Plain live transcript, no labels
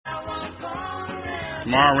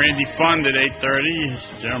Tomorrow, Randy Fund at 8:30.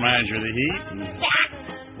 He's general manager of the Heat.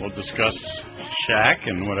 And we'll discuss Shaq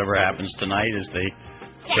and whatever happens tonight as they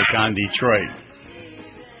take on Detroit.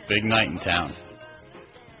 Big night in town.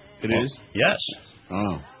 It is? Yes.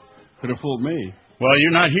 Oh. Could have fooled me. Well,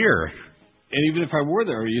 you're not here. And even if I were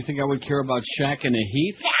there, you think I would care about Shaq and the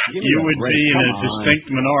Heat? You would be in a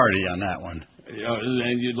distinct minority on that one.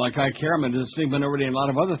 And like I care, I'm a distinct minority in a lot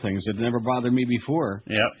of other things that never bothered me before.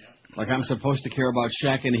 Yep. Like I'm supposed to care about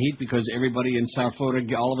Shaq and the Heat because everybody in South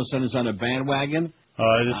Florida all of a sudden is on a bandwagon?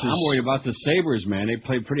 I'm worried about the Sabres, man. They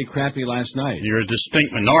played pretty crappy last night. You're a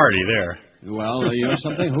distinct minority there. Well, you know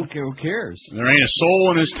something? Who cares? There ain't a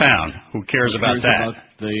soul in this town who cares about that. About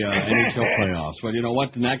the NHL playoffs. Well, you know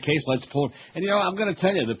what? In that case, let's pull. And, you know, I'm going to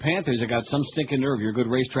tell you, the Panthers have got some stinking nerve. Your good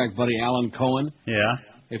racetrack buddy, Alan Cohen. Yeah.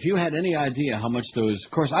 If you had any idea how much those...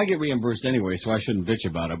 Of course, I get reimbursed anyway, so I shouldn't bitch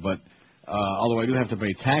about it, but... although I do have to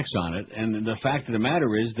pay tax on it, and the fact of the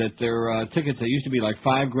matter is that their tickets that used to be like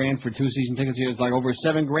 $5,000 for 2 season tickets, it's like over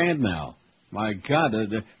 $7,000 now. My God,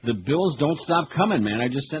 the bills don't stop coming, man. I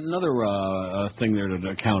just sent another thing there to the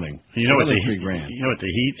accounting. You know what $3,000. You know what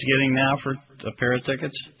the Heat's getting now for a pair of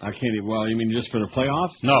tickets? I can't even. Well, you mean just for the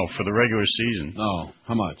playoffs? No, for the regular season. Oh,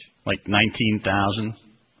 how much? Like $19,000.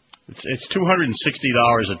 It's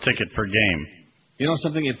 $260 a ticket per game. You know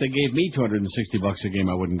something? If they gave me $260 a game,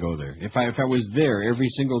 I wouldn't go there. If I was there every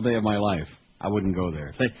single day of my life, I wouldn't go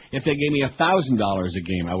there. If they gave me $1,000 a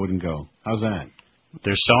game, I wouldn't go. How's that?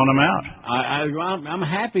 They're selling them out. I'm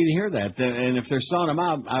happy to hear that. And if they're selling them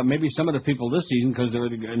out, maybe some of the people this season, because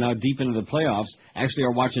they're now deep into the playoffs, actually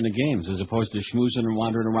are watching the games as opposed to schmoozing and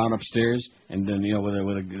wandering around upstairs and then with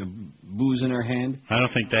a booze in their hand. I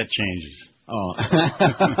don't think that changes. Oh,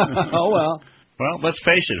 oh well. Well, let's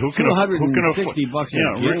face it. Who can afford $260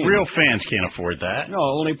 a game? Real fans can't afford that. No,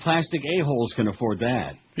 only plastic a-holes can afford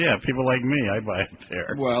that. Yeah, people like me. I buy a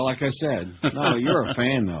pair. Well, like I said, no, you're a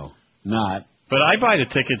fan though. Not. But I buy the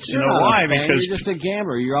tickets. You're you know why? Because you're just a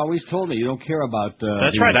gambler. You always told me you don't care about.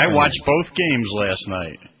 That's right. I watched both games last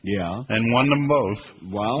night. Yeah. And won them both.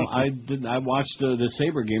 Well, I did. I watched the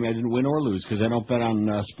Sabre game. I didn't win or lose because I don't bet on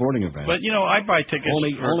sporting events. But you know, I buy tickets.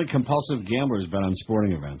 Only compulsive gamblers bet on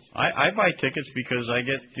sporting events. I buy tickets because I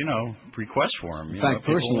get requests for them. In fact,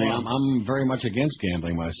 personally, I'm very much against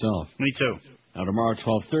gambling myself. Me too. Now tomorrow at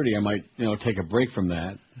 12:30, I might take a break from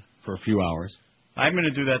that for a few hours. I'm going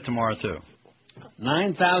to do that tomorrow too.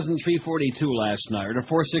 9,342 last night, or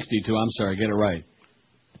 462. I'm sorry, get it right.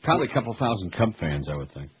 Probably a couple thousand Cub fans, I would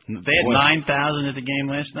think. They had 9,000 at the game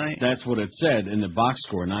last night? That's what it said in the box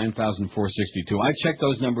score, 9,462. I check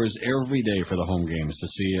those numbers every day for the home games to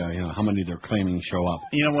see how many they're claiming show up.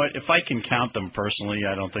 You know what? If I can count them personally,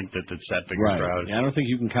 I don't think that it's that big a crowd. Yeah, I don't think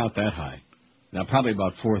you can count that high. Now, probably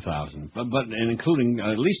about 4,000, but including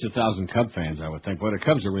at least 1,000 Cub fans, I would think. Boy, the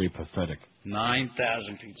Cubs are really pathetic.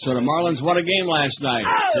 9,000 people. So the Marlins won a game last night.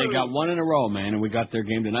 Oh! They got one in a row, man, and we got their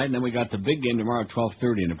game tonight, and then we got the big game tomorrow at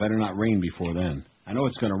 12:30, and it better not rain before then. I know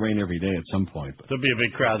it's going to rain every day at some point. But there'll be a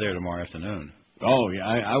big crowd there tomorrow afternoon. Oh, yeah,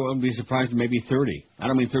 I wouldn't be surprised if maybe 30. I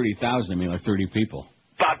don't mean 30,000, I mean like 30 people.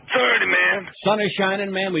 About 30, man. Sun is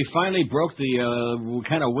shining, man. We finally broke the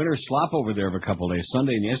kind of winter slop over there of a couple of days.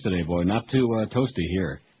 Sunday and yesterday, boy. Not too toasty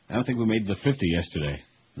here. I don't think we made the 50 yesterday.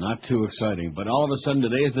 Not too exciting. But all of a sudden,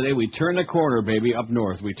 today is the day we turn the corner, baby, up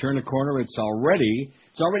north. We turn the corner. It's already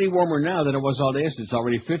warmer now than it was all day. It's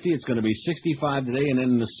already 50. It's going to be 65 today and then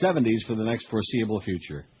in the 70s for the next foreseeable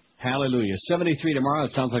future. Hallelujah. 73 tomorrow.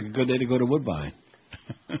 It sounds like a good day to go to Woodbine.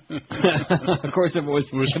 Of course, if it was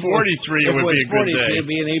 43, it would be a good day. It'd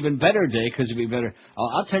be an even better day because it'd be better.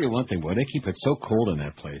 I'll tell you one thing, boy. They keep it so cold in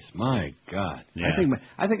that place. My God. Yeah.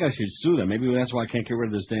 I think I should sue them. Maybe that's why I can't get rid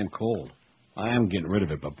of this damn cold. I am getting rid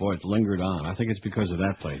of it, but boy, it's lingered on. I think it's because of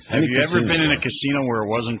that place. Have you ever been in a casino where it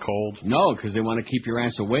wasn't cold? No, because they want to keep your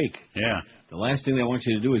ass awake. Yeah. The last thing they want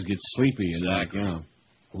you to do is get sleepy and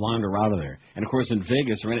wander out of there. And of course, in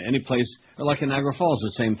Vegas or any place, or like in Niagara Falls,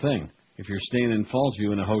 the same thing. If you're staying in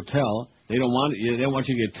Fallsview in a hotel, they don't want you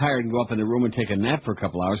to get tired and go up in the room and take a nap for a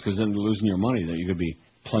couple hours because then you're losing your money that you could be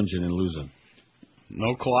plunging and losing.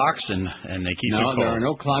 No clocks, and they keep it cold. No, there are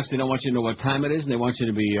no clocks. They don't want you to know what time it is, and they want you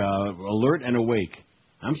to be alert and awake.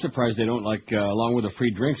 I'm surprised they don't, along with the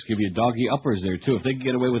free drinks, give you doggy uppers there, too. If they could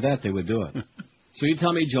get away with that, they would do it. So you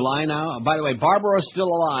tell me July now? By the way, Barbaro's still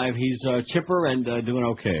alive. He's chipper and doing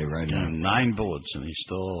okay right now. 9 bullets, and he's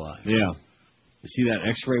still alive. Yeah. You see that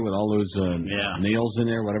X-ray with all those nails in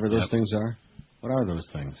there, whatever those things are? What are those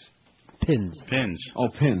things? Pins. Pins. Oh,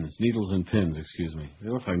 pins. Needles and pins, excuse me. They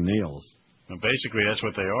look like nails. Well, basically, that's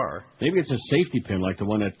what they are. Maybe it's a safety pin like the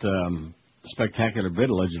one that Spectacular Brit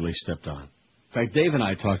allegedly stepped on. In fact, Dave and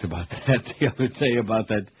I talked about that the other day, about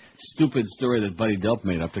that stupid story that Buddy Delp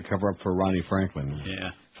made up to cover up for Ronnie Franklin.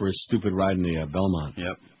 Yeah. For his stupid ride in the Belmont.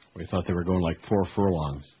 Yep. Where he thought they were going like 4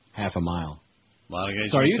 furlongs, half a mile. A lot of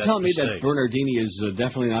guys. So are you telling me mistake. that Bernardini is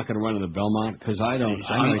definitely not going to run in the Belmont? Because I don't. He's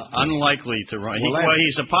unlikely to run. Well,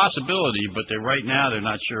 he's a possibility, but right now they're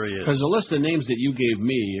not sure he is. Because the list of names that you gave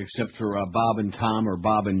me, except for Bob and Tom or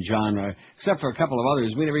Bob and John, except for a couple of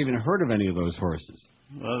others, we never even heard of any of those horses.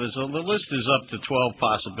 Well, the list is up to 12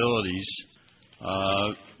 possibilities,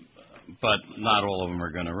 but not all of them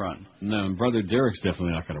are going to run. No, and Brother Derek's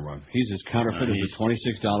definitely not going to run. He's as counterfeit as a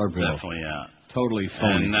 $26 bill. Definitely out. Totally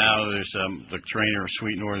phony. And now there's the trainer of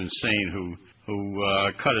Sweet Northern Saint who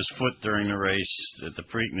cut his foot during the race at the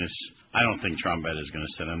Preakness. I don't think Trombetta is going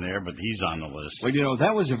to sit him there, but he's on the list. Well, you know,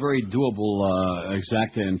 that was a very doable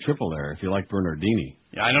exacta and triple there, if you like Bernardini.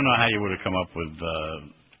 Yeah, I don't know how you would have come up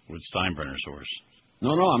with Steinbrenner's horse. No,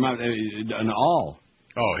 I'm not. An all.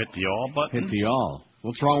 Oh, hit the all button? Hit the all.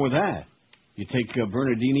 What's wrong with that? You take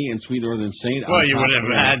Bernardini and Sweet Northern Saint. Well, you would have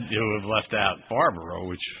had to have left out Barbaro,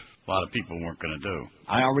 which a lot of people weren't going to do.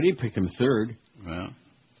 I already picked him third. Well,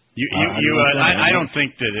 I don't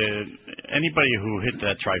think that anybody who hit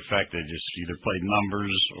that trifecta just either played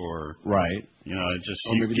numbers or right. You know, it's just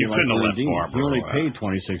you couldn't have left Barbaro. He only paid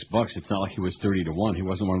 $26. It's not like he was 30-1. He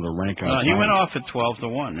wasn't one of the rank outs. He went off at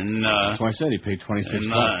 12-1, and that's why I said he paid $26.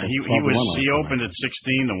 He opened at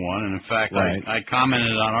 16-1, and in fact, right. I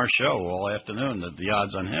commented on our show all afternoon that the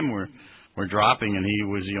odds on him were dropping, and he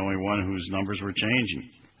was the only one whose numbers were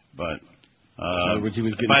changing. But by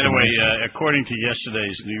the way, according to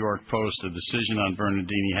yesterday's New York Post, the decision on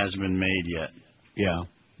Bernardini hasn't been made yet. Yeah.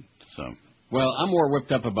 So. Well, I'm more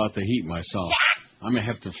whipped up about the Heat myself. I'm going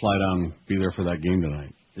to have to fly down and be there for that game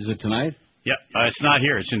tonight. Is it tonight? Yeah, it's not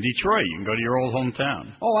here. It's in Detroit. You can go to your old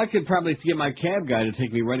hometown. Oh, I could probably get my cab guy to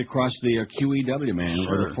take me right across the QEW, man,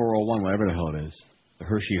 or the 401, whatever the hell it is. The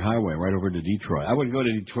Hershey Highway, right over to Detroit. I would go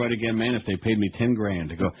to Detroit again, man, if they paid me $10,000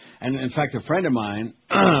 to go. And in fact, a friend of mine,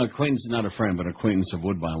 not a friend, but acquaintance of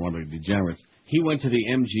Woodbine, one of the degenerates, he went to the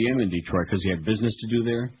MGM in Detroit because he had business to do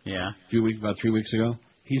there. Yeah. About 3 weeks ago.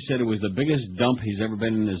 He said it was the biggest dump he's ever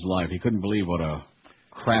been in his life. He couldn't believe what a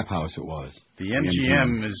crap house it was. The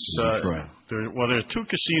MGM is there are two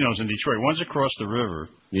casinos in Detroit. One's across the river.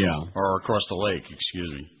 Yeah. Or across the lake,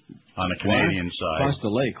 excuse me, on the Canadian side. Across the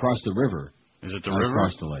lake, across the river. Is it the river?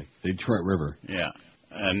 Across the lake, the Detroit River. Yeah.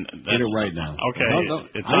 And that's, get it right now. Okay,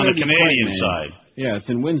 it's on the Canadian side. Yeah, it's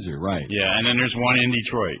in Windsor, right? Yeah, and then there's one in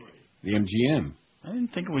Detroit. The MGM. I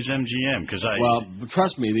didn't think it was MGM because Well,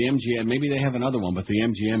 trust me, the MGM. Maybe they have another one, but the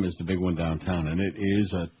MGM is the big one downtown, and it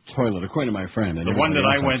is a toilet, according to my friend. The one that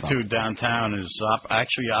I went to downtown is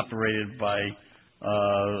actually operated by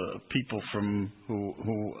people from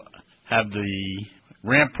who have the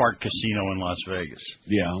Rampart Casino in Las Vegas.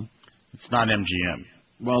 Yeah. It's not MGM.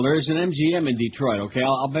 Well, there's an MGM in Detroit, okay?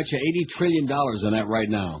 I'll bet you $80 trillion on that right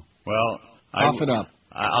now. Well, cough it up.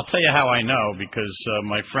 I'll tell you how I know, because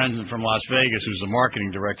my friend from Las Vegas, who's the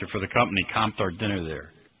marketing director for the company, comped our dinner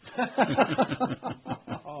there.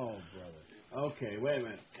 Oh, brother. Okay, wait a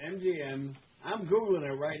minute. MGM. I'm Googling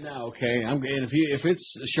it right now, okay? And if it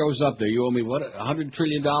shows up there, you owe me, what, $100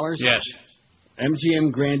 trillion? Yes.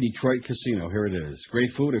 MGM Grand Detroit Casino. Here it is. Great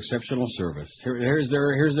food, exceptional service. Here's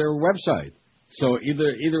their website. So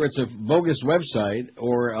either it's a bogus website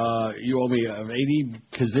or you owe me $80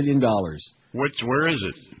 gazillion. Where is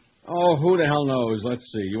it? Oh, who the hell knows? Let's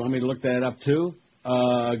see. You want me to look that up too?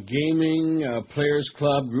 Gaming, Players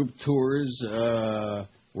Club, group tours,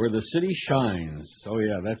 where the city shines. Oh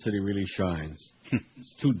yeah, that city really shines.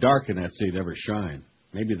 It's too dark in that city to ever shine.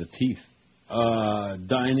 Maybe the teeth.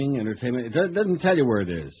 Dining, entertainment. It doesn't tell you where it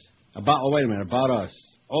is. Wait a minute, about us.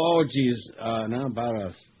 Oh, geez, not about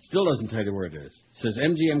us. Still doesn't tell you where it is. It says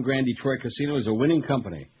MGM Grand Detroit Casino is a winning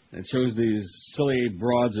company. It shows these silly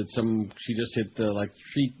broads at she just hit like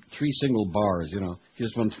three single bars, you know. She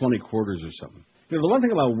just won 20 quarters or something. You know, the one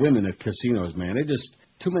thing about women at casinos, man, they just,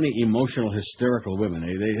 too many emotional, hysterical women.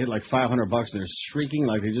 They hit like $500 and they're shrieking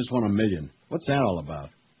like they just won $1 million. What's that all about?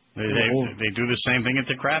 They do the same thing at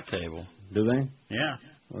the crap table. Do they? Yeah.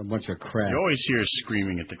 What a bunch of crap. You always hear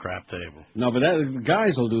screaming at the crap table. No, but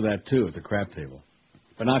guys will do that too at the crap table,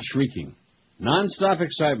 but not shrieking. Non-stop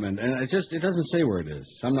excitement, and it doesn't say where it is.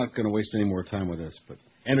 I'm not going to waste any more time with this, but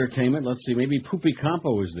entertainment, let's see, maybe Poopy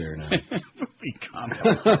Campo is there now. Poopy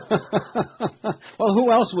Campo. Well,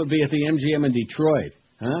 who else would be at the MGM in Detroit,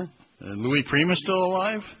 huh? Louis Prima still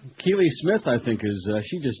alive? Keely Smith, I think,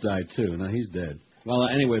 she just died too. No, he's dead. Well,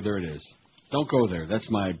 anyway, there it is. Don't go there. That's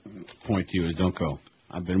my point to you, is don't go.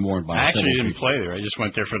 I've been warned by I actually didn't play there. I just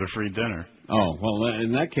went there for the free dinner. Oh, well,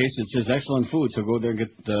 in that case, it says excellent food, so go there and get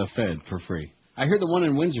fed for free. I hear the one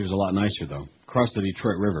in Windsor is a lot nicer, though. Across the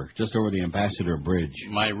Detroit River, just over the Ambassador Bridge.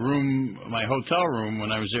 My hotel room,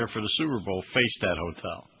 when I was there for the Super Bowl, faced that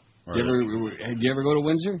hotel. Did you ever go to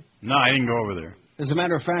Windsor? No, I didn't go over there. As a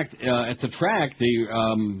matter of fact, at the track,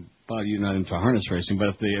 well, you're not into harness racing, but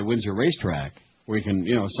at the Windsor racetrack, where you can,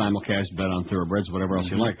 simulcast, bet on thoroughbreds, whatever else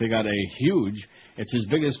you like, they got a huge, it's as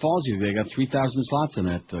big as Fallsview. They got 3,000 slots in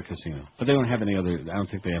that casino. But they don't have any other, I don't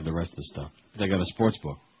think they have the rest of the stuff. They got a sports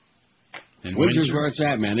book. In Windsor's Windsor? where it's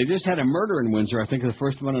at, man. They just had a murder in Windsor, I think the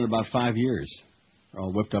first one in about 5 years. They're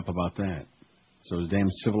all whipped up about that. So those damn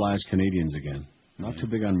civilized Canadians again. Not too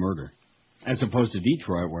big on murder. As opposed to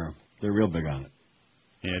Detroit, where they're real big on it.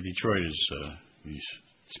 Yeah, Detroit is...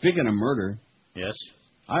 Speaking of murder... Yes?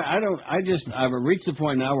 I've reached the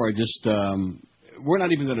point now where I just... we're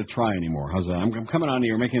not even going to try anymore. How's that? I'm coming on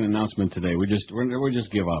here making an announcement today. We just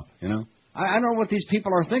give up, I don't know what these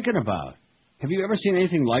people are thinking about. Have you ever seen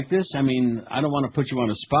anything like this? I mean, I don't want to put you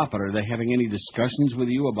on a spot, but are they having any discussions with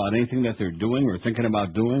you about anything that they're doing or thinking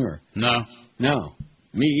about doing? Or No. No,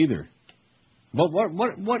 me either. But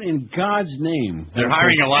what in God's name? They're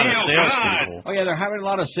hiring a lot of salespeople. Oh yeah, they're hiring a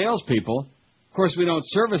lot of salespeople. Of course, we don't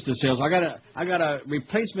service the sales. I got a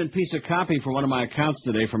replacement piece of copy for one of my accounts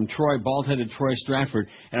today from Troy, bald-headed Troy Stratford,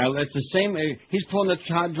 and it's the same. He's pulling the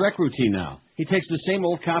Todd Dreck routine now. He takes the same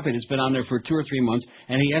old copy that's been on there for 2 or 3 months,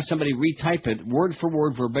 and he has somebody retype it word for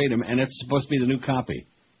word, verbatim, and it's supposed to be the new copy.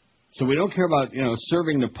 So we don't care about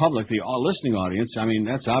serving the public, the listening audience. I mean,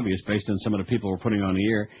 that's obvious based on some of the people we're putting on the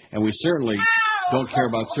air, and we certainly don't care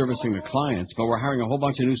about servicing the clients. But we're hiring a whole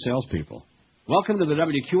bunch of new salespeople. Welcome to the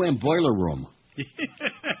WQAM boiler room. That's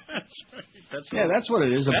what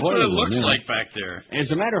it is. That's what it looks like back there. As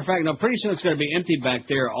a matter of fact, now pretty soon it's going to be empty back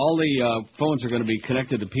there. All the phones are going to be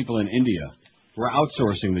connected to people in India. We're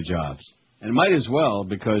outsourcing the jobs, and might as well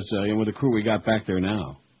because with the crew we got back there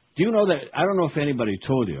now. Do you know that? I don't know if anybody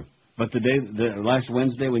told you, but the last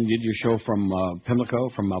Wednesday when you did your show from Pimlico,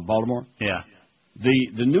 from Baltimore. Yeah.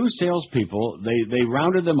 The new salespeople they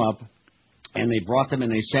rounded them up, and they brought them and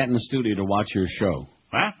they sat in the studio to watch your show.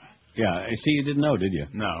 What? Yeah, I see you didn't know, did you?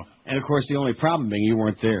 No. And, of course, the only problem being you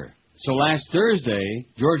weren't there. So last Thursday,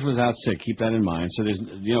 George was out sick. Keep that in mind. So there's,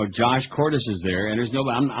 Josh Cordes is there, and there's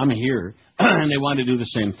nobody. I'm here, and they wanted to do the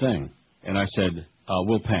same thing. And I said,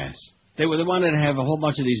 we'll pass. They wanted to have a whole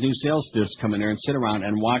bunch of these new sales stiffs come in there and sit around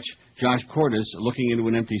and watch Josh Cordes looking into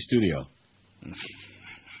an empty studio.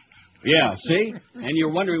 Yeah, see? And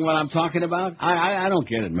you're wondering what I'm talking about? I don't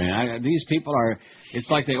get it, man. These people are... It's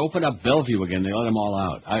like they opened up Bellevue again. They let them all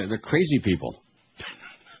out. They're crazy people.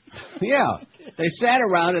 Yeah. They sat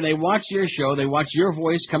around and they watched your show. They watched your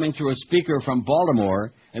voice coming through a speaker from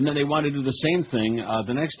Baltimore, and then they wanted to do the same thing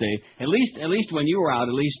the next day. At least when you were out,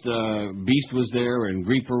 at least Beast was there and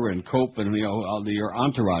Grieper and Cope and your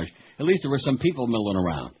entourage. At least there were some people milling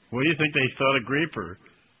around. What do you think they thought of Grieper?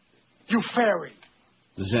 You fairy.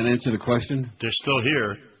 Does that answer the question? They're still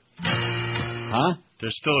here. Huh? They're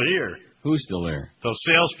still here. Who's still there? Those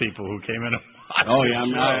salespeople who came in. Oh, yeah,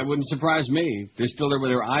 it wouldn't surprise me. They're still there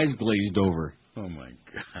with their eyes glazed over. Oh, my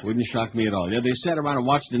God. Wouldn't shock me at all. Yeah, they sat around and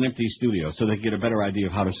watched an empty studio so they could get a better idea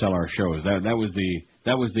of how to sell our shows. That was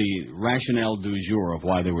the rationale du jour of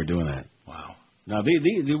why they were doing that. Wow. Now,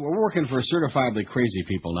 we're working for certifiably crazy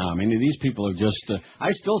people now. I mean, these people are just...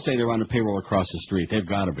 I still say they're on the payroll across the street. They've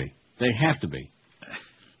got to be. They have to be.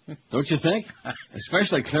 Don't you think?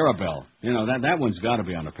 Especially Clarabelle. That one's got to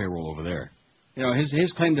be on the payroll over there.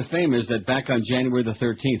 His claim to fame is that back on January the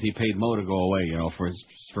 13th, he paid Mo to go away, for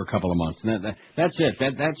a couple of months. And that's it.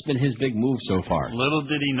 That's been his big move so far. Little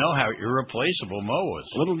did he know how irreplaceable Mo was.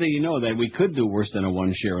 Little did he know that we could do worse than a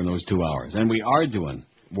 1 share in those 2 hours. And we are doing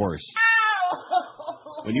worse.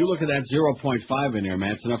 When you look at that 0.5 in there,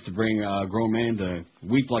 man, it's enough to bring a grown man to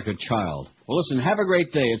weep like a child. Well, listen, have a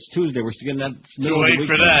great day. It's Tuesday. We're still getting that middle of the week.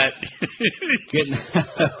 Too late for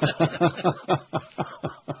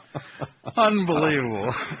that.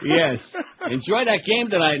 Unbelievable. Yes. Enjoy that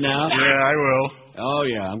game tonight now. Yeah, I will. Oh,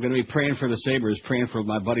 yeah. I'm going to be praying for the Sabres, praying for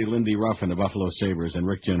my buddy Lindy Ruff and the Buffalo Sabres and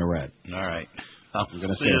Rick Jenneret. All right. I'm going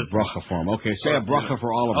to say a bracha for him. Okay, say a bracha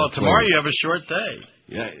for all of us. Oh, tomorrow you have a short day.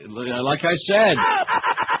 Yeah, like I said.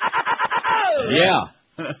 Yeah.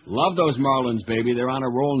 Love those Marlins, baby. They're on a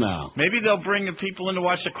roll now. Maybe they'll bring the people in to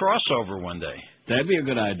watch the crossover one day. That'd be a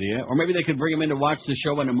good idea. Or maybe they could bring them in to watch the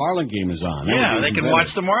show when the Marlin game is on. Yeah, they can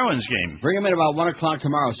watch the Marlins game. Bring them in about 1 o'clock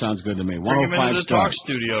tomorrow. Sounds good to me. Bring them into the start. talk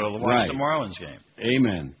studio to watch the Marlins game.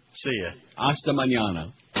 Amen. See ya. Hasta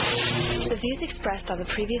mañana. The views expressed on the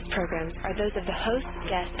previous programs are those of the host,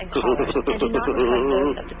 guests, and callers, and do not reflect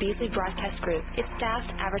those of the Beasley Broadcast Group, its staff,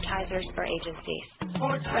 advertisers, or agencies.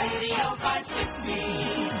 Sports Radio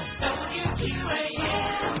 560,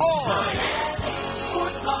 WQAM,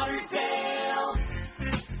 Fort Lauderdale.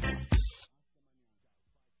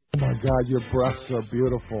 Oh my God, your breasts are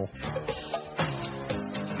beautiful.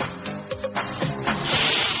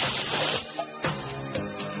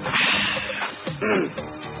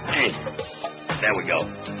 Hey, there we go.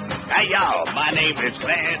 Hey, y'all, my name is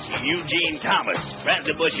Clarence Eugene Thomas,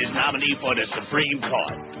 President Bush's nominee for the Supreme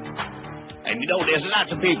Court. And you know, there's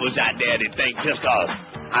lots of people out there that think just cause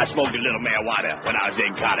I smoked a little marijuana when I was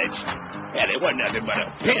in college, yeah, there wasn't nothing but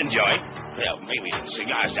a pen joint, well, maybe a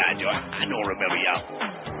cigar side joint, I don't remember, y'all,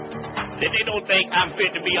 that they don't think I'm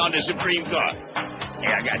fit to be on the Supreme Court.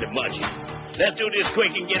 Yeah, I got the munchies. Let's do this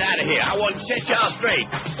quick and get out of here. I want to set y'all straight.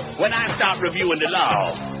 When I start reviewing the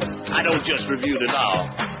law, I don't just review the law.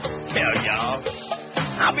 Tell y'all,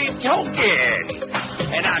 I'll be toking.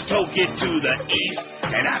 And I toke it to the east,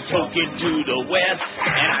 and I toke it to the west,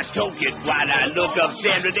 and I toke it while I look up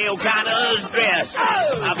Sandra Day O'Connor's dress.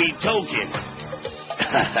 I'll be toking.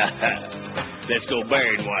 Let's go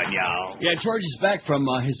burn one, y'all. Yeah, George is back from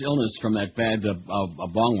his illness from that bad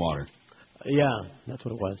bong water. Yeah, that's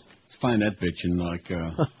what it was. Let's find that bitch in like...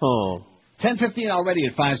 Oh. 10:15 already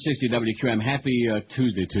at 560 WQM. Happy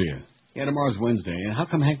Tuesday to you. Yeah, tomorrow's Wednesday. And how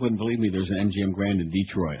come Hank wouldn't believe me there's an MGM Grand in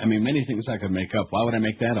Detroit? I mean, many things I could make up. Why would I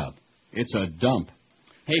make that up? It's a dump.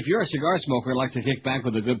 Hey, if you're a cigar smoker and like to kick back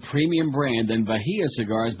with a good premium brand, then Bahia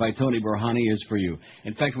Cigars by Tony Burhani is for you.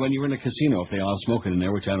 In fact, when you're in a casino, if they all smoke it in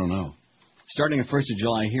there, which I don't know. Starting at 1st of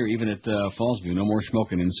July here, even at Fallsview, no more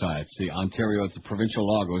smoking inside. It's the Ontario, it's the provincial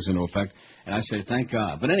law goes into effect. And I say, thank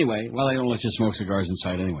God. But anyway, well, they don't let you smoke cigars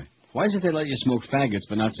inside anyway. Why is it they let you smoke faggots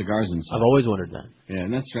but not cigars inside? I've always wondered that. Yeah,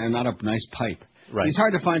 and that's not a nice pipe. Right. It's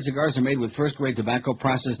hard to find cigars are made with first-grade tobacco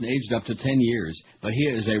processed and aged up to 10 years.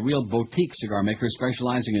 Bahia is a real boutique cigar maker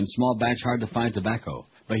specializing in small-batch, hard-to-find tobacco.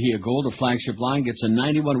 Bahia Gold, a flagship line, gets a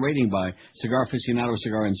 91 rating by Cigar Aficionado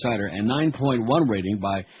Cigar Insider and 9.1 rating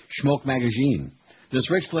by Schmoke Magazine. This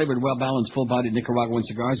rich-flavored, well-balanced, full-bodied Nicaraguan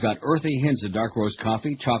cigar's got earthy hints of dark roast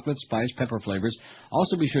coffee, chocolate, spice, pepper flavors.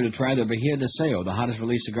 Also be sure to try the Bahia Deseo, the hottest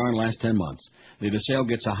released cigar in the last 10 months. The Deseo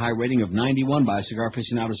gets a high rating of 91 by Cigar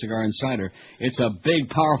Aficionado Cigar Insider. It's a big,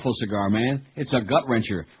 powerful cigar, man. It's a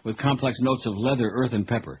gut-wrencher with complex notes of leather, earth, and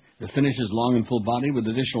pepper. The finish is long and full-bodied with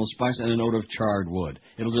additional spice and a note of charred wood.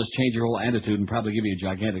 It'll just change your whole attitude and probably give you a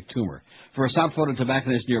gigantic tumor. For a South Florida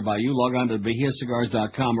tobacconist nearby you, log on to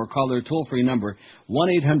BahiaCigars.com or call their toll-free number,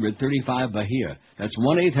 1-800-35-BAHIA. That's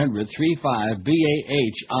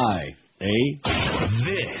 1-800-35-BAHI.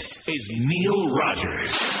 This is Neil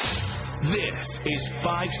Rogers. This is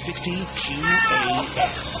 560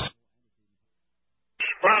 QAM.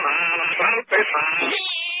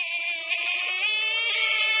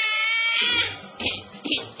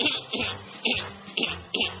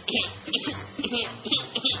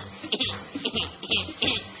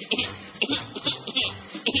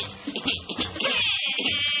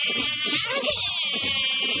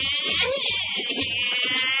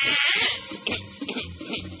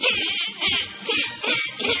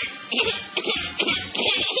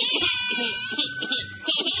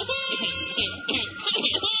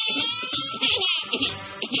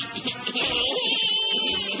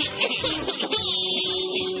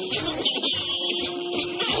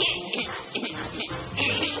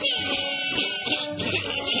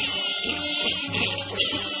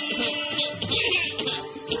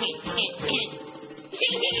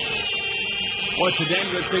 Well, it's a damn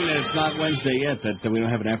good thing that it's not Wednesday yet, that we don't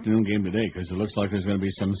have an afternoon game today, because it looks like there's going to be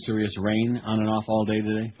some serious rain on and off all day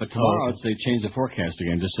today. But tomorrow, they changed the forecast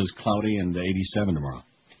again. Just says cloudy and 87 tomorrow.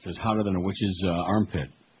 It says hotter than a witch's armpit.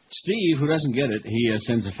 Steve, who doesn't get it, he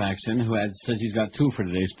sends a fax in, says he's got 2 for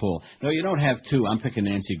today's poll. No, you don't have 2. I'm picking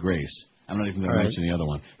Nancy Grace. I'm not even going to mention the other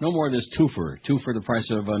one. No more of this twofer. 2 for the price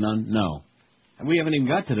of none? No. And we haven't even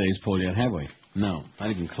got today's poll yet, have we? No, not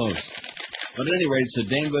even close. But at any rate, it's a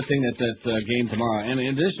damn good thing that game tomorrow. And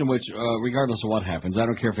in addition to which, regardless of what happens, I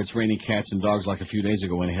don't care if it's raining cats and dogs like a few days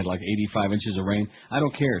ago when it had like 85 inches of rain. I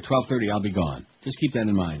don't care. 12:30, I'll be gone. Just keep that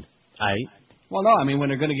in mind. Well, no, I mean, when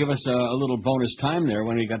they're going to give us a little bonus time there,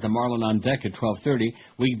 when we got the Marlin on deck at 12:30,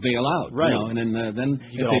 we bail out. Right. You know, and then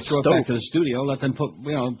if they throw it back to the studio, let them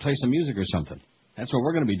play some music or something. That's what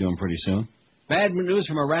we're going to be doing pretty soon. Bad news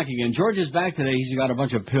from Iraq again. George is back today. He's got a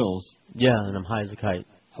bunch of pills. Yeah, and I'm high as a kite.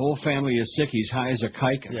 Whole family is sick. He's high as a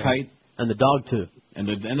kite. And the dog, too. And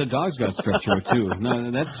the dog's got strep throat, too. No,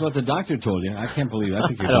 that's what the doctor told you. I can't believe it. I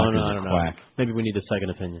think your doctor's a quack. Maybe we need a second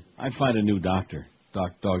opinion. I'd find a new doctor.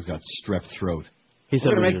 Dog's got strep throat. He said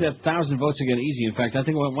We're going to make that 1,000 votes again easy. In fact, I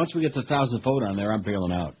think once we get the 1,000th vote on there, I'm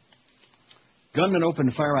bailing out. Gunmen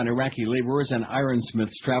opened fire on Iraqi laborers and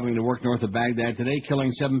ironsmiths traveling to work north of Baghdad today, killing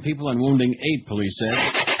 7 people and wounding 8, police said.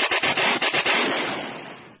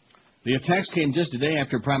 The attacks came just a day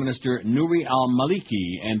after Prime Minister Nouri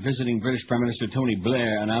al-Maliki and visiting British Prime Minister Tony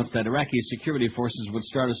Blair announced that Iraqi security forces would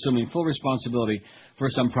start assuming full responsibility for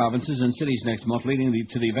some provinces and cities next month, leading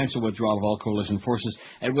to the eventual withdrawal of all coalition forces,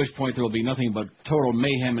 at which point there will be nothing but total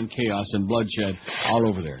mayhem and chaos and bloodshed all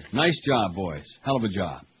over there. Nice job, boys. Hell of a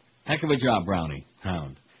job. Heck of a job, Brownie.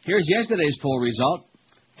 Hound. Here's yesterday's poll result.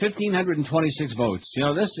 1,526 votes. You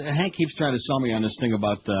know, Hank keeps trying to sell me on this thing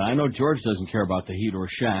about, I know George doesn't care about the Heat or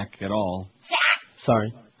Shaq at all.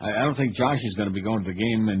 Sorry. I don't think Josh is going to be going to the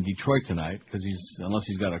game in Detroit tonight, unless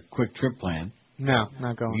he's got a quick trip plan. No,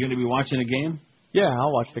 not going. You going to be watching a game? Yeah,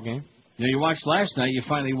 I'll watch the game. You know, you watched last night, you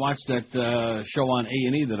finally watched that show on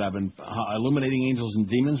A&E that I've been, Illuminating Angels and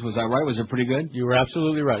Demons. Was I right? Was it pretty good? You were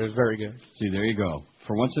absolutely right. It was very good. See, there you go.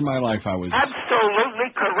 For once in my life, I was...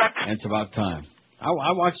 Absolutely correct. And it's about time.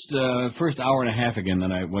 I watched the first hour and a half again,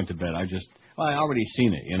 then I went to bed. I already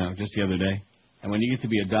seen it, just the other day. And when you get to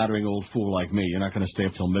be a doddering old fool like me, you're not going to stay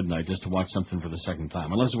up till midnight just to watch something for the second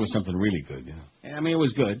time, unless it was something really good, I mean, it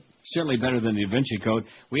was good. Certainly better than the Da Vinci Code.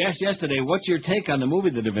 We asked yesterday, what's your take on the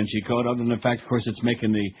movie The Da Vinci Code, other than the fact, of course, it's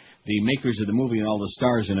making the makers of the movie and all the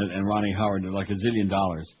stars in it and Ronnie Howard like $1 zillion.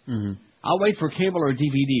 Mm-hmm. I'll wait for cable or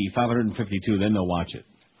DVD, 552, then they'll watch it.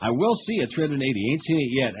 I will see it, 380. Ain't seen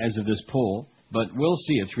it yet as of this poll, but we'll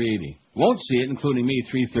see it, 380. Won't see it, including me,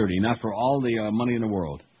 330. Not for all the money in the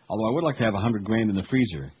world. Although I would like to have $100 grand in the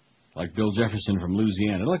freezer, like Bill Jefferson from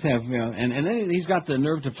Louisiana. I'd like to have, and then he's got the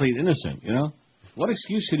nerve to plead innocent, What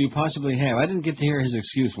excuse could he possibly have? I didn't get to hear his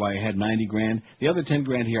excuse why he had 90 grand. The other 10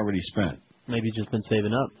 grand he already spent. Maybe he's just been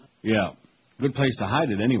saving up. Yeah. Good place to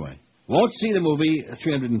hide it anyway. Won't see the movie,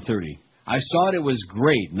 330. I saw it was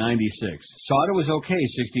great, 96. Saw it was okay,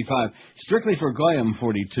 65. Strictly for Goyam,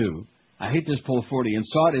 42. I hate this poll, 40. And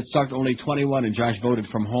saw it sucked, only 21, and Josh voted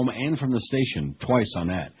from home and from the station, twice on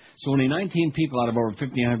that. So only 19 people out of over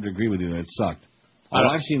 1,500 agree with you that it sucked.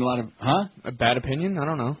 I've seen a lot of... Huh? A bad opinion? I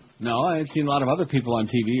don't know. No, I've seen a lot of other people on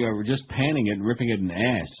TV who were just panning it and ripping it in the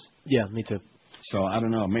ass. Yeah, me too. So, I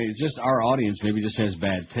don't know. Maybe it's just our audience maybe just has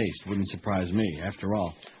bad taste. Wouldn't surprise me, after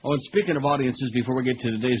all. Oh, and speaking of audiences, before we get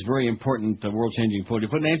to today's very important world-changing poll, did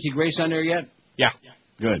you put Nancy Grace on there yet? Yeah.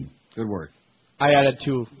 Good. Good work. I added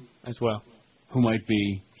 2 as well. Who might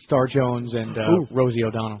be? Star Jones and Rosie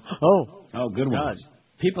O'Donnell. Oh, good ones.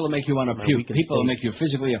 People that make you want to puke. People that make you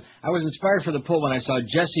physically... I was inspired for the poll when I saw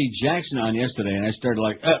Jesse Jackson on yesterday, and I started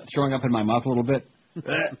throwing up in my mouth a little bit.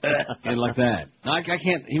 And like that. No, I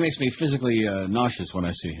can't... He makes me physically nauseous when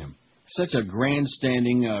I see him. Such a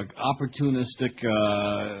grandstanding,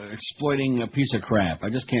 opportunistic, exploiting piece of crap.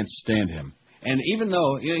 I just can't stand him. And even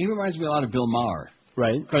though... he reminds me a lot of Bill Maher.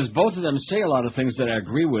 Right. Because both of them say a lot of things that I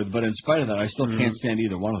agree with, but in spite of that, I still can't stand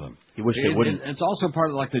either one of them. You wish they wouldn't. It's also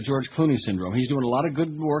part of the George Clooney syndrome. He's doing a lot of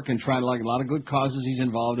good work and trying a lot of good causes he's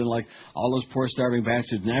involved in, like all those poor starving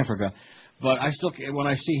bastards in Africa. But I still, when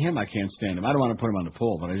I see him, I can't stand him. I don't want to put him on the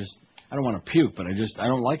poll, but I don't want to puke, but I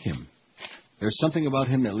don't like him. There's something about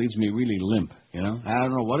him that leaves me really limp, I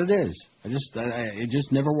don't know what it is. It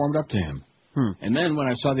just never warmed up to him. And then when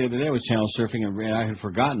I saw the other day, I was channel surfing, and I had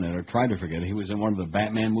forgotten it, or tried to forget it. He was in one of the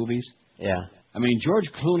Batman movies. Yeah. I mean,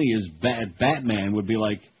 George Clooney as Batman would be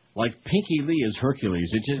like Pinky Lee as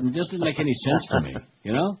Hercules. It just doesn't make any sense to me,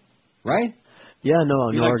 Right? Yeah, no,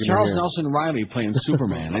 no like argument Charles here. Nelson Riley playing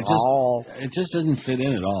Superman. It just doesn't fit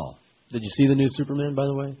in at all. Did you see the new Superman, by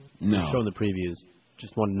the way? No. Showing the previews.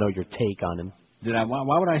 Just want to know your take on him. Did I?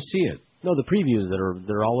 Why would I see it? No, the previews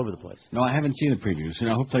they're all over the place. No, I haven't seen the previews.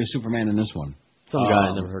 Who plays Superman in this one? Some guy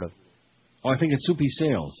I never heard of. Oh, I think it's Soupy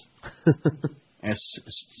Sales. As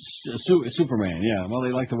Superman, yeah. Well,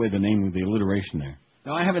 they like the way the name, the alliteration there.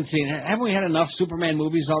 No, I haven't seen it. Haven't we had enough Superman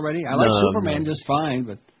movies already? I like Superman just fine,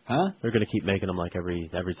 but... Huh? They're going to keep making them like every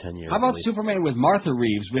 10 years. How about Superman with Martha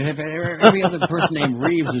Reeves? We have every other person named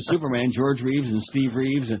Reeves is Superman. George Reeves and Steve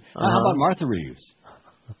Reeves. And how about Martha Reeves?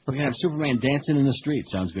 We can have Superman dancing in the street.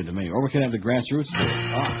 Sounds good to me. Or we can have the grassroots do it.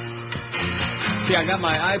 See, I got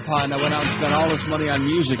my iPod and I went out and spent all this money on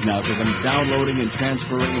music now because I'm downloading and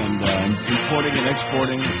transferring and importing and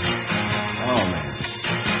exporting. Oh, man.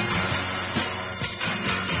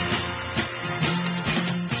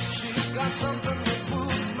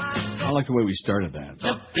 I like the way we started that.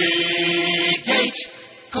 The big H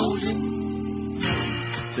goes in.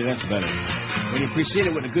 See, that's better. When you precede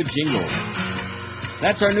it with a good jingle.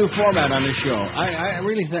 That's our new format on this show. I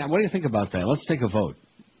really think... What do you think about that? Let's take a vote.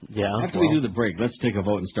 Yeah. After we do the break, let's take a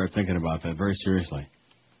vote and start thinking about that very seriously.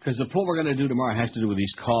 Because the poll we're going to do tomorrow has to do with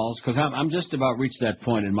these calls. Because I'm just about reached that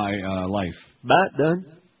point in my life. About done.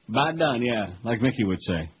 About done, yeah, like Mickey would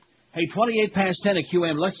say. Hey, 28 past 10 at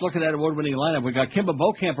QM. Let's look at that award-winning lineup. We got Kimba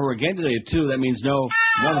Bocamper again today at 2. That means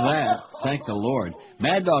none of that. Thank the Lord.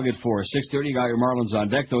 Mad Dog at 4. 6:30, you got your Marlins on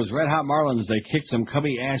deck. Those Red Hot Marlins, they kicked some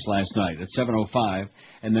cubby ass last night at 7:05.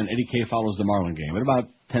 And then Eddie K follows the Marlin game at about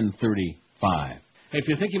 10:35. Hey, if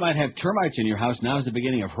you think you might have termites in your house, now's the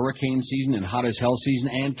beginning of hurricane season and hot as hell season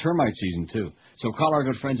and termite season, too. So call our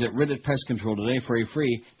good friends at Ridditt Pest Control today for a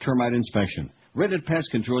free termite inspection. Ridditt Pest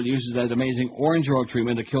Control uses that amazing orange oil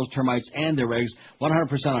treatment that kills termites and their eggs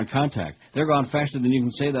 100% on contact. They're gone faster than you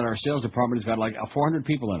can say that our sales department has got like 400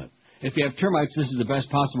 people in it. If you have termites, this is the best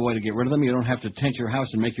possible way to get rid of them. You don't have to tent your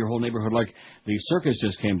house and make your whole neighborhood like the circus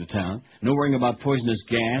just came to town. No worrying about poisonous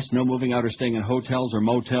gas. No moving out or staying in hotels or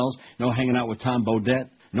motels. No hanging out with Tom Bodette.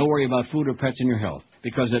 No worry about food or pets in your health.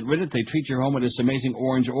 Because at Ridditt, they treat your home with this amazing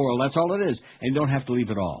orange oil. That's all it is. And you don't have to leave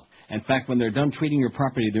it all. In fact, when they're done treating your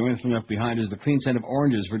property, the only thing left behind is the clean scent of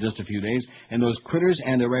oranges for just a few days, and those critters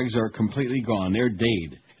and their eggs are completely gone. They're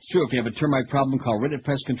dead. It's true. If you have a termite problem, call Ridditt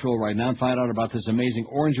Pest Control right now and find out about this amazing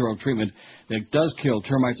orange oil treatment that does kill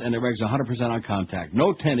termites and their eggs 100% on contact.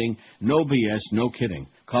 No tenting, no BS, no kidding.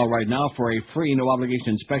 Call right now for a free, no-obligation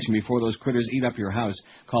inspection before those critters eat up your house.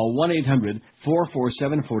 Call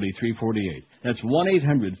 1-800-447-4348. That's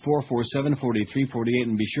 1-800-447-4348,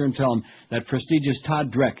 and be sure and tell them that prestigious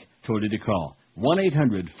Todd Dreck told you to call.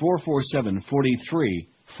 1-800-447-4348.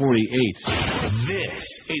 This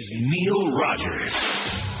is Neil Rogers.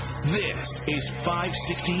 This is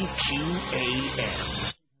 560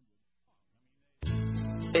 QAM.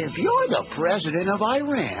 If you're the president of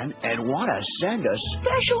Iran and want to send a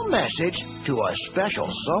special message to a special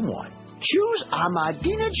someone, choose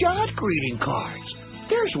Ahmadinejad greeting cards.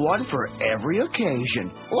 There's one for every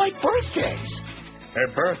occasion, like birthdays. A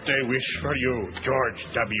birthday wish for you, George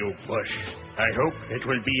W. Bush. I hope it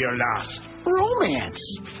will be your last. Romance.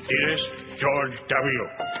 Dearest George W.,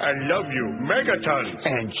 I love you, megatons.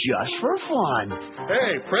 And just for fun.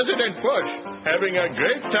 Hey, President Bush, having a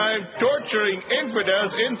great time torturing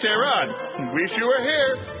infidels in Tehran. Wish you were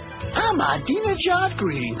here. Ahmadinejad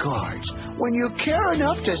greeting cards. When you care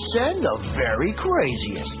enough to send the very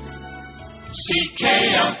craziest.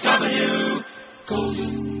 CKLW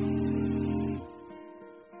Golden.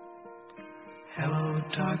 Hello,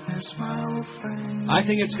 darkness, my old friend. I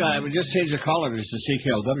think it's got. We just changed the callers to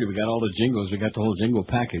CKLW. We got all the jingles. We got the whole jingle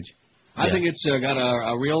package. I think it's got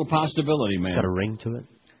a real possibility, man. Got a ring to it.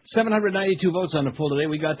 792 votes on the poll today.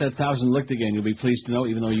 We got that 1,000 licked again. You'll be pleased to know,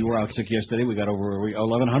 even though you were out sick yesterday, we got over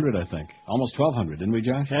 1,100, I think. Almost 1,200, didn't we,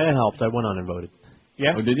 Josh? Yeah, it helped. I went on and voted.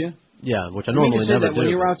 Yeah? Oh, did you? Yeah, which I normally never do. When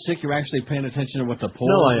you're out sick, you're actually paying attention to what the poll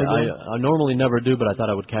No, I normally never do, but I thought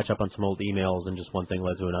I would catch up on some old emails, and just one thing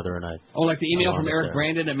led to another, and I... Oh, like the email from Eric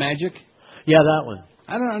Brandon at Magic? Yeah, that one.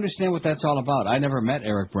 I don't understand what that's all about. I never met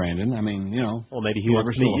Eric Brandon. I mean, you know... Well, maybe he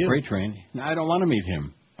wants to meet you. A freight train. No, I don't want to meet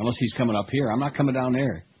him, unless he's coming up here. I'm not coming down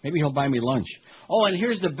there. Maybe he'll buy me lunch. Oh, and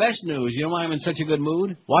here's the best news. You know why I'm in such a good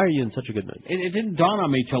mood? Why are you in such a good mood? It didn't dawn on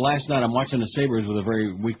me till last night. I'm watching the Sabres with a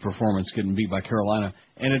very weak performance, getting beat by Carolina.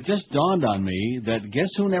 And it just dawned on me that guess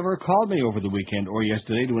who never called me over the weekend or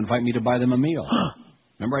yesterday to invite me to buy them a meal?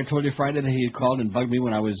 Remember I told you Friday that he had called and bugged me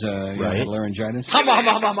when I was had laryngitis?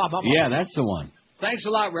 Yeah, that's the one. Thanks a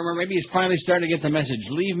lot, Rimmer. Maybe he's finally starting to get the message.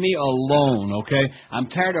 Leave me alone, okay? I'm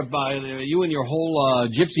tired of you and your whole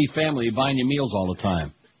gypsy family buying you meals all the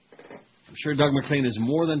time. I'm sure Doug McLean is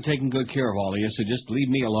more than taking good care of all of you, so just leave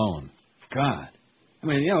me alone. God. I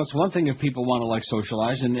mean, you know, it's one thing if people want to, like,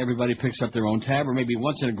 socialize and everybody picks up their own tab, or maybe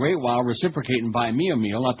once in a great while reciprocate and buy me a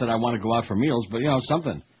meal. Not that I want to go out for meals, but, you know,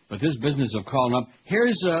 something. But this business of calling up,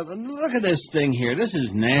 look at this thing here. This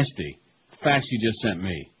is nasty. Fax you just sent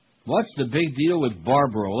me. What's the big deal with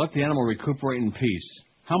Barbaro? Let the animal recuperate in peace.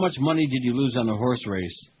 How much money did you lose on the horse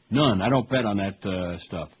race? None. I don't bet on that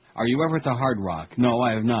stuff. Are you ever at the Hard Rock? No,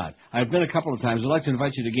 I have not. I've been a couple of times. I'd like to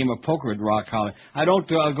invite you to a game of poker at Rock Holly. I don't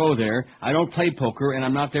go there. I don't play poker, and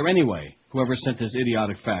I'm not there anyway. Whoever sent this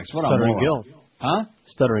idiotic fax. What a Stuttering moron. Gil. Huh?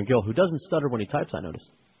 Stuttering Gil, who doesn't stutter when he types, I notice.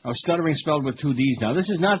 Oh, stuttering spelled with 2 D's now. This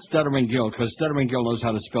is not Stuttering Gil, because Stuttering Gil knows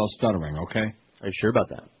how to spell stuttering, okay? Are you sure about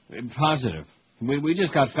that? Positive. We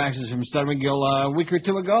just got faxes from Stuttering Gil a week or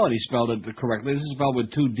two ago, and he spelled it correctly. This is spelled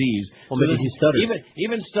with 2 D's. Well, maybe he stuttered.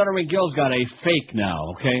 Even Stuttering Gil's got a fake now,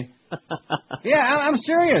 okay? Yeah, I'm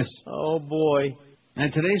serious. Oh, boy.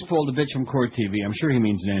 And today's poll, the bitch from Court TV. I'm sure he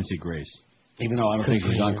means Nancy Grace. Even though I don't think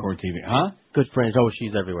she's on Court TV. Huh? Good friends. Oh,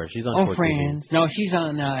 she's everywhere. She's on Court TV. Oh, friends. No, she's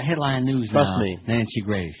on Headline News Trust now. me. Nancy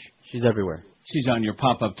Grace. She's everywhere. She's on your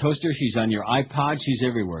pop-up toaster. She's on your iPod. She's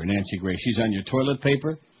everywhere, Nancy Grace. She's on your toilet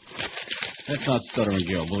paper. That's not Stutter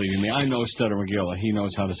McGill, believe me. I know Stutter McGill. He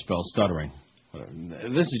knows how to spell stuttering.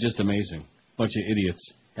 This is just amazing. Bunch of idiots.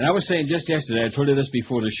 And I was saying just yesterday, I told you this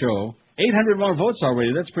before the show, 800 more votes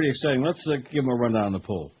already. That's pretty exciting. Let's give them a rundown on the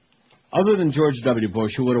poll. Other than George W.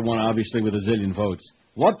 Bush, who would have won, obviously, with a zillion votes,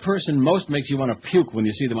 what person most makes you want to puke when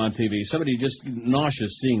you see them on TV? Somebody just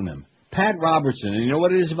nauseous seeing them. Pat Robertson. And you know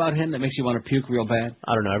what it is about him that makes you want to puke real bad?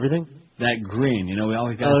 I don't know, everything? That grin. You know, we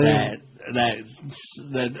always got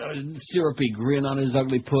that syrupy grin on his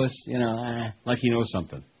ugly puss, you know, like he knows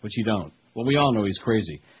something, which he don't. Well, we all know he's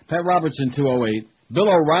crazy. Pat Robertson, 208. Bill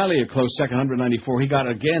O'Reilly, a close second, 194. He got,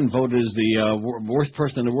 again, voted as the worst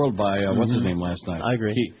person in the world by, what's his name last night? I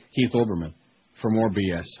agree. Keith Olbermann. For more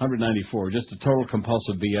BS. 194. Just a total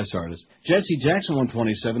compulsive BS artist. Jesse Jackson,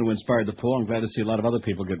 127, who inspired the poll. I'm glad to see a lot of other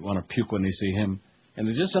people want to puke when they see him. And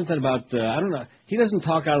there's just something about, I don't know, he doesn't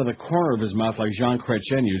talk out of the corner of his mouth like Jean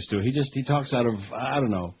Chrétien used to. He talks out of, I don't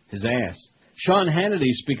know, his ass. Sean Hannity,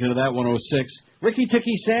 speaking of that, 106. Ricky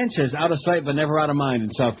Ticky Sanchez, out of sight but never out of mind in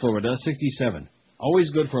South Florida, 67. Always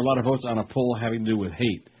good for a lot of votes on a poll having to do with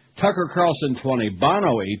hate. Tucker Carlson, 20.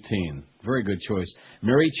 Bono, 18. Very good choice.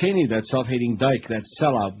 Mary Cheney, that self-hating dyke, that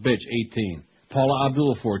sellout bitch, 18. Paula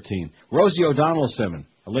Abdul, 14. Rosie O'Donnell, 7.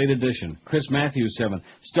 A late addition. Chris Matthews, 7.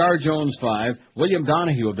 Star Jones, 5. William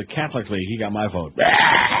Donahue of the Catholic League, he got my vote.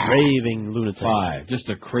 Raving lunatic. 5. Just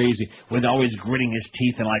a crazy, with always gritting his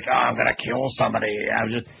teeth and like, oh, I'm going to kill somebody.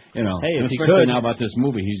 I'm just, you know. Hey, if he especially could. now about this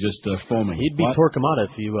movie, he's just foaming. He'd be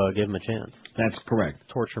Torquemada if you gave him a chance. That's correct.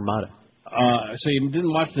 Torturemada. So you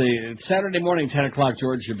didn't watch the Saturday morning, 10 o'clock,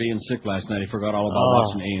 George, you're being sick last night. He forgot all about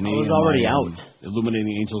watching A&E. I was already out.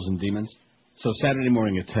 Illuminating Angels and Demons. So Saturday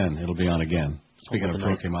morning at 10, it'll be on again. Speaking of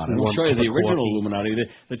Torquemada. And we'll show you the original Illuminati.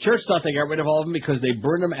 The church thought they got rid of all of them because they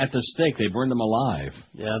burned them at the stake. They burned them alive.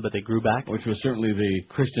 Yeah, but they grew back. Which was certainly the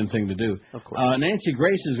Christian thing to do. Of course. Nancy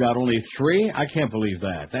Grace has got only 3. I can't believe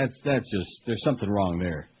that. That's just, there's something wrong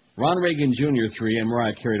there. Ron Reagan Jr., 3, and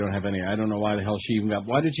Mariah Carey don't have any. I don't know why the hell she even got.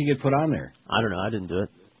 Why did she get put on there? I don't know. I didn't do it.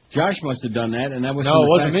 Josh must have done that, and that was. No, it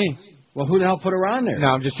wasn't me. Well, who the hell put her on there? No,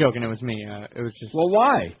 I'm just joking. It was me. It was just. Well,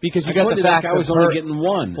 why? Because you got the fact facts. I was only getting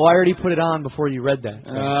 1. Well, I already put it on before you read that.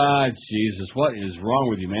 So. Jesus, what is wrong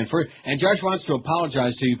with you, man? And Josh wants to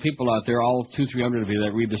apologize to you people out there, all 200-300 of you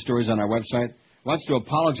that read the stories on our website. Wants to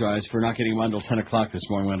apologize for not getting him on until 10 o'clock this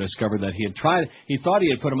morning when I discovered that he had tried. He thought he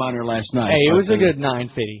had put him on there last night. Hey, it was a good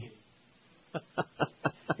 9:50.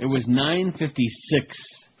 It was 9:56,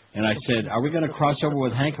 and I said, "Are we going to cross over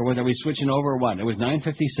with Hank, or are we switching over, or what?" It was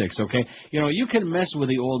 9:56. Okay, you know you can mess with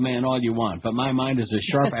the old man all you want, but my mind is as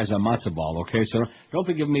sharp as a matzo ball. Okay, so don't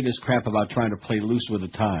be giving me this crap about trying to play loose with the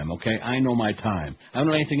time. Okay, I know my time. I don't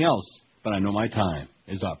know anything else, but I know my time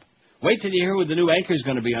is up. Wait till you hear who the new anchor is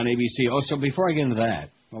going to be on ABC. Oh, so before I get into that,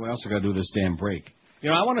 well, we also got to do this damn break. You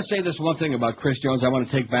know, I want to say this one thing about Chris Jones. I want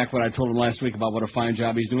to take back what I told him last week about what a fine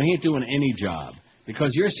job he's doing. He ain't doing any job.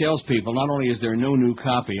 Because your salespeople, not only is there no new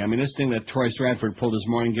copy, I mean, this thing that Troy Stratford pulled this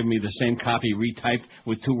morning, giving me the same copy retyped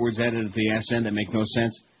with 2 words added at the ass end that make no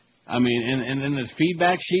sense. I mean, and then the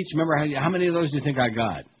feedback sheets, remember, how many of those do you think I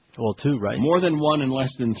got? Well, 2, right? More than 1 and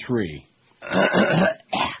less than 3.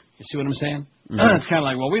 You see what I'm saying? Mm-hmm. It's kind of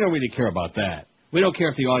like, well, we don't really care about that. We don't care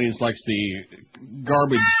if the audience likes the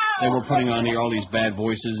garbage that we're putting on here, all these bad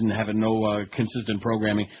voices and having no consistent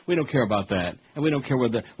programming. We don't care about that. And we don't care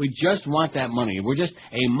whether we just want that money. We're just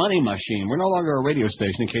a money machine. We're no longer a radio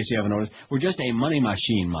station, in case you haven't noticed. We're just a money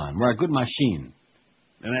machine, man. We're a good machine.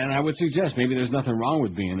 And I would suggest maybe there's nothing wrong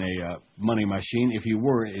with being a money machine if you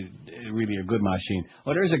were really a good machine.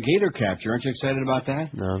 Oh, there's a gator capture. Aren't you excited about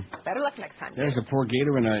that? No. Better luck next time. There's a poor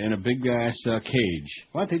gator in a big-ass cage.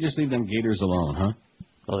 Why don't they just leave them gators alone, huh?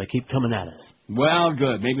 Well, they keep coming at us. Well,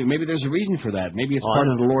 good. Maybe there's a reason for that. Maybe it's part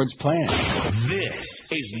of the Lord's plan. This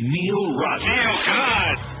is Neil Rogers. Oh,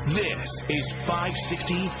 God! This is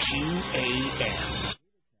 560 QAM.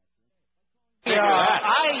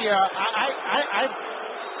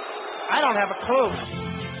 I don't have a clue.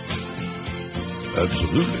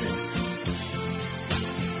 Absolutely.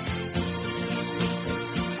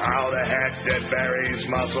 How the heck did Barry's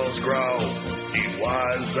muscles grow? He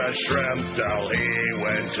was a shrimp till he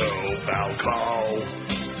went to Balco.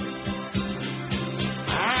 I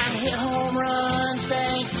hit home runs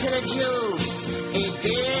thanks to the juice. It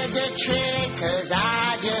did the trick 'cause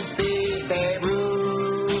I just beat Babe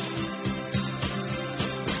Ruth.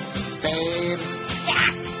 Babe.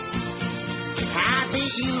 I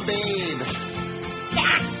beat you, babe.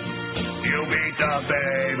 You beat the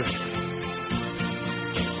babe.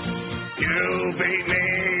 You beat me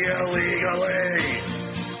illegally.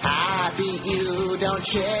 I I beat you, don't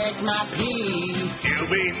check my pee. You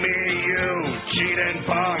beat me, you cheating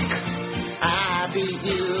punk. I beat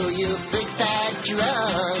you, you big fat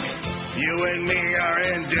drunk. You and me are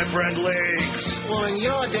in different leagues. Well, in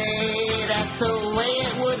your day, that's the way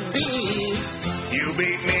it would be. You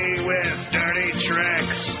beat me with dirty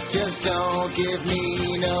tricks. Just don't give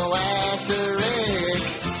me no asterisk.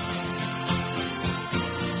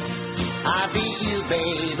 I beat you,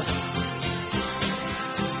 babe.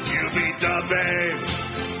 You beat the babe.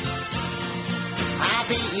 I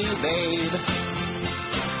beat you, babe.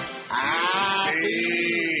 I beat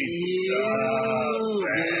you, babe.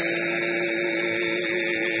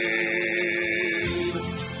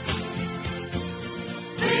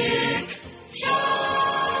 Big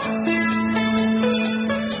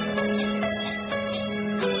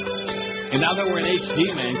And now that we're in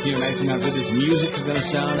HD, man, can you imagine how good this music is going to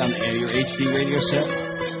sound on your HD radio set?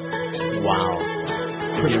 Wow.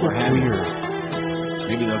 You ever had one?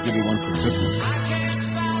 Maybe they'll give you one for Christmas.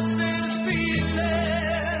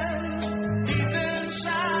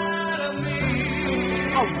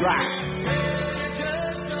 All right.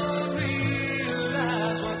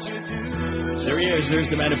 There he is. There's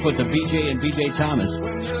the man who put the BJ and BJ Thomas.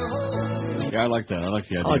 Yeah, I like that. I like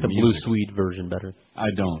the idea. I like the Blue Swede version better.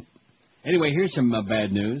 I don't. Anyway, here's some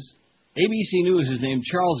bad news. ABC News has named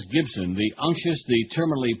Charles Gibson the unctuous, the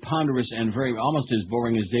terminally ponderous, and very almost as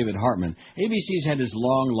boring as David Hartman. ABC's had this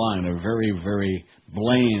long line of very, very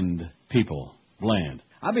bland people. Bland.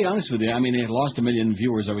 I'll be honest with you. I mean, they had lost 1 million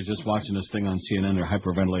viewers. I was just watching this thing on CNN. They're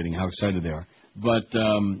hyperventilating how excited they are. But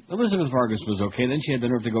Elizabeth Vargas was okay. Then she had the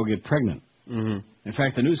nerve to go get pregnant. Mm-hmm. In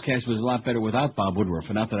fact, the newscast was a lot better without Bob Woodruff.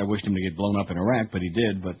 And not that I wished him to get blown up in Iraq, but he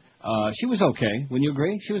did. But she was okay. Wouldn't you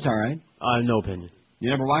agree? She was all right. No opinion. You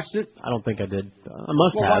never watched it? I don't think I did. I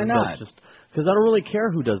must have. Why not? Just because I don't really care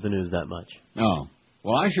who does the news that much. Oh.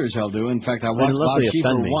 Well, I sure as hell do. In fact, I watched Bob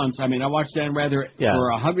Schieffer once. I mean, I watched Dan Rather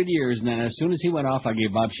for 100 years, and then as soon as he went off, I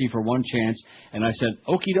gave Bob Schieffer one chance, and I said,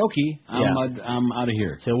 okie dokie, I'm out of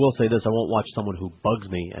here. So I will say this, I won't watch someone who bugs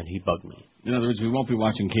me, and he bugged me. In other words, we won't be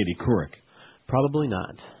watching Katie Couric. Probably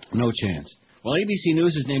not. No chance. Well, ABC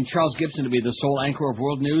News has named Charles Gibson to be the sole anchor of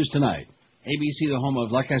World News tonight. ABC, the home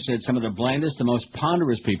of, like I said, some of the blandest, the most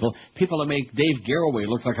ponderous people that make Dave Garroway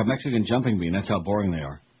look like a Mexican jumping bean. That's how boring they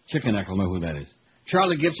are. Chicken Neck will know who that is.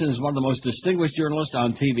 Charlie Gibson is one of the most distinguished journalists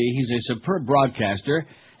on TV. He's a superb broadcaster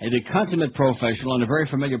and a consummate professional and a very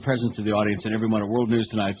familiar presence to the audience and everyone at World News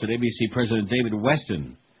Tonight, said ABC President David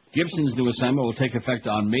Weston. Gibson's new assignment will take effect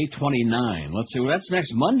on May 29. Let's see, well, that's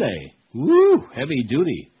next Monday. Woo! Heavy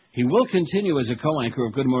duty. He will continue as a co-anchor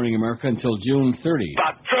of Good Morning America until June 30.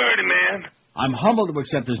 About 30, man. I'm humbled to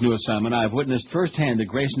accept this new assignment. I have witnessed firsthand the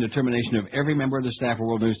grace and determination of every member of the staff of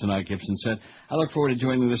World News Tonight, Gibson said. I look forward to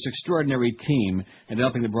joining this extraordinary team and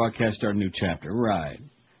helping the broadcast start a new chapter. Right.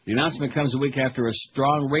 The announcement comes a week after a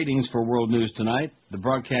strong ratings for World News Tonight. The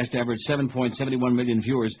broadcast averaged 7.71 million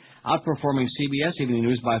viewers, outperforming CBS Evening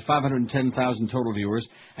News by 510,000 total viewers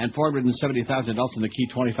and 470,000 adults in the key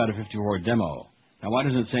 25 to 54 demo. Now, why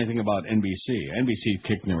doesn't it say anything about NBC? NBC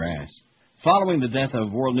kicked their ass. Following the death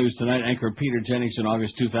of World News Tonight anchor Peter Jennings in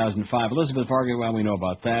August 2005, Elizabeth Vargas, well, we know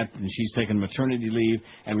about that, and she's taken maternity leave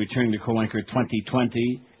and returning to co-anchor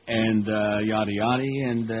 2020 and yada yada,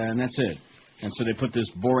 and that's it. And so they put this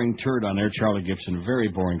boring turd on there, Charlie Gibson, a very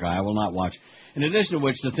boring guy. I will not watch. In addition to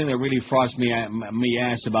which, the thing that really frosts me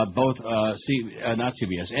ass about both, not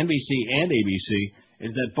CBS, NBC and ABC,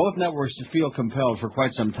 is that both networks feel compelled for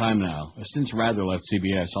quite some time now, since Rather left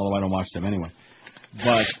CBS, although I don't watch them anyway.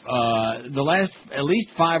 But the last, at least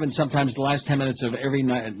 5 and sometimes the last 10 minutes of every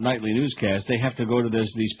nightly newscast, they have to go to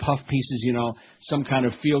these puff pieces, you know, some kind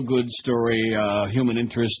of feel-good story, human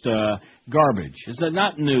interest, garbage. It's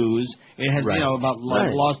not news. It has, you know, about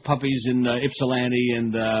lost puppies in Ypsilanti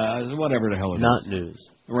and whatever the hell it is. Not news.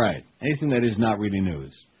 Right. Anything that is not really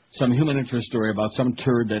news. Some human interest story about some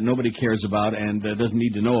turd that nobody cares about and doesn't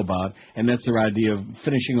need to know about, and that's their idea of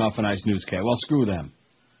finishing off a nice newscast. Well, screw them.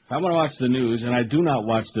 If I want to watch the news, and I do not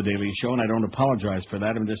watch The Daily Show, and I don't apologize for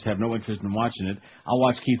that, I just have no interest in watching it, I'll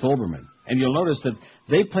watch Keith Olbermann. And you'll notice that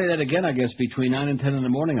they play that again, I guess, between 9 and 10 in the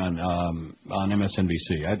morning on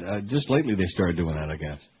MSNBC. Just lately they started doing that, I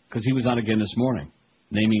guess, because he was on again this morning,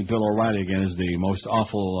 naming Bill O'Reilly again as the most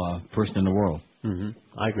awful person in the world. Mm-hmm.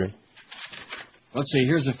 I agree. Let's see,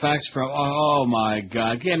 here's the facts from, oh my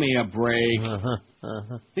God, give me a break.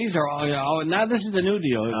 These are all, now this is the new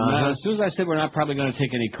deal. Now, as soon as I said we're not probably going to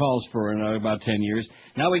take any calls for about 10 years,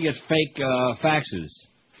 now we get fake faxes.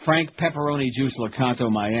 Frank Pepperoni Juice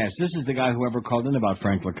Lacanto, my ass. This is the guy who ever called in about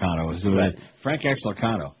Frank Lacanto. Frank X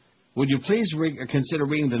Lacanto. Would you please consider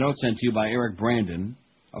reading the note sent to you by Eric Brandon?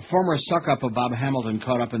 A former suck-up of Bob Hamilton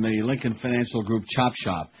caught up in the Lincoln Financial Group chop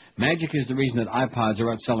shop. Magic is the reason that iPods are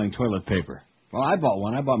outselling toilet paper. Well, I bought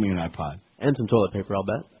one. I bought me an iPod. And some toilet paper, I'll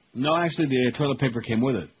bet. No, actually, the toilet paper came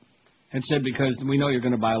with it. It said, because we know you're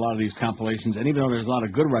going to buy a lot of these compilations, and even though there's a lot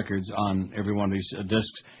of good records on every one of these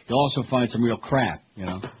discs, you'll also find some real crap, you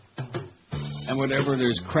know. And whenever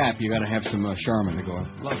there's crap, you got to have some Charmin to go.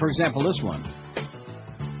 Like, for example, this one.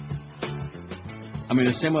 I mean,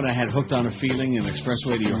 the same one I had Hooked on a Feeling and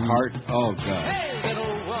Expressway to Your Heart. Oh, God. Hey,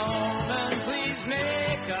 little woman, please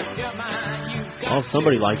make up your mind. You've got Well,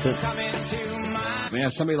 somebody liked it. come into my... Yeah,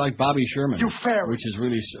 somebody like Bobby Sherman. You fairy. Which is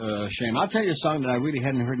really a shame. I'll tell you a song that I really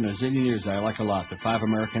hadn't heard in a zillion years that I like a lot. The Five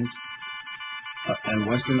Americans and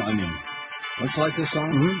Western Onion. Don't you like this song?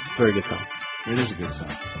 Mm-hmm. It's a very good song. It is a good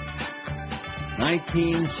song.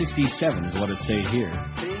 1967 is what it say here.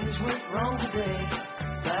 Things went wrong today.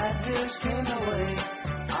 Bad news came my way.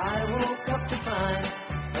 I woke up to find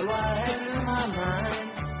the light through my mind.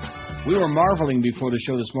 We were marveling before the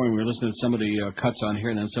show this morning. We were listening to some of the cuts on here,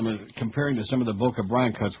 and then comparing to some of the Boca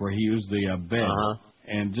Brian cuts where he used the bed,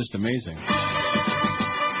 and just amazing. Kind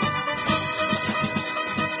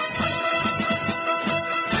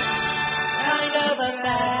of a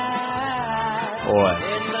bad. Boy.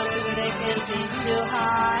 In the music is too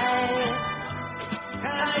high.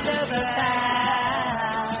 Kind of a bad.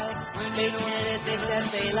 Making anything that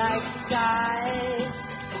they like guys.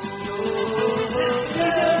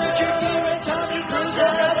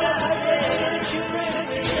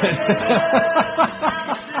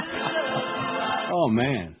 Oh,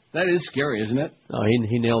 man. That is scary, isn't it? Oh,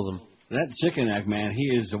 he nails them. That chicken act, man,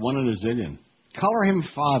 he is one in a zillion. Color him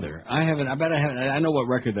father. I bet I haven't. I know what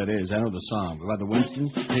record that is. I know the song. About the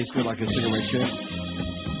Winstons. Tastes good like a cigarette chip.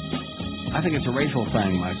 I think it's a racial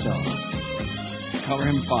thing myself. Color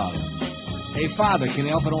him father. Hey, father, can you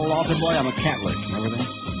help an old altar boy? I'm a Catholic. Remember that?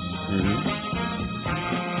 Mm-hmm.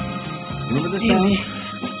 Remember this song?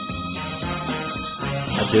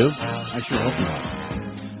 I do. I sure hope not.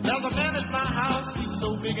 There's a man at my house, he's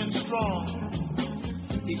so big and strong.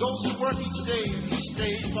 He goes to work each day, he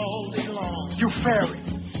stays all day long. You fairy.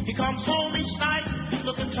 He comes home each night,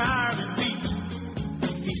 looking tired and beat.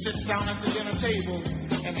 He sits down at the dinner table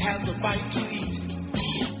and has a bite to eat.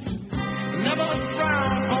 Never look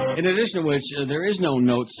round. In addition to which, there is no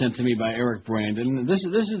note sent to me by Eric Brandon. This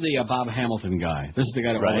is the Bob Hamilton guy. This is the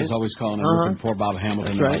guy that was always calling him poor Bob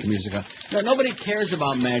Hamilton about the music. No, nobody cares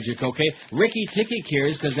about magic, okay? Ricky Ticky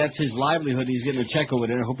cares because that's his livelihood. He's getting a check over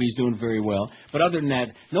there. I hope he's doing very well. But other than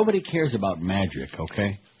that, nobody cares about magic,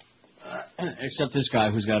 okay? Except this guy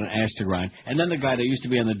who's got an ass to grind. And then the guy that used to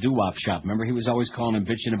be on the doo-wop shop. Remember, he was always calling and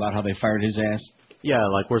bitching about how they fired his ass? Yeah,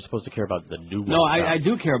 like we're supposed to care about the doo-wop. No, I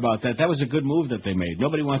do care about that. That was a good move that they made.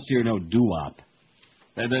 Nobody wants to hear no doo-wop.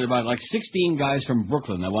 There are about like 16 guys from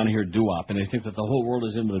Brooklyn that want to hear doo-wop, and they think that the whole world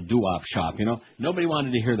is into the doo-wop shop, you know? Nobody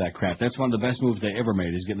wanted to hear that crap. That's one of the best moves they ever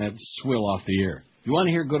made, is getting that swill off the air. If you want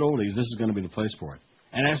to hear good oldies, this is going to be the place for it.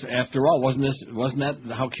 And after all, wasn't that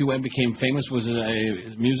how QM became famous? Was it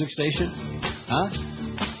a music station? Huh?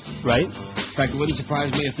 Right? In fact, it wouldn't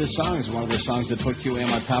surprise me if this song is one of the songs that put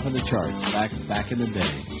QM on top of the charts back in the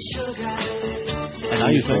day. And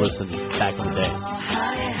I used to listen back in the day.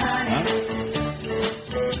 Huh?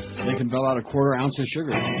 They can bell out a quarter ounce of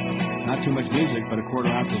sugar. Not too much music, but a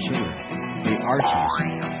quarter ounce of sugar. The Archies.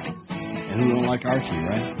 And who don't like Archie,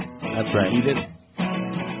 right? That's right. Edith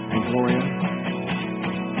and Gloria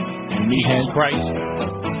and Meathead. Christ.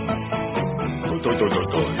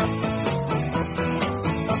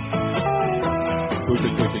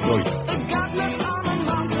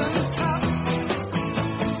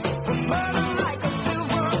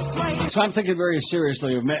 So I'm thinking very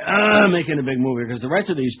seriously of making a big movie, because the rest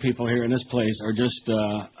of these people here in this place are just,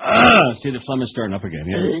 see the phlegm is starting up again.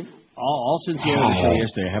 Yeah? All since the end of the show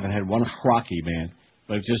yesterday, I haven't had one crocky, man,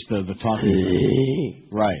 but just the talking.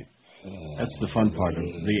 Right. That's the fun part of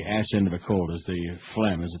the ass end of a cold, is the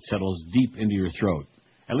phlegm as it settles deep into your throat.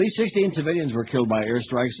 At least 16 civilians were killed by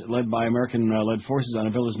airstrikes led by American-led forces on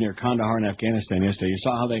a village near Kandahar in Afghanistan yesterday. You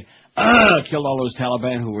saw how they killed all those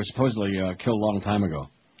Taliban who were supposedly killed a long time ago.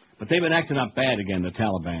 But they've been acting up bad again, the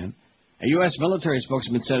Taliban. A U.S. military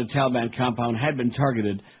spokesman said a Taliban compound had been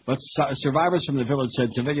targeted, but survivors from the village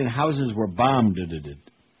said civilian houses were bombed.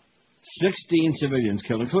 16 civilians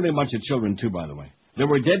killed, including a bunch of children, too, by the way. There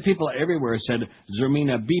were dead people everywhere, said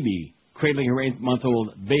Zermina Bibi, cradling her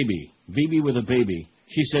 8-month-old baby. Bibi with a baby.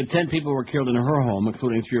 She said 10 people were killed in her home,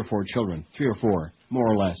 including 3 or 4 children. 3 or 4, more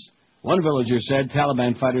or less. One villager said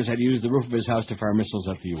Taliban fighters had used the roof of his house to fire missiles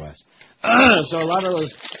at the U.S. So a lot of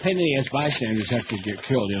those pain-in-the-ass bystanders have to get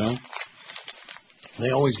killed, you know? They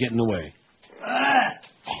always get in the way.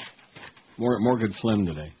 More good phlegm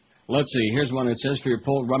today. Let's see. Here's one that says for your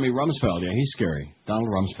poll, Rummy Rumsfeld. Yeah, he's scary. Donald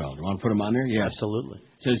Rumsfeld. You want to put him on there? Yes. Absolutely.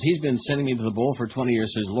 Says he's been sending me to the bowl for 20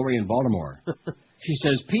 years, says Lori in Baltimore. She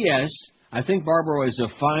says, P.S., I think Barbaro is a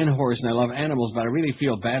fine horse and I love animals, but I really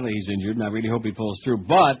feel badly he's injured and I really hope he pulls through.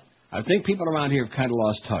 But I think people around here have kind of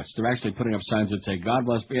lost touch. They're actually putting up signs that say, God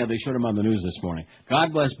bless, yeah, they showed him on the news this morning.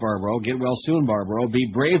 God bless Barbaro, get well soon, Barbaro, be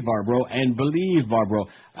brave, Barbaro, and believe, Barbaro.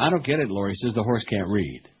 I don't get it, Lori says the horse can't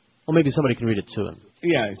read. Well, maybe somebody can read it to him.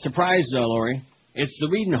 Yeah, surprise, Lori. It's the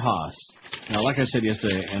reading hoss. Now, like I said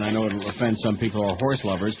yesterday, and I know it'll offend some people who are horse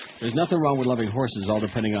lovers, there's nothing wrong with loving horses, all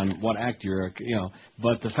depending on what act you're,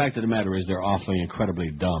 but the fact of the matter is they're awfully,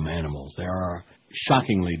 incredibly dumb animals. They are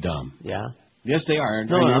shockingly dumb. Yeah? Yes, they are.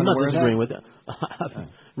 No, I'm not disagreeing with that. I've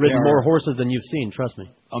ridden more horses than you've seen, trust me.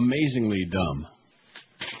 Amazingly dumb.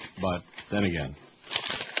 But then again,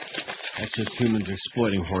 that's just humans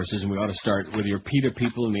exploiting horses, and we ought to start with your PETA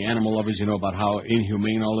people and the animal lovers, about how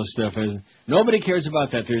inhumane all this stuff is. Nobody cares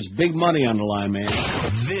about that. There's big money on the line, man.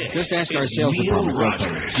 Just ask our sales department.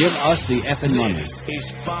 Give us the effing money.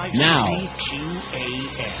 Now.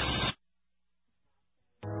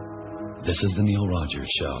 This is the Neil Rogers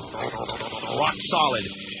Show. Rock solid.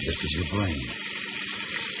 This is your brain.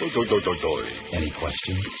 Any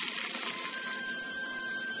questions?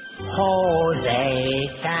 Jose,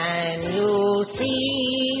 can you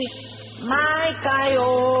see my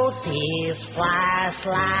coyote's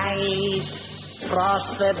flashlight cross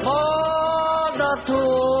the border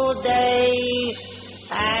today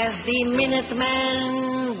as the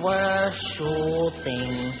Minutemen were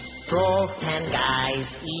shooting? Drove 10 guys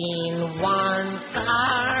in one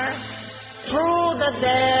car through the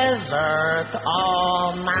desert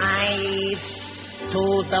all night. To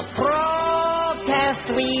the protest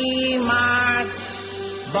we marched,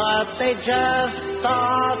 but they just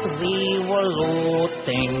thought we were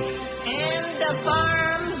looting. And the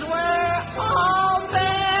farms were all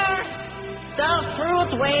bare, the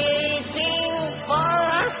fruit waiting for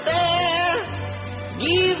us there.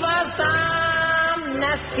 Give us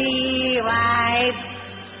amnesty rights,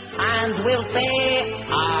 and we'll pay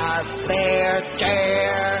our fair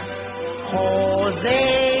share.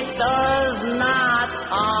 Jose does not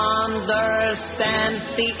understand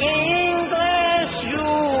the English you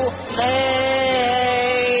say.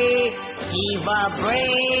 Give a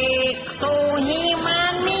break to him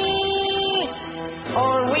and me,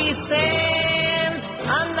 or we send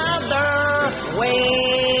another way.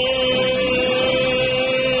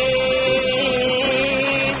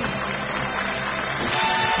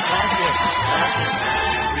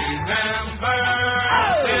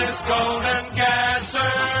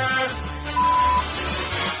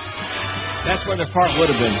 That's where the park would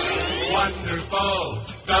have been. Wonderful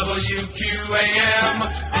WQAM.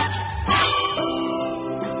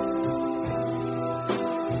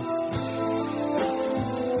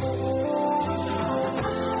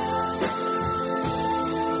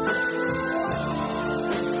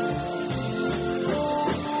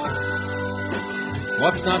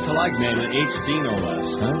 What's not to like, man? An HD, no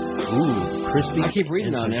less, huh? Ooh, crispy. I keep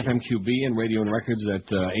reading on FMQB and Radio and Records that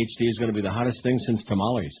HD is going to be the hottest thing since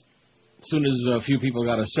tamales. As soon as a few people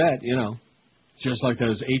got a set, just like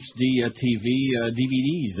those HD TV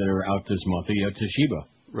DVDs that are out this month, the Toshiba.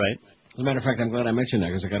 Right. As a matter of fact, I'm glad I mentioned that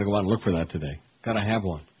because I got to go out and look for that today. Got to have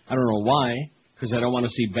one. I don't know why, because I don't want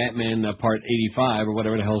to see Batman Part 85 or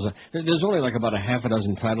whatever the hell's. There's only like about a half a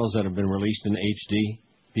dozen titles that have been released in HD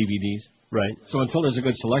DVDs. Right. So until there's a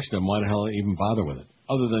good selection of them, why the hell even bother with it?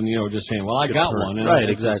 Other than, just saying, well, I got one. And right,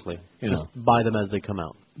 exactly. Just buy them as they come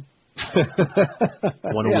out. Yeah,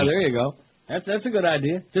 there you go. That's a good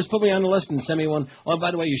idea. Just put me on the list and send me one. Oh,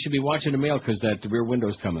 by the way, you should be watching the mail because that Rear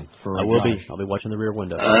Window's coming. I will be. I'll be watching the Rear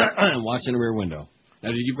Window. Watching the Rear Window. Now,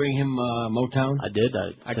 did you bring him Motown? I did.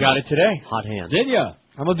 I got it today. Hot hand. Did you?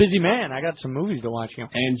 I'm a busy man. I got some movies to watch.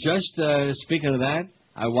 And just speaking of that,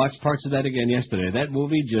 I watched parts of that again yesterday. That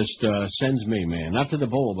movie just sends me, man, not to the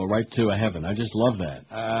bowl, but right to heaven. I just love that.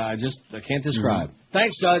 I can't describe. Mm-hmm.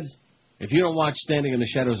 Thanks, Suds. If you don't watch Standing in the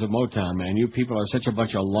Shadows of Motown, man, you people are such a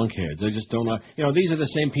bunch of lunkheads. They just don't know. These are the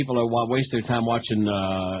same people that waste their time watching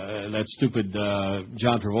that stupid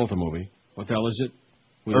John Travolta movie. What the hell is it?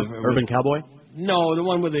 Urban Cowboy? No, the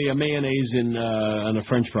one with the mayonnaise and the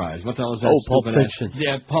French fries. What the hell is that? Oh, Pulp Fiction.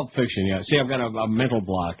 Yeah, Pulp Fiction, yeah. See, I've got a mental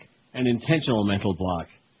block. An intentional mental block.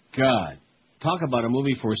 God. Talk about a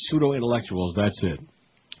movie for pseudo-intellectuals. That's it.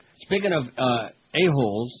 Speaking of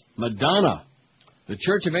a-holes, Madonna. The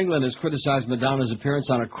Church of England has criticized Madonna's appearance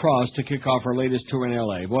on a cross to kick off her latest tour in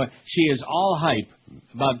L.A. Boy, she is all hype.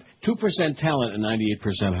 About 2% talent and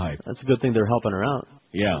 98% hype. That's a good thing they're helping her out.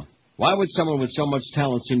 Yeah. Why would someone with so much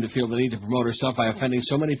talent seem to feel the need to promote herself by offending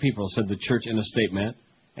so many people, said the church in a statement.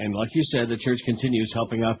 And like you said, the church continues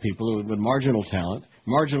helping out people with marginal talent,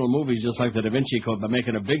 marginal movies just like the Da Vinci Code by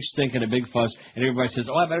making a big stink and a big fuss, and everybody says,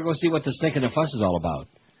 oh, I better go see what the stink and the fuss is all about.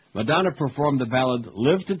 Madonna performed the ballad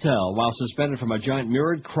Live to Tell while suspended from a giant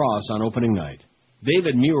mirrored cross on opening night.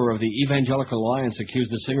 David Muir of the Evangelical Alliance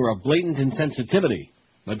accused the singer of blatant insensitivity.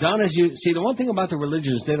 Madonna's see, the one thing about the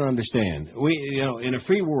religions they don't understand, in a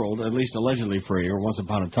free world, at least allegedly free, or once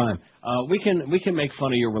upon a time, we can make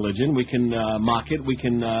fun of your religion, we can mock it, we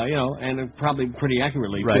can, and probably pretty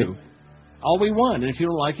accurately, right. too. All we want, and if you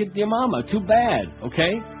don't like it, your mama, too bad,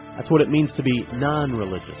 okay? That's what it means to be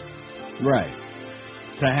non-religious. Right.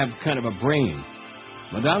 To have kind of a brain.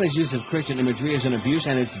 Madonna's use of Christian imagery is an abuse,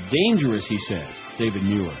 and it's dangerous, he said, David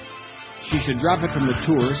Muir. She should drop it from the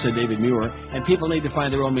tour, said David Muir, and people need to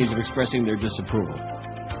find their own means of expressing their disapproval.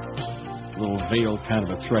 A little veiled kind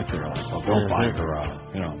of a threat there, like, well, don't buy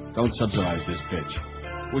her, don't subsidize this bitch.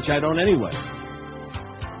 Which I don't anyway.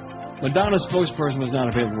 Madonna's spokesperson was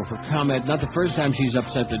not available for comment. Not the first time she's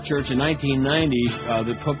upset the church. In 1990,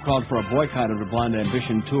 the Pope called for a boycott of the Blonde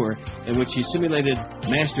Ambition tour, in which she simulated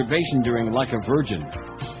masturbation during Like a Virgin.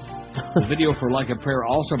 The video for Like a Prayer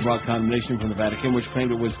also brought condemnation from the Vatican, which claimed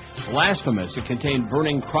it was blasphemous. It contained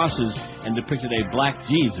burning crosses and depicted a black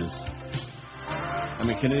Jesus. I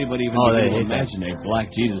mean, can anybody even imagine a black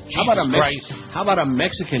Jesus? How about a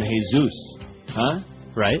Mexican Jesus? Huh?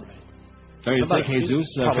 Right. Don't you think Jesus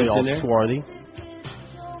probably fits all in there? swarthy.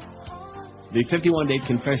 The 51-date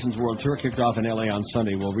Confessions World Tour kicked off in L.A. on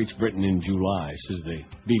Sunday. Will reach Britain in July, says the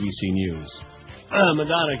BBC News.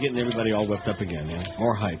 Madonna getting everybody all whipped up again, yeah?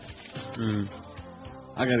 More hype.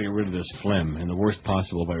 I got to get rid of this phlegm in the worst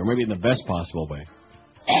possible way, or maybe in the best possible way.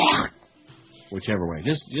 Whichever way.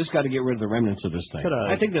 Just got to get rid of the remnants of this thing.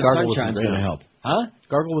 I think the sunshine's going to help. Huh?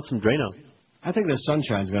 Gargle with some Drano. I think the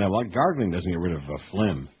sunshine's going to help. Gargling doesn't get rid of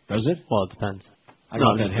phlegm, does it? Well, it depends. I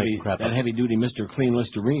got that heavy-duty Mr. Clean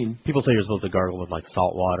Listerine. People say you're supposed to gargle with, like,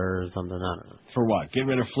 salt water or something. I don't know. For what? Get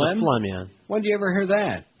rid of phlegm? Phlegm, yeah. When do you ever hear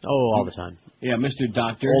that? Oh, all the time. Yeah, Mr.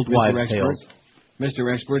 Doctor. Old Mr. wives' tales.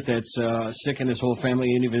 Mr. Expert that's sick and his whole family,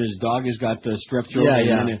 and even his dog has got strep throat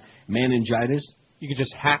and meningitis. You could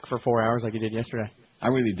just hack for 4 hours like you did yesterday. I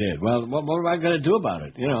really did. Well, what am I going to do about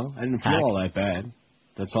it? I didn't feel all that bad.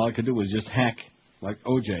 That's all I could do was just hack like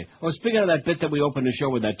OJ. Oh, speaking of that bit that we opened the show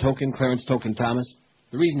with that Clarence Token Thomas,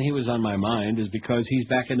 the reason he was on my mind is because he's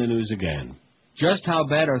back in the news again. Just how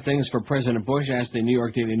bad are things for President Bush, asked the New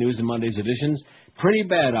York Daily News in Monday's editions. Pretty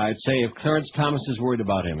bad, I'd say, if Clarence Thomas is worried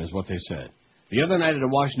about him, is what they said. The other night at a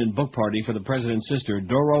Washington book party for the president's sister,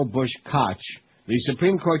 Doro Bush Koch, the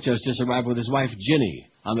Supreme Court justice arrived with his wife, Ginny,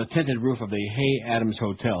 on the tinted roof of the Hay Adams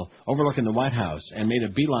Hotel, overlooking the White House, and made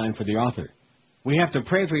a beeline for the author. We have to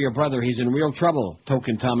pray for your brother. He's in real trouble,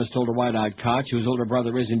 Token Thomas told a wide-eyed Koch, whose older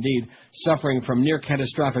brother is indeed suffering from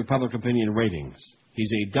near-catastrophic public opinion ratings.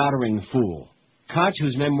 He's a doddering fool. Koch,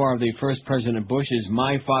 whose memoir of the first President Bush is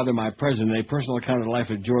My Father, My President, a personal account of the life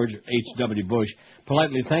of George H.W. Bush,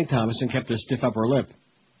 politely thanked Thomas and kept a stiff upper lip.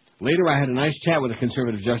 Later, I had a nice chat with a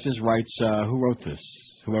conservative justice, writes, who wrote this?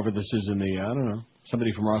 Whoever this is in the, I don't know,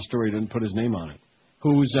 somebody from our story didn't put his name on it.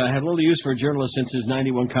 Who's had little use for a journalist since his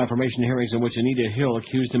 91 confirmation hearings in which Anita Hill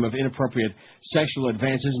accused him of inappropriate sexual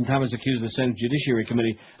advances, and Thomas accused the Senate Judiciary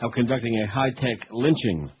Committee of conducting a high-tech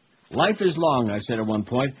lynching. Life is long, I said at one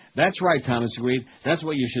point. That's right, Thomas agreed. That's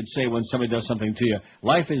what you should say when somebody does something to you.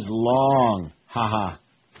 Life is long. Ha-ha.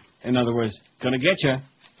 In other words, gonna get you.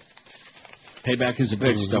 Payback is a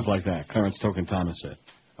bitch, stuff like that. Clarence Token Thomas said.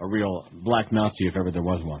 A real black Nazi, if ever there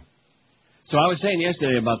was one. So I was saying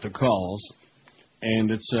yesterday about the calls,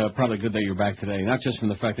 and it's probably good that you're back today. Not just from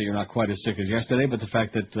the fact that you're not quite as sick as yesterday, but the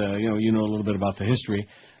fact that, you know a little bit about the history.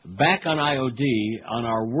 Back on IOD, on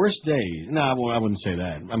our worst day. No, I wouldn't say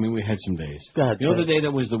that. I mean, we had some days. Go ahead, you know the day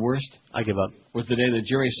that was the worst? I give up. Was the day that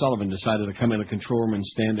Jerry Sullivan decided to come in the control room and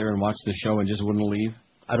stand there and watch the show and just wouldn't leave?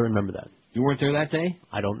 I don't remember that. You weren't there that day?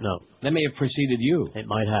 I don't know. That may have preceded you. It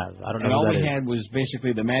might have. I don't know. And all we had was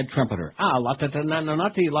basically the Mad Trumpeter. Not the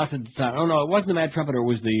oh no, it wasn't the Mad Trumpeter. It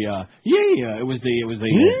was the it was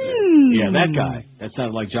the that guy. That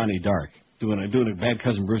sounded like Johnny Dark doing a Bad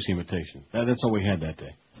Cousin Bruce imitation. That's all we had that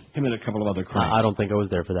day. Him and a couple of other cranks. I don't think I was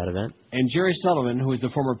there for that event. And Jerry Sullivan, who was the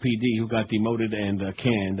former PD who got demoted and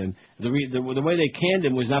canned, and the way they canned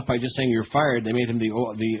him was not by just saying you're fired. They made him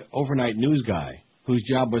the overnight news guy, whose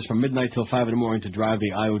job was from midnight till 5 in the morning to drive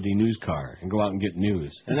the IOD news car and go out and get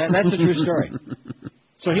news. And that's a true story.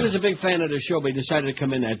 So he was a big fan of the show, but he decided to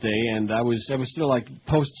come in that day, and I was still like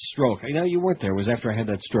post-stroke. You weren't there. It was after I had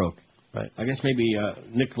that stroke. Right. I guess maybe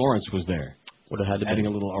Nick Lawrence was there. Would have had to adding a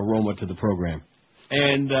little aroma to the program.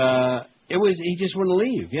 And he just wouldn't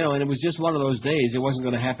leave, and it was just one of those days. It wasn't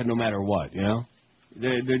going to happen no matter what, it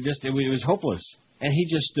was hopeless. And he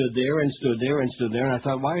just stood there and stood there and stood there, and I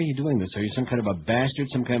thought, why are you doing this? Are you some kind of a bastard,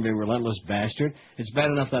 some kind of a relentless bastard? It's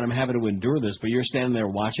bad enough that I'm having to endure this, but you're standing there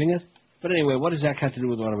watching it? But anyway, what does that have to do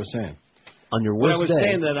with what I was saying? On your worst day. I was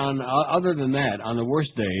saying that other than that, on the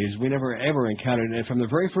worst days, we never ever encountered it. From the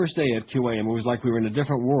very first day at QAM, it was like we were in a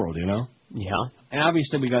different world, Yeah. And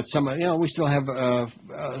obviously we got some, we still have a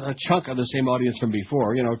chunk of the same audience from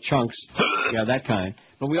before, chunks, yeah, that kind.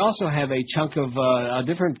 But we also have a chunk of a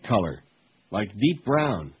different color, like deep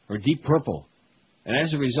brown or deep purple. And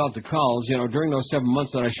as a result, the calls, during those 7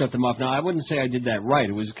 months that I shut them off, now I wouldn't say I did that right.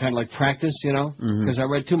 It was kind of like practice, because I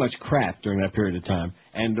read too much crap during that period of time.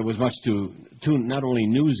 And it was much too not only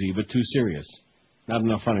newsy, but too serious. Not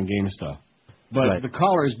enough fun and game stuff. But the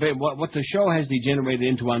callers, what the show has degenerated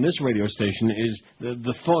into on this radio station is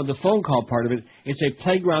the phone call part of it. It's a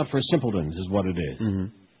playground for simpletons, is what it is.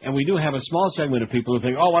 Mm-hmm. And we do have a small segment of people who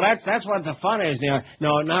think, oh, well, that's what the fun is.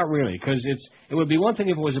 No, not really, because it would be one thing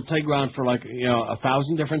if it was a playground for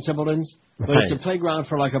 1,000 different simpletons, but it's a playground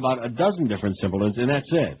for about a dozen different simpletons, and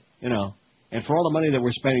that's it. And for all the money that we're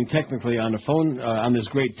spending technically on the phone, on this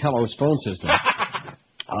great Telos phone system.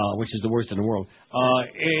 Which is the worst in the world,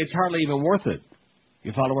 it's hardly even worth it.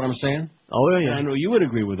 You follow what I'm saying? Oh, yeah. And I know you would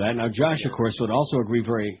agree with that. Now, Josh, of course, would also agree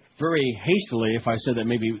very, very hastily if I said that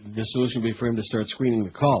maybe the solution would be for him to start screening the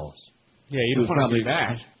calls. Yeah, you don't want to do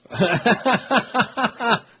that.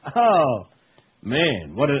 Oh,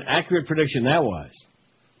 man, what an accurate prediction that was.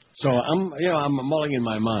 So I'm mulling in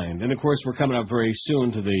my mind. And, of course, we're coming up very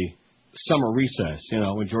soon to the summer recess,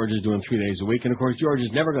 when George is doing 3 days a week. And, of course, George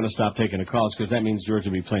is never going to stop taking the calls because that means George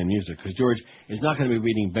will be playing music. Because George is not going to be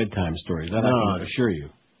reading bedtime stories. That I can assure you.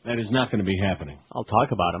 That is not going to be happening. I'll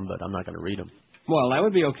talk about them, but I'm not going to read them. Well, that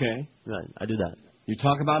would be okay. I do that. You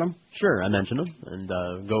talk about them? Sure, I mention them. And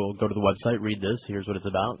go to the website, read this. Here's what it's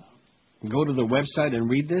about. Go to the website and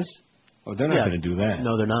read this? Oh, they're not going to do that.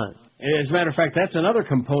 No, they're not. As a matter of fact, that's another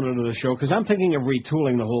component of the show, because I'm thinking of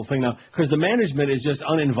retooling the whole thing now, because the management is just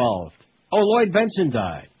uninvolved. Oh, Lloyd Benson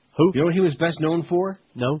died. Who? You know what he was best known for?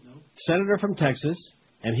 No. Senator from Texas,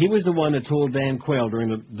 and he was the one that told Dan Quayle during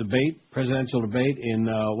the presidential debate in,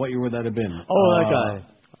 what year would that have been? Oh, that guy.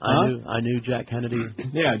 I knew Jack Kennedy.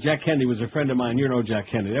 Yeah, Jack Kennedy was a friend of mine. You know Jack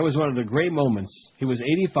Kennedy. That was one of the great moments. He was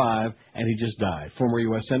 85, and he just died. Former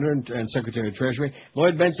U.S. Senator and Secretary of Treasury.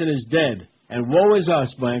 Lloyd Benson is dead, and woe is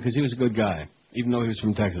us, man, because he was a good guy, even though he was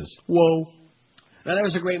from Texas. Whoa. Now, that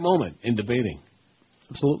was a great moment in debating.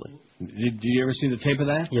 Absolutely. Did you ever see the tape of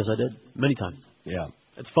that? Yes, I did. Many times. Yeah.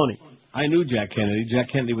 It's funny. I knew Jack Kennedy. Jack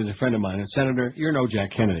Kennedy was a friend of mine. And Senator, you're no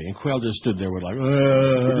Jack Kennedy. And Quayle just stood there with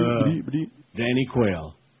Danny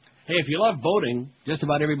Quayle. Hey, if you love boating, just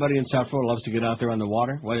about everybody in South Florida loves to get out there on the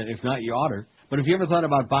water. Well, if not, you oughter. But if you ever thought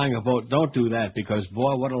about buying a boat, don't do that, because,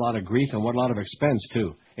 boy, what a lot of grief and what a lot of expense,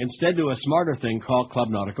 too. Instead, do a smarter thing. Call Club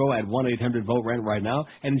Nautico at 1-800-BOAT-RENT right now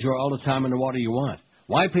and enjoy all the time in the water you want.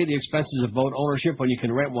 Why pay the expenses of boat ownership when you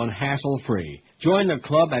can rent one hassle-free? Join the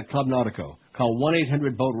club at Club Nautico. Call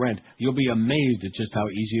 1-800-BOAT-RENT. You'll be amazed at just how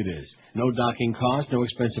easy it is. No docking cost, no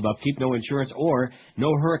expensive upkeep, no insurance, or no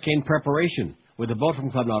hurricane preparation. With a boat from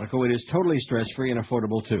Club Nautico, it is totally stress-free and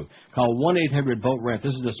affordable, too. Call 1-800-BOAT-RENT.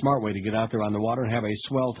 This is the smart way to get out there on the water and have a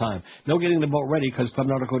swell time. No getting the boat ready, because Club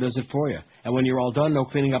Nautico does it for you. And when you're all done, no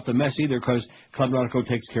cleaning up the mess either, because Club Nautico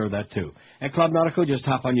takes care of that, too. At Club Nautico, just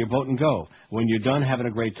hop on your boat and go. When you're done having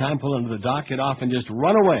a great time, pull into the dock, get off, and just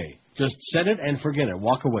run away. Just set it and forget it.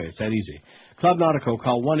 Walk away. It's that easy. Club Nautico.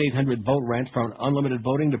 Call 1-800-BOAT-RENT for unlimited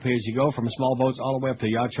boating to pay-as-you-go, from small boats all the way up to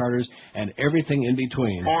yacht charters and everything in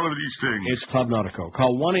between. All of these things. It's Club Nautico.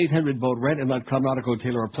 Call 1-800-BOAT-RENT and let Club Nautico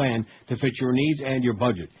tailor a plan to fit your needs and your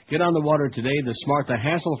budget. Get on the water today the smart, the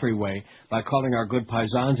hassle-free way by calling our good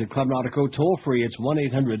paisans at Club Nautico. Toll-free. It's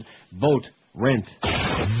 1-800-BOAT-RENT.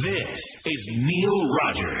 This is Neil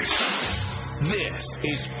Rogers. This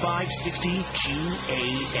is 560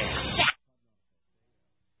 QAM.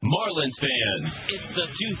 Marlins fans, it's the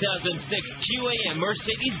 2006 QAM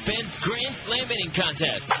Mercedes-Benz Grand Slam hitting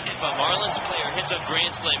contest. If a Marlins player hits a Grand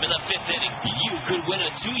Slam in the 5th inning, you could win a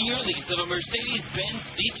 2-year lease of a Mercedes-Benz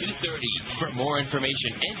C230. For more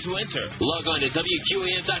information and to enter, log on to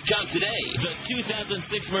WQAM.com today. The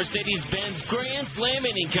 2006 Mercedes-Benz Grand Slam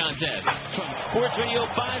hitting contest from Sports Radio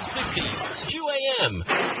 560 QAM.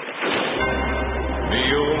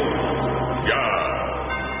 Neil Rogers.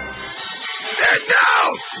 And now,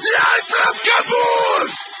 live from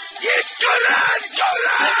Kabul, it's Koran!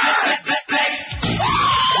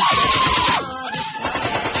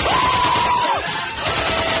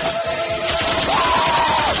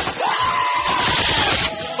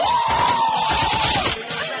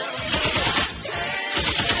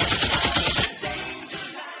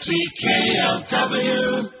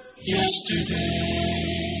 CKLW yesterday.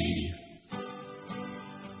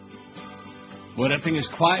 Well, that thing is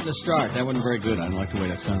quiet in the start. That wasn't very good. I don't like the way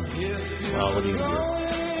that sounded. Well, what do you do?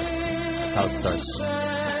 That's how it starts.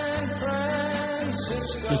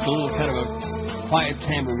 Just a little kind of a quiet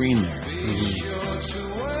tambourine there.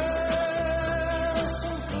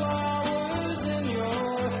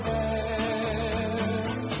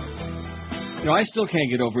 You know, I still can't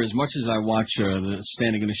get over, as much as I watch the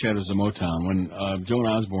Standing in the Shadows of Motown, when Joan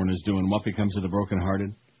Osborne is doing What Becomes of the Broken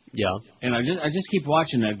Hearted. Yeah. And I just keep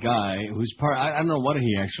watching that guy who's part. I don't know what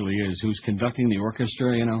he actually is. Who's conducting the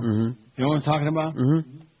orchestra? You know. Mm-hmm. You know what I'm talking about?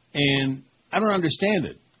 Mm-hmm. And I don't understand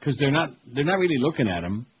it because they're not really looking at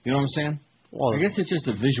him. You know what I'm saying? Well, I guess it's just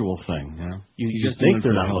a visual thing. You know. You just think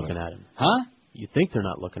they're not looking at him, huh? You think they're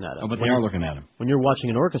not looking at him. Oh, but they are looking at him. When you're watching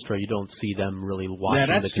an orchestra, you don't see them really watching. Yeah,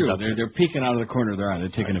 that's the true. conductor. They're peeking out of the corner of their eye. They're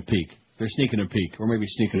taking a peek. They're sneaking a peek, or maybe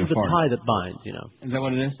sneaking a It's the fart. tie that binds, you know. Is that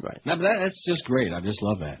what it is? Right. No, but that's just great. I just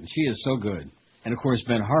love that. And she is so good. And, of course,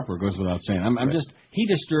 Ben Harper goes without saying. He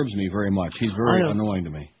disturbs me very much. He's very annoying to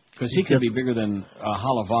me. Because he could be bigger than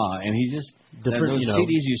Halava, and he just, those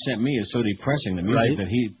CDs you sent me is so depressing, the music that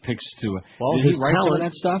he picks to. Well, did he write some of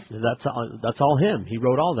that stuff? That's all him. He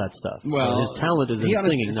wrote all that stuff. Well, so his talent is in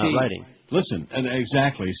singing, not writing. Listen,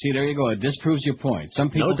 exactly. See, there you go. It disproves your point.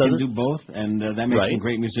 Some people can do both, and that makes them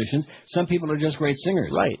great musicians. Some people are just great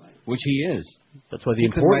singers. Right. Which he is. That's why the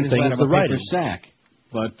important thing is the writing. Sack,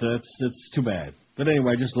 but it's too bad. But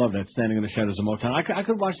anyway, I just love that Standing in the Shadows of Motown. I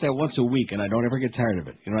could watch that once a week, and I don't ever get tired of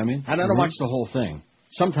it. You know what I mean? I don't watch the whole thing.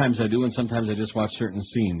 Sometimes I do, and sometimes I just watch certain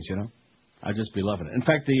scenes, you know? I just be loving it. In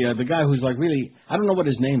fact, the guy who's like really, I don't know what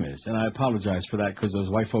his name is, and I apologize for that because those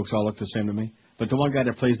white folks all look the same to me. But the one guy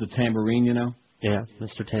that plays the tambourine, you know? Yeah,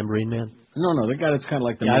 Mr. Tambourine Man. No, the guy that's kind of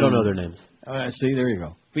like the I don't know their names. See, there you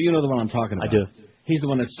go. But you know the one I'm talking about. I do. He's the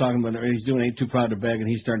one that's talking about, he's doing Ain't Too Proud to Beg, and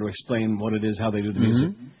he's starting to explain what it is, how they do the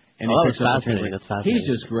music. And that was fascinating. That's fascinating. He's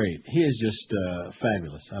just great. He is just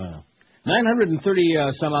fabulous. I don't know.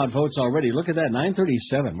 930 some odd votes already. Look at that,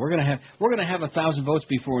 937. We're gonna have 1,000 votes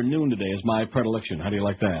before noon today. Is my predilection. How do you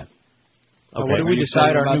like that? Okay. What did we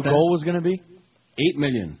decide our new goal was going to be? 8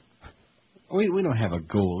 million. We don't have a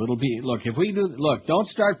goal. It'll be don't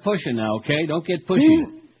start pushing now, okay? Don't get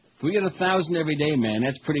pushy. If we get 1,000 every day, man,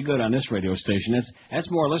 that's pretty good on this radio station.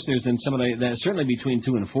 That's more listeners than some of the. Certainly between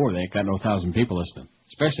 2 and 4, they ain't got no 1,000 people listening.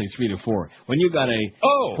 Especially 3 to 4. When you got a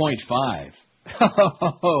 0.5,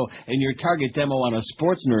 and your target demo on a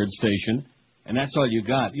sports nerd station, and that's all you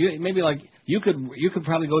got. You could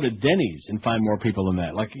probably go to Denny's and find more people than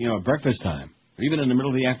that, like at breakfast time, or even in the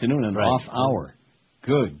middle of the afternoon, an off hour.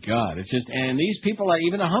 Good God, it's just, and these people,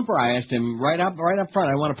 even a humper, I asked him right up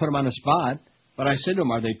front. I want to put him on the spot. But I said to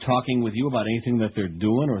him, are they talking with you about anything that they're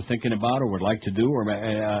doing or thinking about or would like to do? Or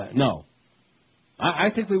no. I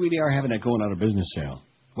think we really are having that going out of business sale.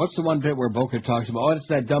 What's the one bit where Boca talks about, it's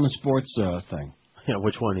that dumb sports thing? Yeah,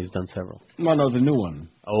 which one? He's done several. No, the new one.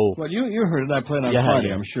 Oh. Well, you heard it. I played on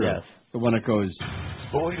Friday, I'm sure. Yes. The one that goes...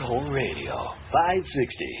 Sport Hole Radio,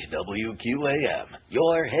 560 WQAM.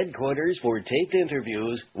 Your headquarters for taped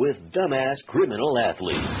interviews with dumbass criminal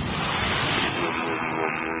athletes.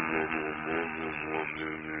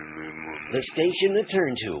 The station to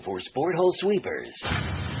turn to for Sport Hole sweepers.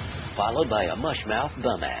 Followed by a mushmouth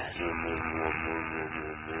bumass.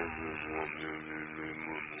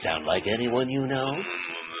 Sound like anyone you know?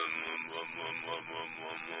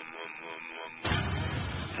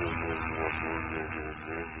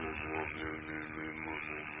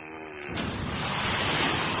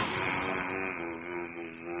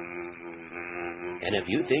 And if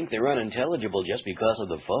you think they're unintelligible just because of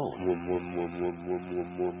the phone,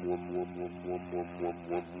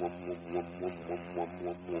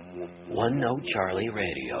 One Note Charlie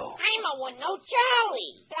Radio. I'm a One Note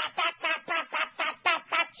Charlie.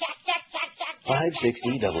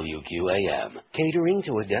 560 WQAM, catering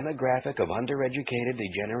to a demographic of undereducated,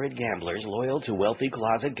 degenerate gamblers loyal to wealthy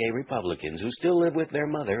closet gay Republicans who still live with their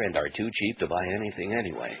mother and are too cheap to buy anything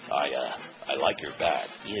anyway. I like your bat.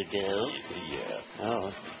 You do? Yeah.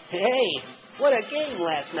 Oh. Hey, what a game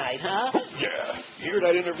last night, huh? Yeah. You hear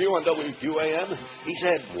that interview on WQAM? He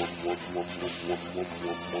said,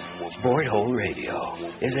 Sport Hole Radio.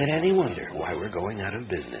 Is it any wonder why we're going out of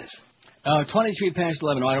business? 23 past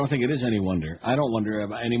 11. No, I don't think it is any wonder. I don't wonder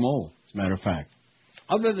anymore, as a matter of fact.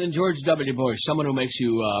 Other than George W. Bush, someone who makes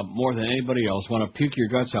you, more than anybody else, want to puke your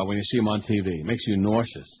guts out when you see him on TV. Makes you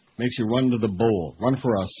nauseous. Makes you run to the bowl. Run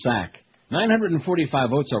for a sack. 945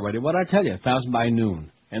 votes already. What'd I tell you? 1,000 by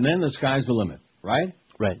noon. And then the sky's the limit, right?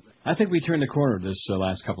 Right. I think we turned the corner this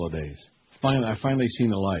last couple of days. I finally seen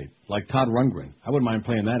the light. Like Todd Rundgren. I wouldn't mind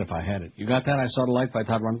playing that if I had it. You got that? I Saw the Light by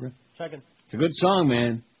Todd Rundgren? Second. It's a good song,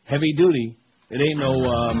 man. Heavy duty. It ain't no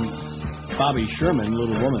Bobby Sherman,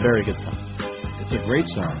 Little Woman. Very good song. It's a great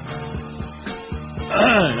song.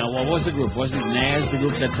 Now, what was the group? Wasn't it Nas, the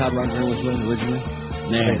group that Todd Rundgren was with originally?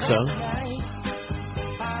 Nas. So?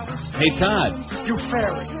 Hey, Todd. You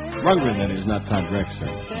fairy. Rundgren, that is, not Todd Drexler.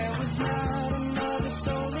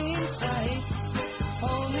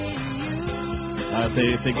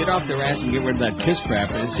 If they get off their ass and get rid of that Kiss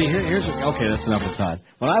crap, and see, here's okay, that's enough of Todd.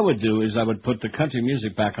 What I would do is I would put the country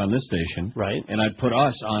music back on this station, right? And I'd put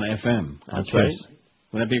us on FM. That's right.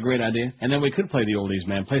 Wouldn't that be a great idea? And then we could play the oldies,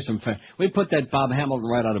 man. Play some. We'd put that Bob Hamilton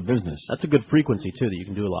right out of business. That's a good frequency too that you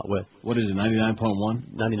can do a lot with. What is it?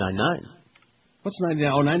 99.1. 99.9. What's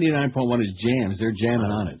 99? Oh, 99.1 is jams. They're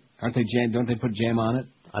jamming on it, aren't they? Don't they put jam on it?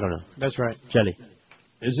 I don't know. That's right. Jelly.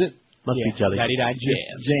 Is it? Must be jelly. 99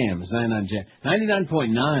 jams. 99 jam.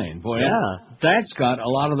 99.9. Boy, yeah. That's got a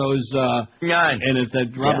lot of those in it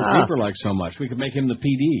that Robert Creeper likes so much. We could make him the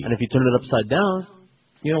PD. And if you turn it upside down,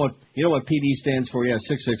 you know what PD stands for? Yeah,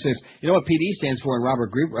 666. You know what PD stands for in Robert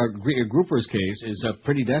Grouper's case is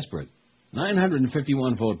pretty desperate.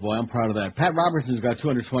 951 vote, boy. I'm proud of that. Pat Robertson's got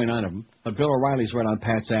 229 of them, but Bill O'Reilly's right on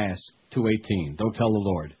Pat's ass, 218. Don't tell the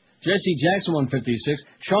Lord. Jesse Jackson, 156.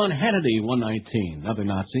 Sean Hannity, 119. Another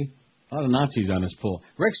Nazi. A lot of Nazis on this poll.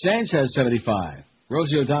 Rick Sanchez, 75.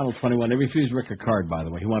 Rosie O'Donnell, 21. They refused Rick a card, by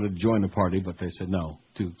the way. He wanted to join the party, but they said no.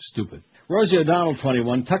 Too stupid. Rosie O'Donnell,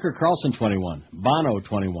 21. Tucker Carlson, 21. Bono,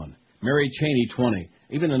 21. Mary Cheney, 20.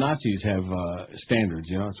 Even the Nazis have standards,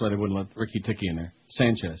 you know. That's why they wouldn't let Ricky Ticky in there.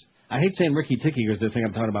 Sanchez. I hate saying Ricky Ticky because they think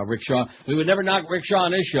I'm talking about Rick Shaw. We would never knock Rick Shaw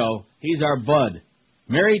on this show. He's our bud.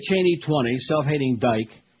 Mary Cheney, 20. Self-hating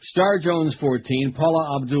dyke. Star Jones, 14.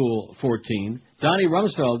 Paula Abdul, 14. Donnie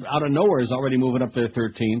Rumsfeld, out of nowhere, is already moving up to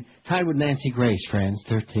 13. Tied with Nancy Grace, friends,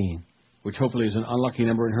 13. Which hopefully is an unlucky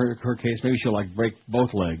number in her case. Maybe she'll, break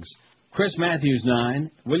both legs. Chris Matthews, 9.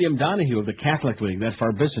 William Donahue of the Catholic League, that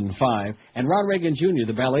Farbison, 5. And Ron Reagan Jr.,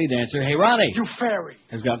 the ballet dancer. Hey, Ronnie! You fairy!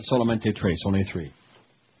 Has got Solamente Trace, only 3.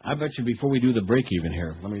 I bet you before we do the break even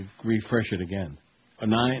here, let me refresh it again. A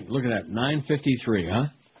 9, look at that, 953, huh?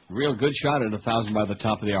 Real good shot at 1,000 by the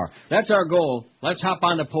top of the hour. That's our goal. Let's hop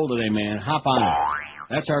on the pole today, man. Hop on it.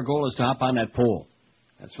 That's our goal, is to hop on that pole.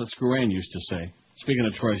 That's what Screwan used to say. Speaking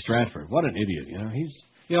of Troy Stratford, what an idiot. You know, he's.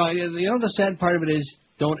 You know the sad part of it is,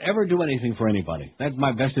 don't ever do anything for anybody. That's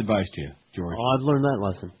my best advice to you, George. Oh, I've learned that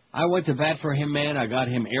lesson. I went to bat for him, man. I got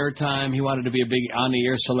him airtime. He wanted to be a big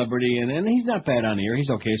on-the-air celebrity, and he's not bad on the air. He's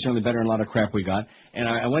okay. Certainly better than a lot of crap we got. And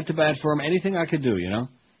I went to bat for him. Anything I could do, you know.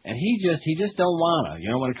 And he just don't wanna, you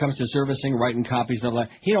know, when it comes to servicing, writing copies, stuff like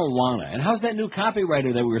that, he don't wanna. And how's that new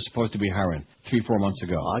copywriter that we were supposed to be hiring 3-4 months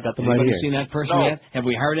ago? Oh, I got them anybody right here. Seen that person yet? Have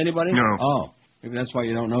we hired anybody? No. Oh, maybe that's why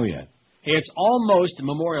you don't know yet. Hey, it's almost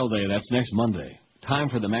Memorial Day. That's next Monday. Time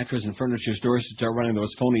for the mattress and furniture stores to start running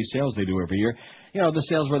those phony sales they do every year. You know, the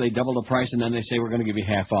sales where they double the price and then they say we're going to give you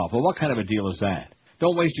half off. Well, what kind of a deal is that?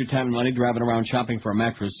 Don't waste your time and money driving around shopping for a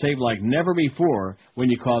mattress. Save like never before when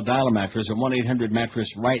you call Dial-A-Mattress at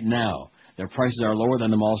 1-800-MATTRESS right now. Their prices are lower than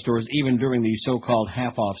the mall stores, even during these so-called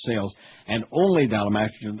half-off sales. And only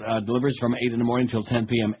Dial-A-Mattress delivers from 8 in the morning till 10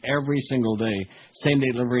 p.m. every single day.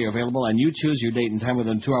 Same-day delivery available, and you choose your date and time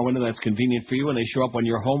within a 2-hour window that's convenient for you, and they show up when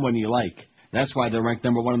you're home when you like. That's why they're ranked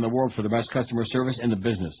 #1 in the world for the best customer service in the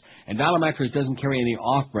business. And Dial-A-Mattress doesn't carry any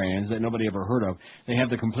off-brands that nobody ever heard of. They have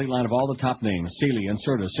the complete line of all the top names: Sealy,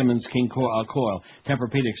 Inserta, Simmons, King Coil,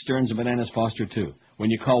 Tempur-Pedic, Stearns & Bananas, Foster 2. When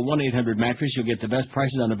you call 1-800-MATTRESS, you'll get the best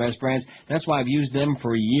prices on the best brands. That's why I've used them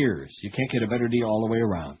for years. You can't get a better deal all the way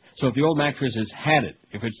around. So if the old mattress has had it,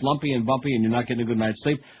 if it's lumpy and bumpy and you're not getting a good night's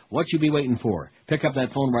sleep, what you be waiting for? Pick up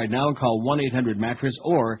that phone right now and call 1-800-MATTRESS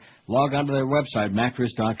or log onto their website,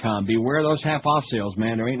 mattress.com. Beware those half-off sales,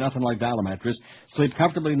 man. There ain't nothing like Dial-A-Mattress. Sleep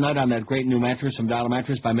comfortably tonight on that great new mattress from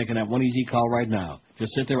Dial-A-Mattress by making that one easy call right now.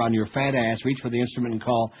 Just sit there on your fat ass, reach for the instrument, and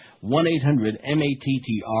call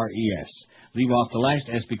 1-800-MATTRES. Leave off the last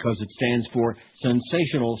S because it stands for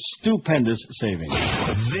sensational, stupendous savings.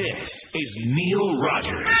 This is Neil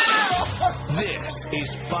Rogers. This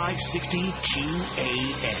is 560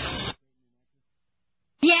 QAM.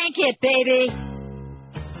 Yank it, baby!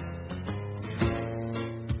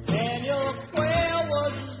 Daniel Quayle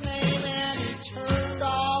was his name, and he turned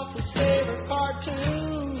off his favorite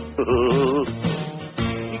cartoon.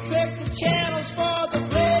 He clicked the channels for the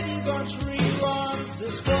Brady Bunch reruns.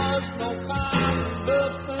 This was no common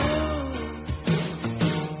buffoon.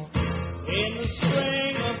 In the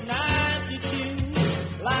spring of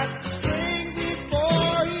 '92, like the spring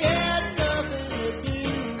before, he had nothing to do.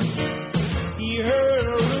 He heard a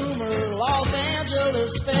rumor long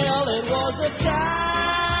a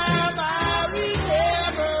time I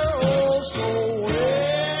remember oh so well.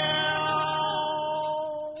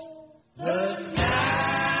 The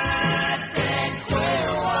night Dan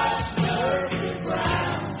Quayle watched Murphy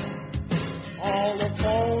Brown. All the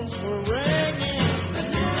phones were ringing. The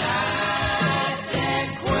night Dan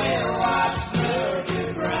Quayle watched Murphy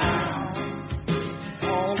Brown.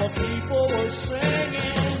 All the people were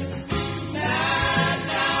singing.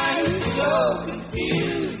 Now he's so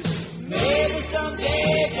confused. Maybe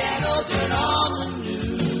someday Dan will turn on the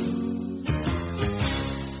news.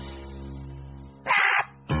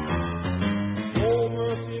 Old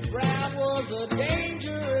Murphy Brown was a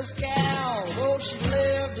dangerous gal, though she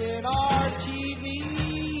lived in RTV.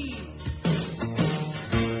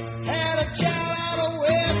 Had a child out of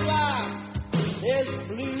wedlock. This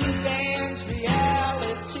Blue Dan's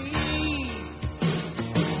reality.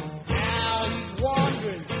 Now he's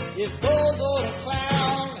wondering if those old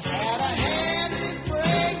clowns had a hand in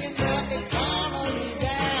bringing the economy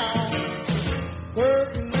down.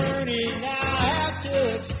 Bert and Ernie now have to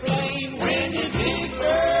explain, when did Big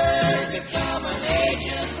Bird become an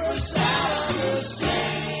agent for Saddam Hussein?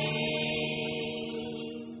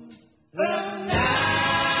 The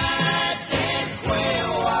night Dan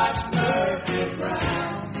Quayle watched Murphy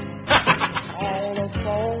Brown. All the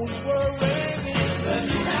phones were ringing. The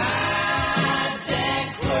night Dan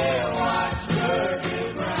Quayle watched Murphy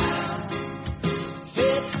Brown.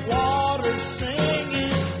 Fitzwater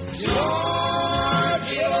singing, George,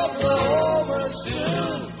 it'll blow over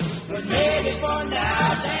soon. But maybe for now,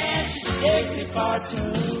 Dan should take the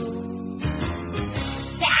cartoon.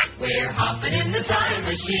 We're hopping in the time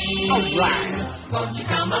machine. All right. Won't you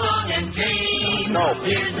come along and dream? No.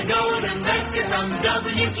 Here's the golden record from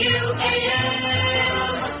WQAM.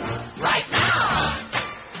 Right now.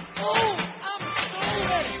 Oh, I'm so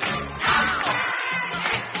ready.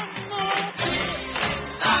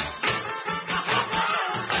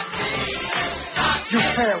 You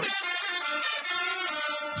parents.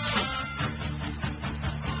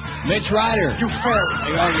 Mitch Ryder. You parents. I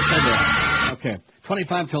already said that. Okay.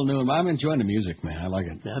 25 till noon. I'm enjoying the music, man. I like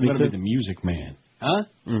it. Yeah, I'm me going to too. be the music man. Huh?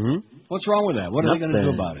 Mm-hmm. What's wrong with that? What are they going to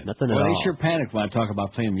do about it? Nothing at well, all. they sure panic when I talk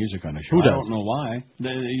about playing music on the show. Who does? I don't know why.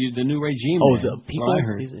 The new regime. Oh, man. the people? What I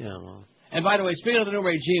heard. Yeah, well. And by the way, speaking of the new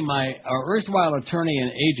regime, my erstwhile attorney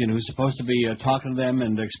and agent who's supposed to be talking to them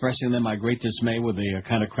and expressing to them my great dismay with the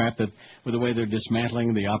kind of crap with the way they're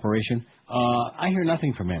dismantling the operation, I hear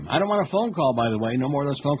nothing from him. I don't want a phone call, by the way. No more of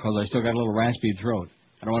those phone calls. I still got a little raspy throat.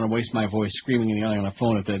 I don't want to waste my voice screaming and yelling on the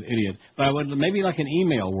phone at that idiot. But I would maybe like an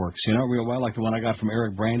email works, real well, like the one I got from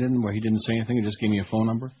Eric Brandon, where he didn't say anything and just gave me a phone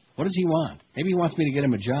number. What does he want? Maybe he wants me to get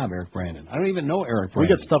him a job, Eric Brandon. I don't even know Eric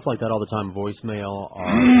Brandon. We get stuff like that all the time, voicemail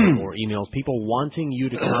or emails. People wanting you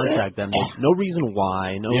to contact them. There's no reason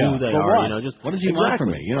why, who they are. What? Just What does he want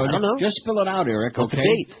from me? I don't know. Just spill it out, Eric. Wants Okay. a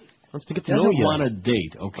date. Wants to get to know Doesn't you. want a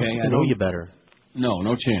date. Okay. I know you better.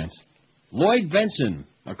 No chance. Lloyd Benson.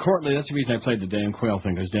 Courtly, that's the reason I played the Dan Quayle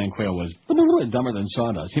thing, because Dan Quayle was dumber than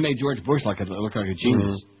sawdust. He made George Bush look like a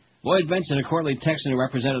genius. Mm-hmm. Lloyd Benson, a courtly Texan who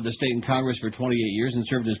represented the state in Congress for 28 years and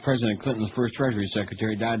served as President Clinton's first Treasury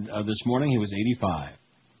Secretary, died this morning. He was 85.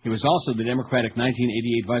 He was also the Democratic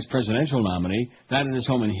 1988 vice presidential nominee, died at his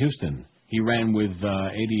home in Houston. He ran with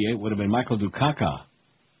 88, would have been Michael Dukakis.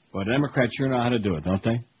 But Democrats sure know how to do it, don't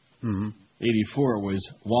they? Mm-hmm. 84 was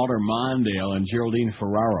Walter Mondale and Geraldine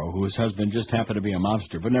Ferraro, whose husband just happened to be a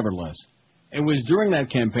mobster, but nevertheless. It was during that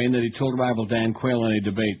campaign that he told rival Dan Quayle in a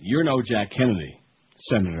debate, "You're no Jack Kennedy,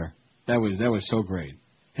 Senator." That was so great.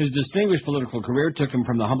 His distinguished political career took him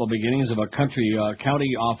from the humble beginnings of a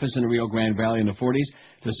county office in the Rio Grande Valley in the 40s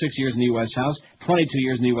to 6 years in the U.S. House, 22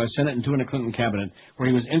 years in the U.S. Senate, and 2 in the Clinton cabinet, where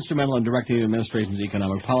he was instrumental in directing the administration's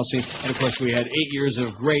economic policy. And, of course, we had 8 years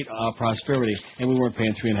of great prosperity, and we weren't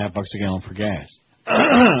paying $3.50 a gallon for gas.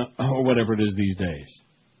 Or whatever it is these days.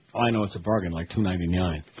 Oh, I know it's a bargain, like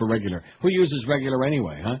 $2.99 for regular. Who uses regular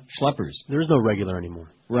anyway, huh? Schleppers. There is no regular anymore.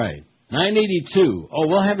 Right. 982. Oh,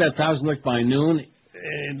 we'll have that 1,000 licked by noon.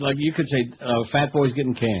 Like you could say, Fat Boy's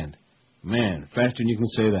getting canned. Man, faster than you can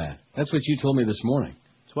say that. That's what you told me this morning.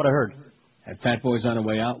 That's what I heard. Had Fat Boy's on the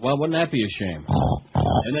way out? Well, wouldn't that be a shame?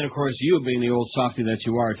 And then, of course, you, being the old softy that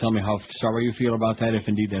you are, tell me how sorry you feel about that, if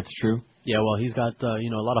indeed that's true. Yeah, well, he's got, a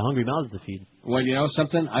lot of hungry mouths to feed. Well, you know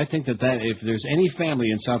something? I think that if there's any family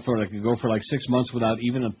in South Florida that could go for like 6 months without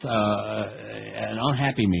even an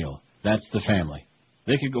unhappy meal, that's the family.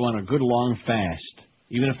 They could go on a good long fast.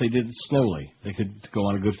 Even if they did it slowly, they could go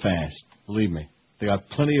on a good fast. Believe me. They got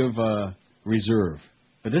plenty of reserve.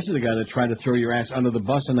 But this is the guy that tried to throw your ass under the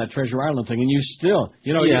bus on that Treasure Island thing, and you still,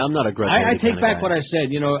 I'm not aggressive. I take back what I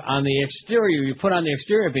said. On the exterior, you put on the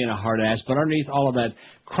exterior being a hard ass, but underneath all of that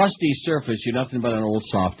crusty surface, you're nothing but an old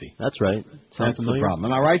softy. That's right. That's the problem.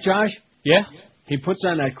 Am I right, Josh? Yeah. He puts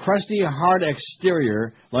on that crusty, hard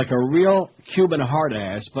exterior like a real Cuban hard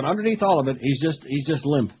ass, but underneath all of it, he's just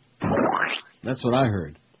limp. That's what I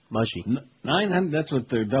heard. Mushy. 900. That's what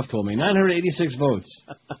Duff told me. 986 votes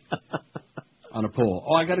on a poll.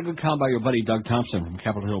 Oh, I got a good count by your buddy Doug Thompson from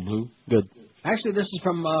Capitol Hill Blue. Good. Actually, this is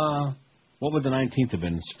from what would the 19th have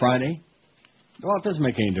been? It's Friday. Well, it doesn't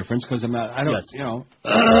make any difference because I don't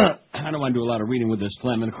want to do a lot of reading with this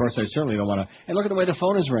phlegm, and of course I certainly don't want to. And look at the way the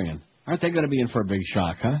phone is ringing. Aren't they going to be in for a big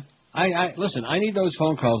shock, huh? Listen, I need those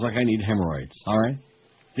phone calls like I need hemorrhoids, all right?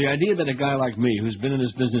 The idea that a guy like me, who's been in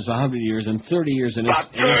this business 100 years and 30 years in this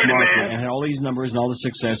market and had all these numbers and all the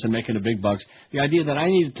success and making the big bucks, the idea that I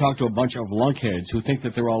need to talk to a bunch of lunkheads who think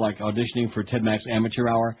that they're all like auditioning for Ted Mack's Amateur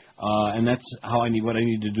Hour, and that's what I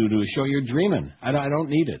need to do to show you're dreaming. I don't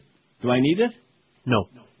need it. Do I need it? No.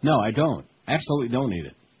 No, I don't. Absolutely don't need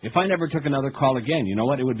it. If I never took another call again, you know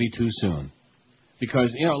what? It would be too soon.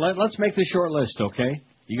 Because, let's make the short list, okay?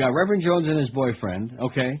 You got Reverend Jones and his boyfriend,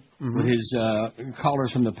 okay, with his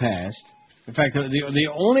callers from the past. In fact, the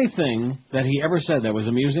only thing that he ever said that was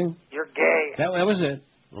amusing... You're gay. That was it.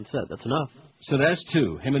 That's it. That's enough. So that's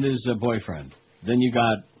two, him and his boyfriend. Then you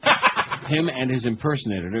got him and his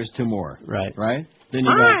impersonator. There's two more. Right. Right? Then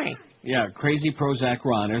you got Crazy Prozac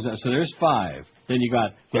Ron. So there's five. Then you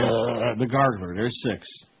got the Gargler. There's six.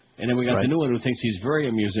 And then we got the new one who thinks he's very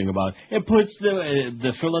amusing about it puts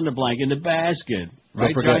the fill in the blank in the basket.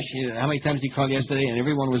 Right, Josh? How many times did he call yesterday? And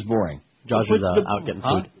everyone was boring. Josh is out getting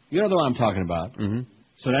food. You know the one I'm talking about. Mm-hmm.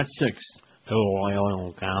 So that's six. Oh,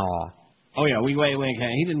 yeah, wait.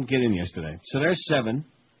 He didn't get in yesterday. So there's seven.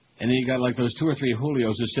 And then you got like those two or three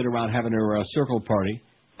Julios who sit around having their circle party.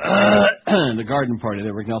 The garden party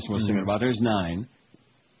that Rick Nelson was singing about. There's 9.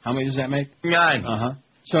 How many does that make? 9. Uh-huh.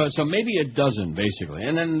 So maybe a dozen, basically.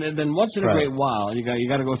 And then once in a great while, you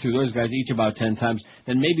got to go through those guys each about 10 times.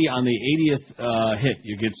 Then maybe on the 80th hit,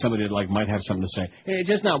 you get somebody that might have something to say. It's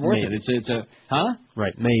just not worth it. It's a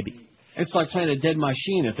Right, maybe. It's like playing a dead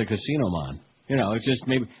machine at the casino, man. It's just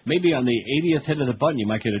maybe on the 80th hit of the button, you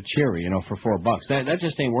might get a cherry, for $4. That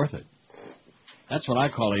just ain't worth it. That's what I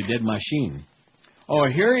call a dead machine. Oh,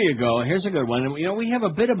 here you go. Here's a good one. And, we have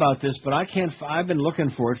a bit about this, but I've been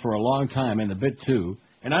looking for it for a long time, and the bit too.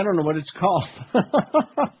 And I don't know what it's called.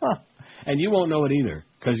 And you won't know it either,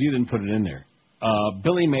 because you didn't put it in there.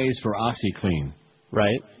 Billy Mays for OxyClean.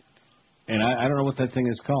 Right. And I don't know what that thing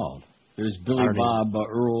is called. There's Billy Bob,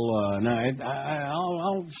 Earl.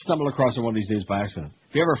 I'll stumble across it one of these days by accident.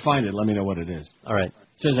 If you ever find it, let me know what it is. All right. It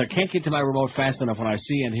says, I can't get to my remote fast enough when I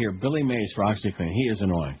see and hear Billy Mays for OxyClean. He is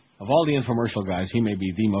annoying. Of all the infomercial guys, he may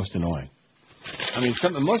be the most annoying. I mean,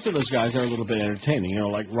 most of those guys are a little bit entertaining,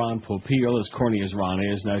 like Ron Popeil, as corny as Ron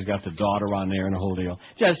is. Now he's got the daughter on there and the whole deal.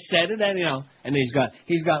 Just said it, and and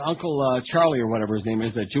he's got Uncle Charlie or whatever his name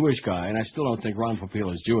is, that Jewish guy. And I still don't think Ron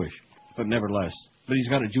Popeil is Jewish, but nevertheless, he's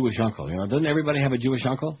got a Jewish uncle. Doesn't everybody have a Jewish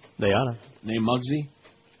uncle? They oughta. Named Muggsy,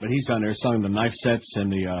 but he's on there selling the knife sets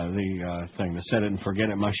and the set it and forget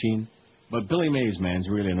it machine. But Billy Mays, man's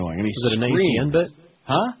really annoying, and he's is it an ACN bit?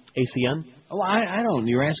 Huh? ACN? Oh, I don't.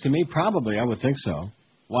 You're asking me? Probably. I would think so.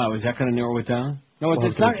 Wow, is that going to narrow it down? No,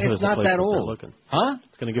 it's not that old. Huh?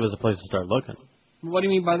 It's going to give us a place to start looking. What do you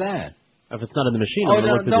mean by that? If it's not in the machine,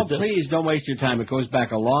 please don't waste your time. It goes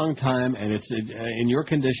back a long time, and it's in your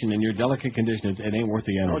condition, in your delicate condition, it ain't worth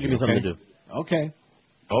the energy. I'll give you something to do. Okay.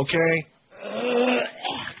 Okay.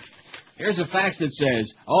 Here's a fax that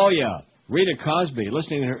says, oh, yeah, Rita Cosby,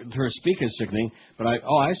 listening to her speak is sickening, but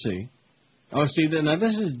I see. Oh, see, now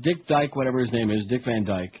this is Dick Dyke, whatever his name is, Dick Van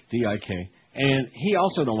Dyke, D-I-K, and he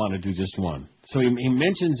also don't want to do just one. So he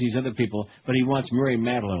mentions these other people, but he wants Mary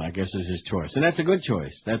Madeline, I guess, as his choice. And that's a good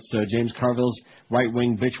choice. That's James Carville's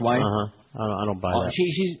right-wing bitch wife. Uh-huh. I don't buy that.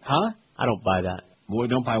 She's I don't buy that. Well,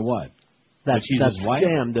 don't buy what? That's his wife?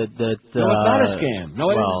 Scam. No, it's not a scam. No,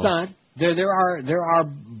 it's not. There are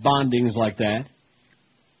bondings like that.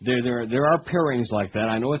 There are pairings like that.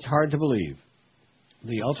 I know it's hard to believe.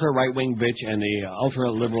 The ultra right-wing bitch and the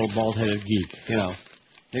ultra-liberal bald-headed geek,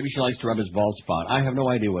 Maybe she likes to rub his bald spot. I have no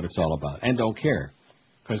idea what it's all about, and don't care.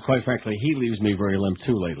 Because, quite frankly, he leaves me very limp,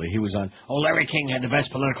 too, lately. He was on, Larry King had the best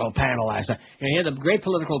political panel last night. And he had a great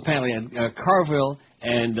political panel. He had Carville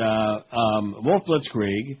and Wolf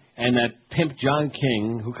Blitzkrieg and that pimp John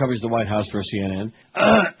King, who covers the White House for CNN,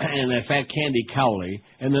 and that fat Candy Cowley,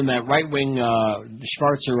 and then that right-wing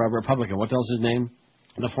Schwarzer Republican. What else is his name?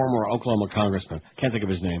 The former Oklahoma congressman. Can't think of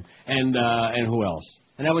his name. And who else?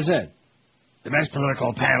 And that was it. The best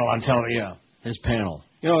political panel on television. His panel.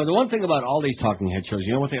 You know, the one thing about all these talking head shows,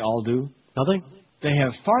 you know what they all do? Nothing. They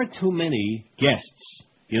have far too many guests.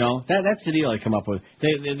 You know, that's the deal I come up with.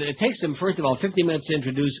 It takes them, first of all, 50 minutes to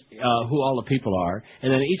introduce who all the people are,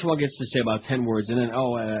 and then each one gets to say about 10 words, and then,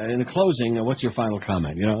 in the closing, what's your final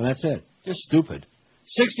comment? You know, and that's it. Just stupid.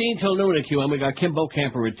 16 till noon at QM. We got Kim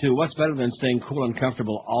Camper at 2. What's better than staying cool and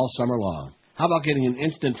comfortable all summer long? How about getting an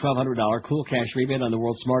instant $1,200 cool cash rebate on the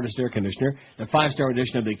world's smartest air conditioner, the 5-star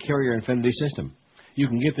edition of the Carrier Infinity system? You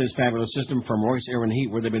can get this fabulous system from Royce Air and Heat,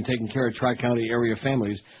 where they've been taking care of Tri-County area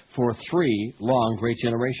families for 3 long, great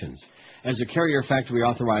generations. As a Carrier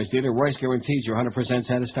factory-authorized dealer, Royce guarantees your 100%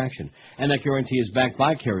 satisfaction. And that guarantee is backed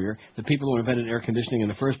by Carrier. The people who invented air conditioning in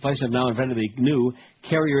the first place have now invented the new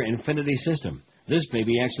Carrier Infinity system. This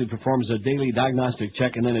baby actually performs a daily diagnostic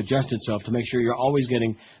check and then adjusts itself to make sure you're always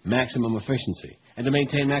getting maximum efficiency. And to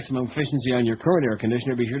maintain maximum efficiency on your current air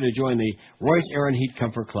conditioner, be sure to join the Royce Air and Heat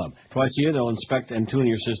Comfort Club. Twice a year, they'll inspect and tune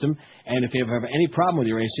your system. And if you ever have any problem with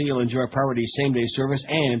your AC, you'll enjoy priority same-day service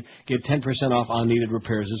and get 10% off on needed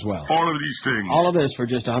repairs as well. All of these things. All of this for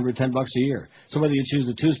just $110 a year. So whether you choose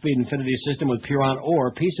the 2-speed Infinity system with Puron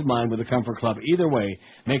or Peace of Mind with the Comfort Club, either way,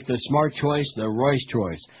 make the smart choice the Royce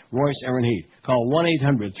choice. Royce Air and Heat. Call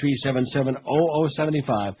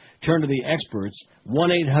 1-800-377-0075. Turn to the experts,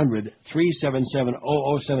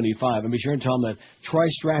 1-800-377-0075, and be sure and tell them that Troy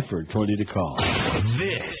Stratford told you to call.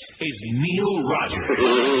 This is Neil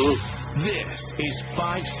Rogers. This is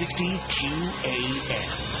 560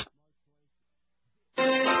 QAM.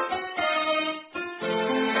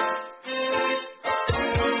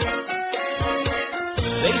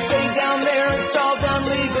 They say down there it's all done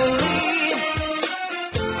legally.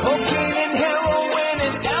 Cocaine and heroin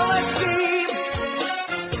and LSD.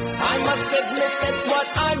 I must admit that's what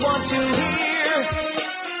I want to hear.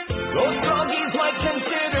 Those froggies might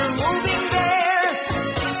consider moving there.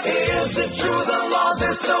 Is it true the laws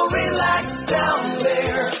are so relaxed down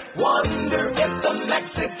there? Wonder if the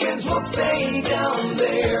Mexicans will stay down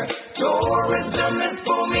there. Tourism is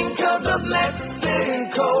booming 'cause of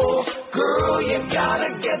Mexico. Girl, you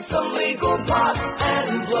gotta get some legal pot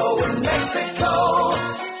and blow in Mexico.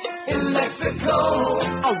 In Mexico.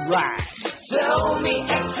 Alright. Sell me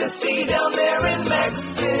ecstasy down there in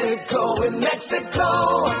Mexico. In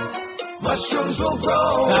Mexico. Mushrooms will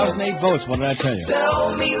grow. 1,008 votes, what did I tell you?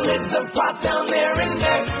 Sell me lids of pot down there in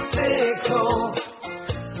Mexico.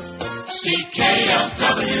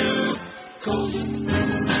 CKLW.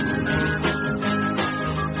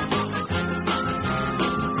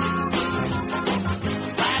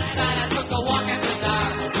 Last night I took a walk in the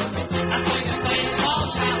dark. I'm going to play a small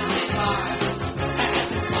Palestine bar. I had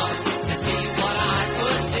to come and see what I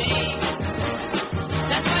could see.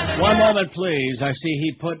 That's why the One moment, please. I see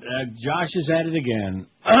he put, Josh is at it again.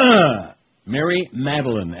 Mary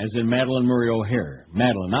Madeline, as in Madeline Murray O'Hare.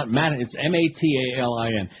 Madeline, not Madeline. It's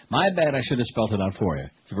Matalin. My bad, I should have spelled it out for you.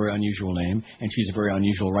 It's a very unusual name, and she's a very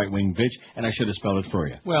unusual right-wing bitch, and I should have spelled it for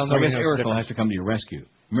you. Well, so no, I guess Eric will have to come to your rescue.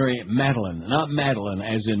 Mary Madeline, not Madeline,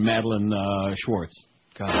 as in Madeline Schwartz.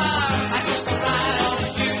 God. I took a ride on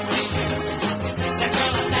a Tuesday shoe. That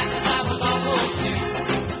girl I sat with, I was almost new.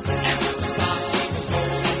 And this was how she was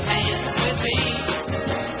holding hands with me.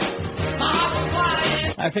 My heart was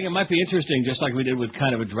quiet. I think it might be interesting, just like we did with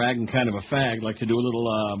kind of a drag and kind of a fag, like to do a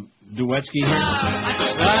little duet-ski here.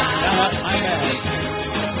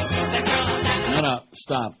 No,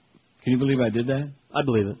 stop. Can you believe I did that? I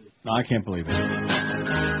believe it. No, I can't believe it.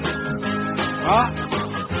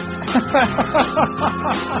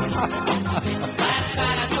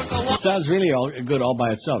 Sounds really good all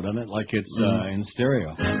by itself, doesn't it? Like it's in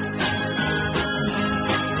stereo.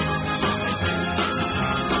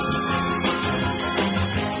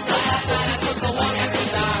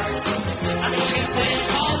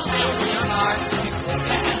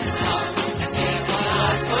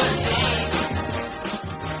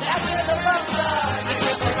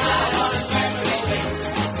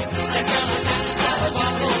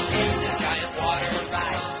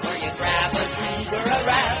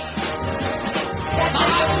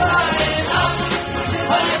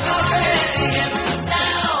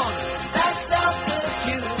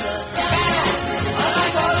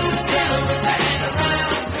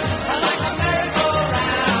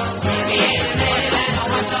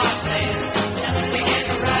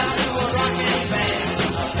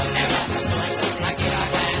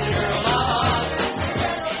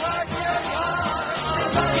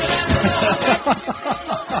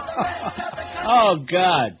 Oh,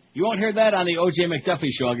 God. You won't hear that on the O.J.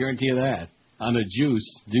 McDuffie show, I'll guarantee you that. On the juice.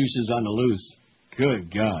 Deuces on the loose.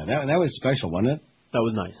 Good God. That was special, wasn't it? That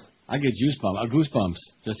was nice. I get goosebumps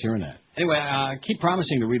just hearing that. Anyway, I keep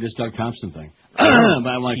promising to read this Doug Thompson thing. But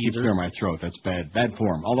I want to keep clear my throat. That's bad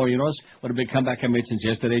form. Although, you notice what a big comeback I made since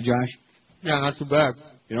yesterday, Josh? Yeah, not too bad.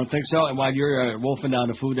 You don't think so? And while you're wolfing down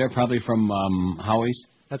the food there, probably from Howie's?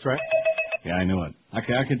 That's right. Yeah, I knew it. I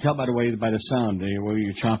can tell by the sound where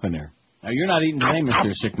you're chomping there. Now, you're not eating today,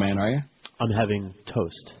 Mr. Sick Man, are you? I'm having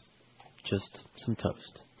toast. Just some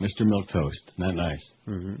toast. Mr. Milk Toast. Not nice.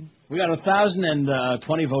 Mm-hmm. We got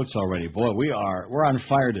 1,020 votes already. Boy, we're on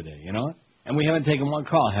fire today, you know it? And we haven't taken one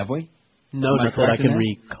call, have we? No, not that I can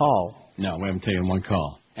recall. No, we haven't taken one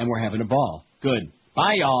call. And we're having a ball. Good.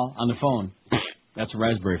 Bye, y'all, on the phone. That's a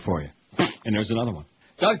raspberry for you. And there's another one.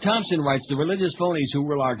 Doug Thompson writes, the religious phonies who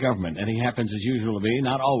rule our government, and he happens as usual to be,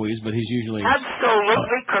 not always, but he's usually...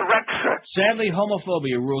 Absolutely correct, sir. Sadly,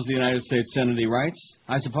 homophobia rules the United States Senate, he writes.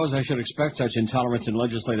 I suppose I should expect such intolerance in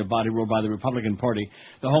legislative body ruled by the Republican Party,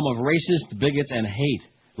 the home of racists, bigots, and hate.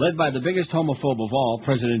 Led by the biggest homophobe of all,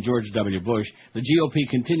 President George W. Bush, the GOP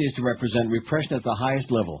continues to represent repression at the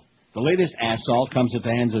highest level. The latest assault comes at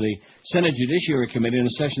the hands of the Senate Judiciary Committee in a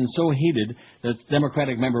session so heated that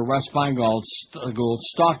Democratic member Russ Feingold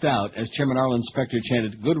stalked out as Chairman Arlen Specter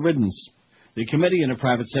chanted, "Good riddance." The committee in a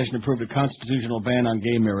private session approved a constitutional ban on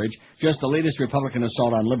gay marriage, just the latest Republican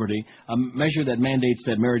assault on liberty, a measure that mandates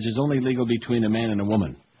that marriage is only legal between a man and a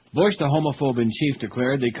woman. Bush, the homophobe-in-chief,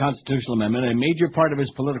 declared the constitutional amendment a major part of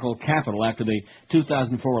his political capital after the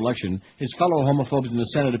 2004 election. His fellow homophobes in the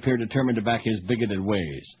Senate appear determined to back his bigoted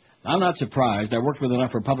ways. I'm not surprised. I worked with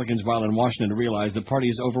enough Republicans while in Washington to realize the party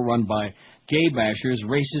is overrun by gay bashers,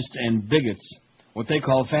 racists, and bigots. What they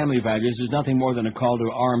call family values is nothing more than a call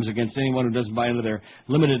to arms against anyone who doesn't buy into their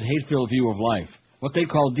limited, hate-filled view of life. What they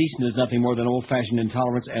call decent is nothing more than old-fashioned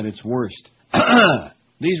intolerance at its worst.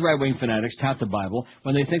 These right-wing fanatics tout the Bible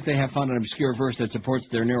when they think they have found an obscure verse that supports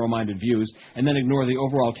their narrow-minded views and then ignore the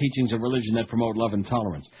overall teachings of religion that promote love and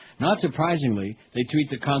tolerance. Not surprisingly, they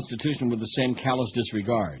treat the Constitution with the same callous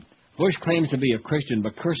disregard. Bush claims to be a Christian,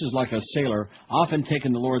 but curses like a sailor, often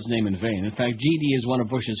taking the Lord's name in vain. In fact, GD is one of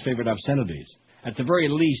Bush's favorite obscenities. At the very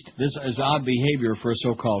least, this is odd behavior for a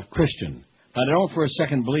so-called Christian. But I don't for a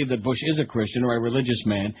second believe that Bush is a Christian or a religious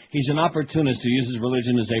man. He's an opportunist who uses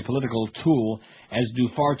religion as a political tool, as do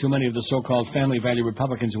far too many of the so-called family value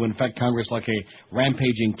Republicans who infect Congress like a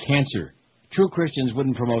rampaging cancer. True Christians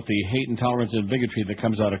wouldn't promote the hate, intolerance, and bigotry that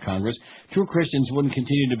comes out of Congress. True Christians wouldn't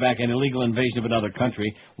continue to back an illegal invasion of another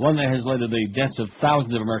country, one that has led to the deaths of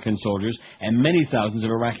thousands of American soldiers and many thousands of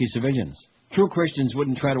Iraqi civilians. True Christians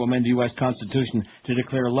wouldn't try to amend the U.S. Constitution to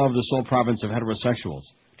declare love the sole province of heterosexuals.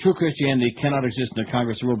 True Christianity cannot exist in a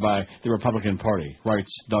Congress ruled by the Republican Party,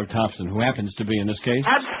 writes Doug Thompson, who happens to be, in this case...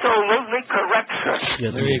 Absolutely correct, sir.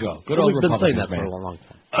 Yes, there you go. Good old We've been saying Republicans, that for a long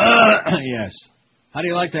time. Yes. How do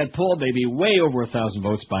you like that poll, baby? Way over 1,000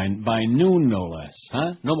 votes by noon, no less.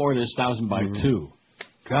 Huh? No more than 1,000 by 2.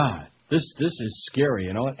 God, this is scary,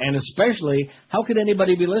 you know. And especially, how could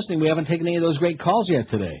anybody be listening? We haven't taken any of those great calls yet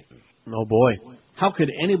today. Oh, boy. How could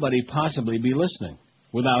anybody possibly be listening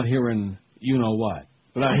without hearing you-know-what?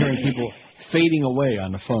 Without hearing people fading away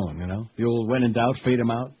on the phone, you know? The old when in doubt, fade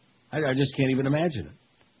them out. I just can't even imagine it.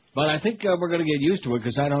 But I think we're going to get used to it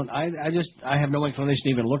because I have no inclination to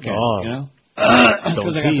even look at it, you know?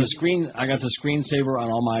 Because I got the screensaver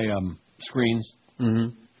on all my screens,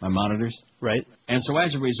 my monitors. Right. And so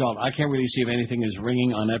as a result, I can't really see if anything is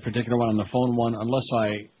ringing on that particular one, on the phone one,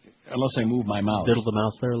 unless I move my mouse. Diddle the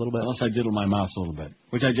mouse there a little bit? Unless I diddle my mouse a little bit,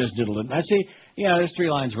 which I just diddled it. I see, there's 3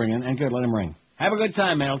 lines ringing, and good, let them ring. Have a good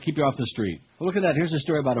time, man. I'll keep you off the street. Well, look at that. Here's a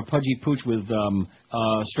story about a pudgy pooch with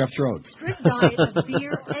strep throat. Strict diet of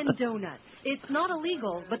beer and donuts. It's not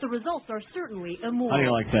illegal, but the results are certainly immoral. How do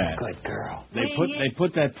you like that? Good girl. They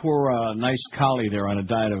put that poor nice collie there on a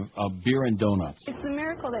diet of beer and donuts. It's a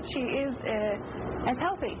miracle that she is as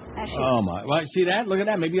healthy as she is. Oh, my. Well, see that? Look at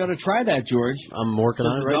that. Maybe you ought to try that, George. I'm working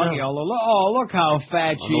on it right now. Look how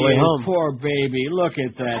fat she is. Home. Poor baby. Look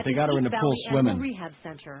at that. They got her in the pool swimming. Rehab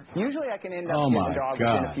Center. Usually I can end up getting the dog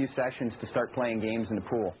within a few sessions to start playing games in the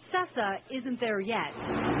pool. Sessa isn't there yet.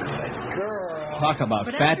 Good girl. Talk about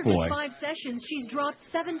but fat after boy. Just 5 sessions, she's dropped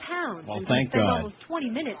 7 pounds. Well, and thank spent God. almost 20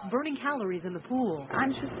 minutes burning calories in the pool.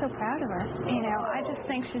 I'm just so proud of her. I just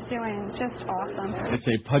think she's doing just awesome. It's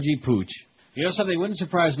a pudgy pooch. You know something? It wouldn't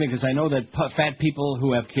surprise me because I know that fat people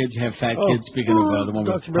who have kids have fat kids. Speaking of the one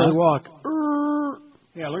with... Dr. Barely Walk.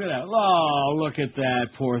 Yeah, look at that. Oh, look at that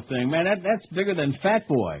poor thing. Man, that's bigger than Fat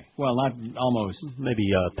Boy. Well, not almost. Maybe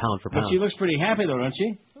pound for pound. But she looks pretty happy, though, doesn't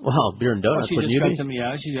she? Well, beer and donuts, wouldn't you be?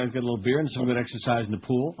 She does get a little beer and some good exercise in the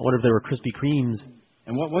pool. I wonder if they were Krispy Kremes.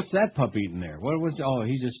 And what's that pup eating there? What was? Oh,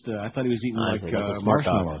 he just. I thought he was eating like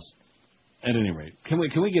marshmallows. At any rate, can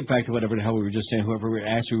we get back to whatever the hell we were just saying? Whoever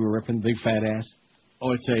ass we were ripping, big fat ass.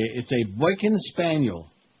 Oh, it's a Boykin Spaniel.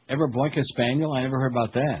 Ever boink a spaniel? I never heard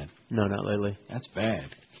about that. No, not lately. That's bad.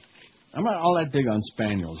 I'm not all that big on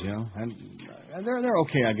spaniels, you know. And they're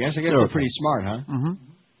okay, I guess. They're pretty smart, huh? Mm-hmm.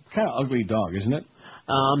 Kind of ugly dog, isn't it?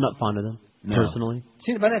 I'm not fond of them, personally.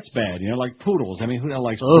 See, but that's bad, you know, like poodles. I mean, who the hell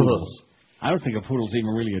likes poodles? I don't think a poodle's even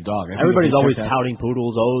really a dog. Everybody's always touting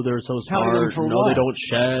poodles. Oh, they're so smart. No, they don't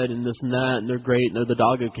shed and this and that, and they're great, and they're the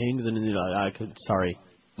dog of kings, and sorry.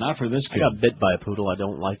 Not for this kid. I got bit by a poodle. I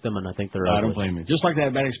don't like them, and I think they're ugly. I don't blame you. Just like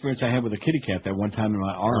that bad experience I had with a kitty cat that one time in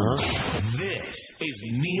my arm. This is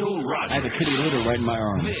Neil Rogers. I had a kitty litter right in my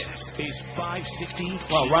arm. This is 560.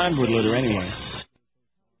 Well, Ron would litter anyway.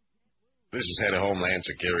 This is Head of Homeland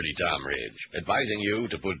Security Tom Ridge, advising you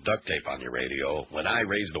to put duct tape on your radio when I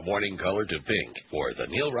raise the warning color to pink for the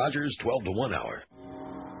Neil Rogers 12 to 1 hour.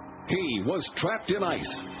 He was trapped in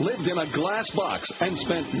ice, lived in a glass box, and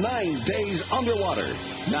spent 9 days underwater.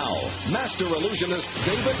 Now, master illusionist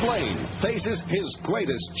David Blaine faces his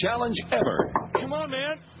greatest challenge ever. Come on,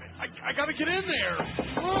 man. I gotta get in there.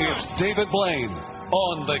 It's David Blaine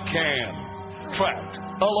on the can. Trapped,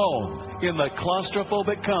 alone, in the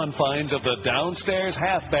claustrophobic confines of the downstairs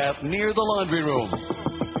half bath near the laundry room.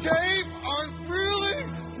 Dave, I really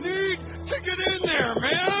need to get in there,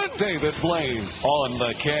 man. David Blaine on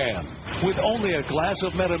the can. With only a glass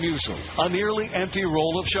of Metamucil, a nearly empty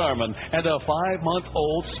roll of Charmin, and a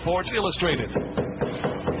 5-month-old Sports Illustrated.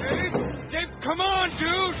 Dave, come on,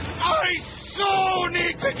 dude. I so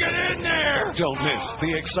need to get in there. Don't miss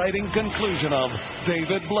the exciting conclusion of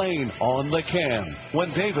David Blaine on the can,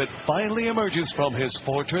 when David finally emerges from his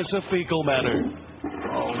fortress of fecal matter.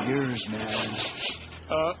 All yours, man.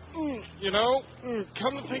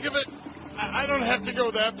 Come to think of it, I don't have to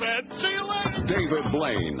go that bad. See you later. David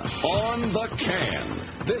Blaine on the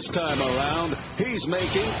can. This time around, he's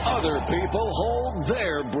making other people hold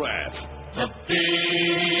their breath. The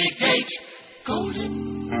Big H goes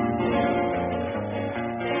in.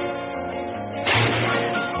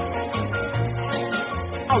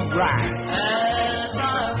 All right. As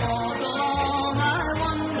I walk along, I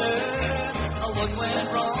wonder what went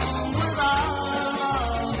wrong with our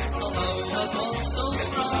love, although it was so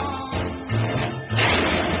strong.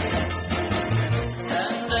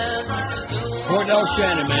 And as I stood... Cordell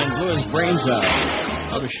Shannon, man, blew his brains out.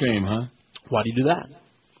 What a shame, huh? Why'd he do that?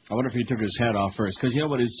 I wonder if he took his hat off first, because you know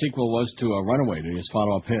what his sequel was to Runaway, to his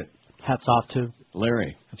follow-up hit? Hats off to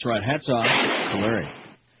Larry. That's right, hats off to Larry.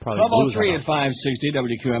 Probably 12:03 at 560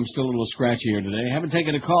 WQ. I'm still a little scratchy here today. Haven't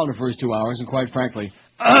taken a call in the first 2 hours, and quite frankly,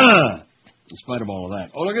 in spite of all of that.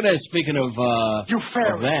 Oh, look at that. Speaking of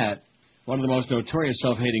that, one of the most notorious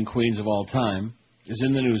self-hating queens of all time is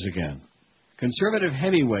in the news again. Conservative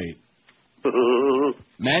heavyweight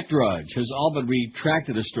Matt Drudge has all but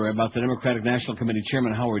retracted a story about the Democratic National Committee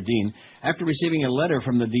Chairman Howard Dean after receiving a letter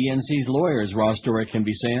from the DNC's lawyers, Raw Story can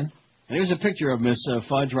be saying. And here's a picture of Miss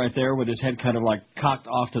Fudge right there with his head kind of like cocked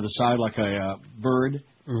off to the side like a bird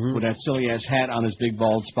with that silly-ass hat on his big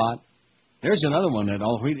bald spot. There's another one that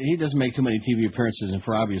he doesn't make too many TV appearances, and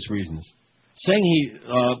for obvious reasons. Saying he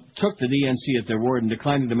took the DNC at their word and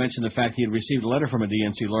declining to mention the fact he had received a letter from a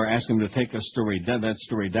DNC lawyer asking him to take that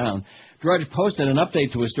story down, Drudge posted an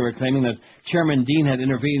update to his story claiming that Chairman Dean had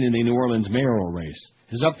intervened in the New Orleans mayoral race.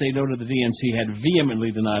 His update noted the DNC had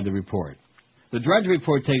vehemently denied the report. The Drudge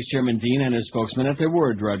report takes Chairman Dean and his spokesman at their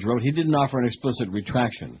word, Drudge wrote. He didn't offer an explicit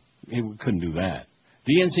retraction. He couldn't do that.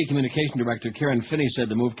 DNC Communication Director Karen Finney said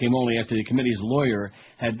the move came only after the committee's lawyer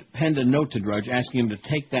had penned a note to Drudge asking him to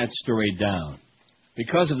take that story down.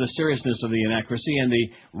 Because of the seriousness of the inaccuracy and the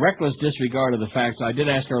reckless disregard of the facts, I did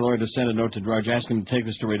ask our lawyer to send a note to Drudge asking him to take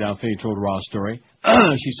the story down, Finney told Raw Story.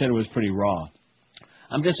 She said it was pretty raw.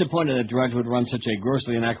 I'm disappointed that Drudge would run such a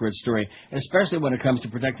grossly inaccurate story, especially when it comes to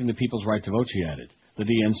protecting the people's right to vote, she added. The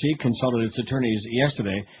DNC consulted its attorneys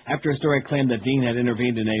yesterday after a story claimed that Dean had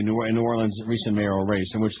intervened in a New Orleans recent mayoral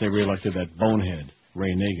race in which they reelected that bonehead,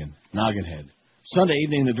 Ray Nagin, Nogginhead. Sunday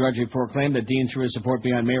evening, the Drudge report claimed that Dean threw his support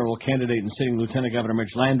behind mayoral candidate and sitting Lieutenant Governor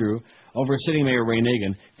Mitch Landrieu over sitting Mayor Ray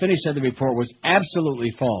Nagin. Finney said the report was absolutely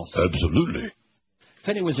false. Absolutely.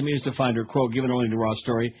 Finney was amused to find her quote given only to Raw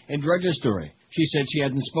Story in Drudge's story. She said she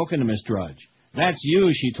hadn't spoken to Miss Drudge. That's you,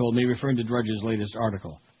 she told me, referring to Drudge's latest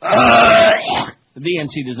article. The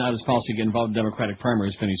DNC does not have policy get involved in Democratic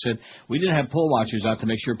primaries, Finney said. We did have poll watchers out to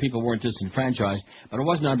make sure people weren't disenfranchised, but it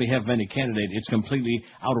wasn't on behalf of any candidate. It's completely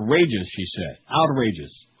outrageous, she said.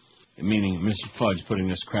 Outrageous. Meaning Miss Fudge putting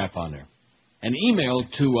this crap on there. An email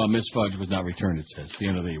to Miss Fudge was not returned, it says. The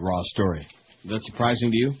end of the Raw Story. Is that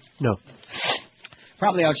surprising to you? No.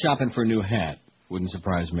 Probably out shopping for a new hat. Wouldn't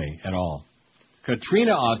surprise me at all.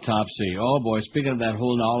 Katrina autopsy. Oh, boy, speaking of that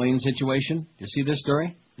whole New Orleans situation, you see this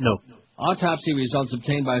story? No. Autopsy results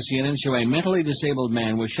obtained by CNN show a mentally disabled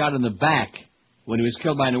man was shot in the back when he was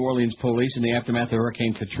killed by New Orleans police in the aftermath of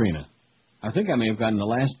Hurricane Katrina. I think I may have gotten the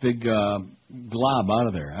last big glob out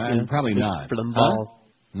of there. Probably not. For them ball.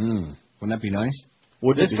 Wouldn't that be nice?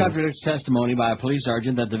 This contradicts testimony by a police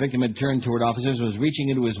sergeant that the victim had turned toward officers and was reaching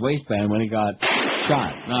into his waistband when he got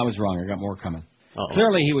shot. No, I was wrong. I got more coming. Uh-oh.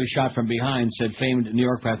 Clearly, he was shot from behind, said famed New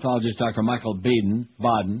York pathologist Dr. Michael Baden.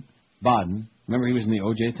 Remember he was in the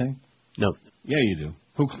OJ thing? No. Yeah, you do.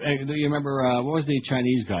 Do you remember, what was the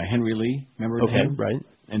Chinese guy? Henry Lee? Remember him? Right.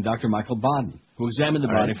 And Dr. Michael Baden, who examined the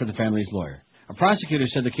body for the family's lawyer. A prosecutor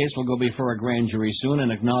said the case will go before a grand jury soon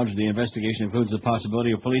and acknowledged the investigation includes the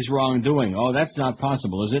possibility of police wrongdoing. Oh, that's not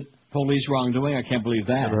possible, is it? Police wrongdoing? I can't believe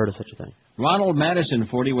that. Never heard of such a thing. Ronald Madison,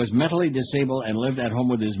 40, was mentally disabled and lived at home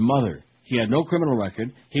with his mother. He had no criminal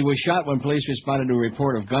record. He was shot when police responded to a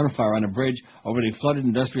report of gunfire on a bridge over the flooded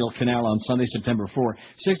industrial canal on Sunday, September 4,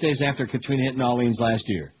 6 days after Katrina hit New Orleans last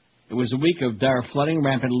year. It was a week of dire flooding,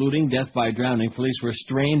 rampant looting, death by drowning. Police were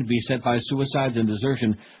strained, beset by suicides and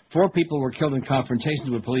desertion. 4 people were killed in confrontations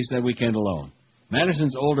with police that weekend alone.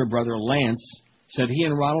 Madison's older brother, Lance, said he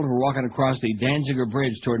and Ronald were walking across the Danziger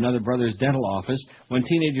Bridge toward another brother's dental office when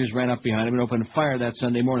teenagers ran up behind him and opened fire that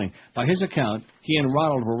Sunday morning. By his account, he and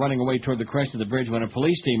Ronald were running away toward the crest of the bridge when a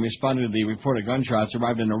police team responding to the report of gunshots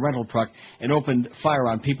arrived in a rental truck and opened fire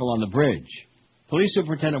on people on the bridge. Police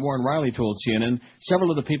Superintendent Warren Riley told CNN several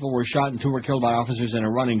of the people were shot and 2 were killed by officers in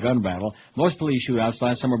a running gun battle. Most police shootouts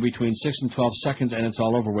last somewhere between 6 and 12 seconds and it's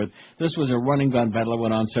all over with. This was a running gun battle that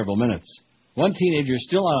went on several minutes. 1 teenager,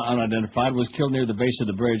 still unidentified, was killed near the base of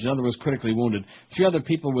the bridge. Another was critically wounded. 3 other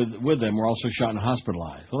people with them were also shot and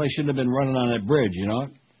hospitalized. Well, they shouldn't have been running on that bridge, you know?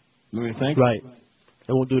 What do you think? Right.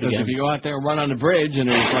 They won't do it again. Because if you go out there and run on the bridge and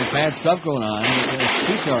there's like bad stuff going on, it'll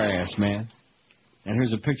shoot our ass, man. And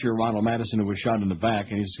here's a picture of Ronald Madison who was shot in the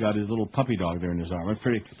back, and he's got his little puppy dog there in his arm. It's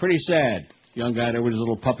pretty sad. Young guy there with his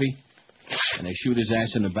little puppy, and they shoot his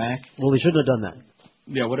ass in the back. Well, he shouldn't have done that.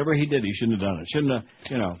 Yeah, whatever he did, he shouldn't have done it.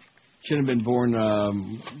 Shouldn't have been born a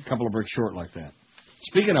couple of bricks short like that.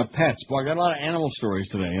 Speaking of pets, boy, I got a lot of animal stories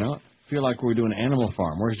today, you know? Feel like we're doing Animal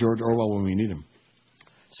Farm. Where's George Orwell when we need him?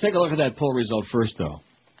 Let's take a look at that poll result first, though.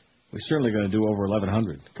 We're certainly going to do over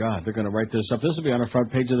 1,100. God, they're going to write this up. This will be on the front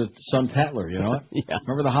page of the Sun-Tatler, you know? Yeah.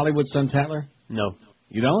 Remember the Hollywood Sun-Tatler? No.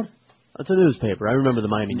 You don't? That's a newspaper. I remember the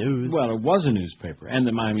Miami News. Well, it was a newspaper. And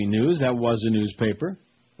the Miami News, that was a newspaper.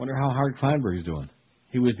 Wonder how Howard Kleinberg's doing.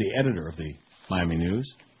 He was the editor of the Miami News.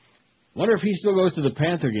 Wonder if he still goes to the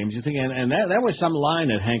Panther games. You think? And that was some line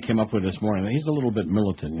that Hank came up with this morning. He's a little bit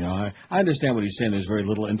militant, you know. I understand what he's saying. There's very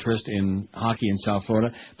little interest in hockey in South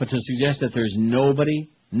Florida. But to suggest that there's nobody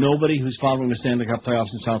who's following the Stanley Cup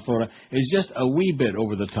playoffs in South Florida is just a wee bit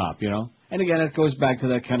over the top, you know. And again, it goes back to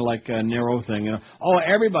that kind of like narrow thing, you know. Oh,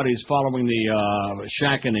 everybody's following the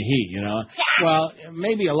Shack and the Heat, you know. Well,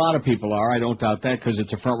 maybe a lot of people are. I don't doubt that because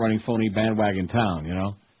it's a front-running, phony bandwagon town, you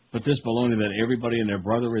know. But this baloney that everybody and their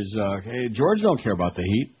brother is, hey, George don't care about the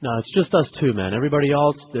Heat. No, it's just us two, man. Everybody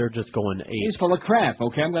else, they're just going ape. He's full of crap,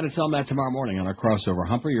 okay? I'm going to tell him that tomorrow morning on our crossover.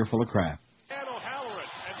 Humper, you're full of crap.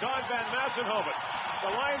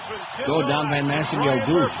 Go down Van Massen, yo,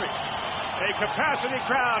 goof. A capacity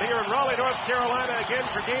crowd here in Raleigh, North Carolina, again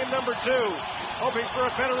for game number 2, hoping for a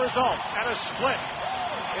better result and a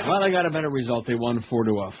split. Well, they got a better result. They won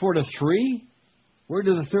 4-3. Where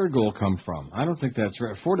did the third goal come from? I don't think that's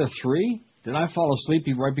right. 4-3? Did I fall asleep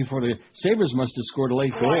right before the Sabres must have scored a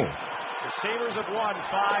late goal? The Sabres have won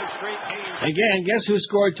 5 straight games. Again, guess who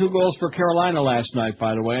scored 2 goals for Carolina last night,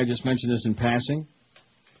 by the way? I just mentioned this in passing.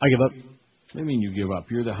 I give up. What do you mean you give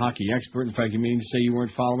up? You're the hockey expert. In fact, you mean to say you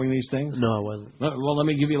weren't following these things? No, I wasn't. Well, let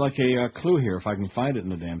me give you like a clue here, if I can find it in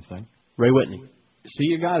the damn thing. Ray Whitney. See,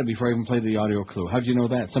 you got it before I even played the audio clue. How'd you know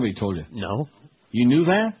that? Somebody told you. No. You knew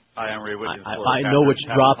that? I am Ray Whitney. I know which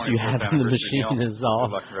drops you have in the machine is all.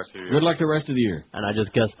 Good luck the rest of the year. Good luck the rest of the year. And I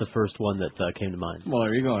just guessed the first one that came to mind. Well,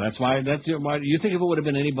 there you go. That's why. You think if it would have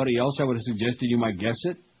been anybody else, I would have suggested you might guess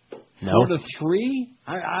it? No. 4-3?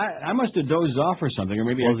 I must have dozed off or something, or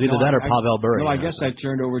maybe. Well, it's either that or Pavel Bure. No, I guess I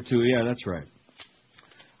turned over to. Yeah, that's right.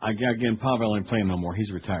 Again, Pavel ain't playing no more.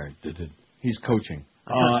 He's retired. He's coaching.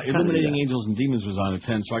 Eliminating Angels and Demons was on at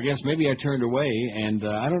 10, so I guess maybe I turned away, and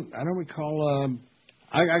I don't recall.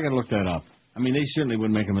 I got to look that up. I mean, they certainly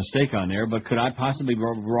wouldn't make a mistake on there, but could I possibly be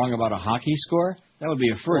wrong about a hockey score? That would be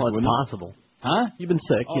a first. Well, it's possible. Huh? You've been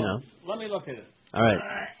sick, you know. Let me look at it. All right.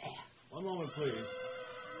 One moment, please.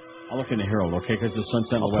 I'll look in the Herald, okay? Because the Sun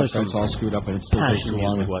Sentinel website's all screwed up and it's still takes too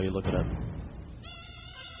long while you look it up.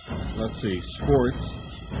 Let's see. Sports.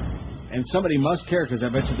 And somebody must care, because I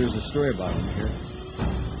bet you there's a story about him here.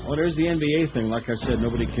 Oh, there's the NBA thing. Like I said,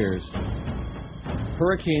 nobody cares.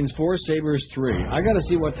 Hurricanes 4, Sabres 3. I got to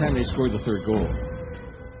see what time they scored the third goal.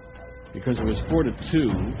 Because it was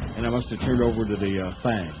 4-2, and I must have turned over to the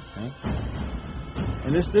Fang. Huh?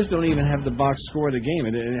 And this don't even have the box score of the game.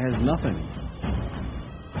 It has nothing.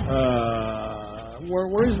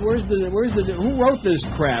 Who wrote this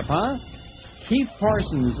crap, huh? Keith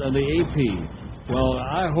Parsons of the AP. Well,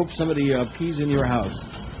 I hope somebody pees in your house.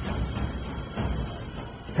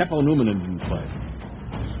 Teppo Newman didn't play.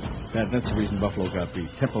 That's the reason Buffalo got beat.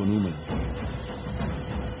 Teppo Newman.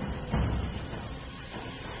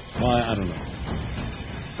 Well, I don't know.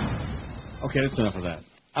 Okay, that's enough of that.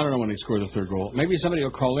 I don't know when they scored the third goal. Maybe somebody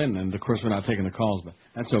will call in, and of course we're not taking the calls, but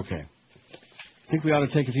that's okay. Think we ought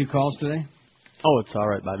to take a few calls today? Oh, it's all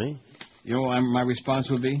right by me. You know what my response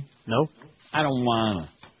would be? No. I don't wanna.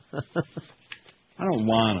 I don't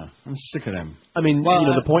wanna. I'm sick of them. I mean,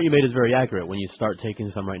 the point you made is very accurate. When you start taking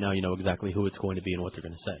some right now, you know exactly who it's going to be and what they're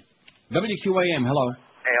going to say. WQAM, hello.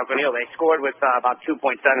 Hey, Uncle Neil, they scored with about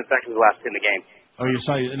 2.7 seconds left in the game. Oh, you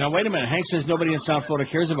saw it. Now, wait a minute. Hank says nobody in South Florida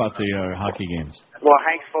cares about the hockey games. Well,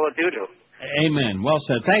 Hank's full of doo-doo. Amen. Well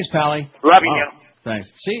said. Thanks, Pally. Loving you.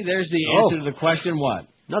 Thanks. See, there's the answer to the question, what?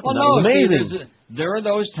 Nothing. Well, no, amazing. See, there are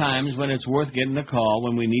those times when it's worth getting a call,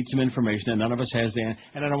 when we need some information, and none of us has the answer.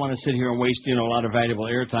 And I don't want to sit here and waste, a lot of valuable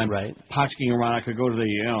airtime. Right. Potchking around. I could go to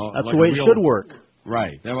the, That's like the way it should work.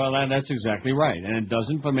 Right. Well, that's exactly right. And it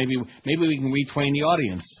doesn't, but maybe we can retwain the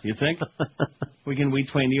audience. You think? We can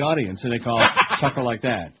retwain the audience, and they call chuckle like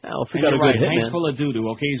that. Oh, if we got a good hit, Hank's full of doo-doo,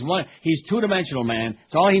 okay? He's two-dimensional, man.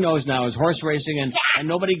 So all he knows now is horse racing, and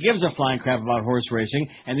nobody gives a flying crap about horse racing,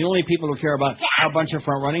 and the only people who care about are a bunch of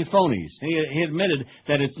front-running phonies. He admitted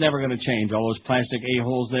that it's never going to change, all those plastic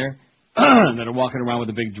a-holes there that are walking around with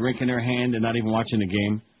a big drink in their hand and not even watching the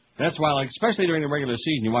game. That's why, especially during the regular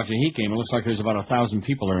season, you watch a Heat game, it looks like there's about 1,000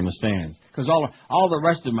 people there in the stands. Because all the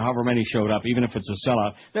rest of them, however many showed up, even if it's a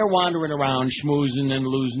sellout, they're wandering around, schmoozing and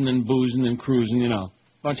losing and boozing and cruising,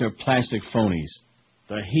 Bunch of plastic phonies.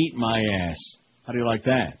 The Heat, my ass. How do you like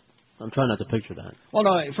that? I'm trying not to picture that. Well,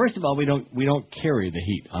 no, first of all, we don't carry the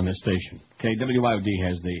Heat on this station. Okay, WYOD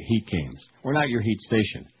has the Heat games. We're not your Heat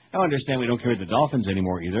station. I understand we don't carry the Dolphins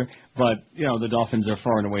anymore either, but, the Dolphins are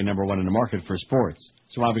far and away number one in the market for sports,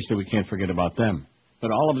 so obviously we can't forget about them.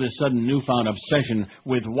 But all of this sudden newfound obsession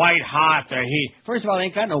with white hot, the Heat. First of all, they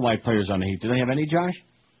ain't got no white players on the Heat. Do they have any, Josh?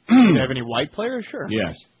 Do they have any white players? Sure.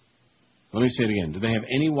 Yes. Let me say it again. Do they have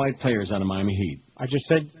any white players on the Miami Heat? I just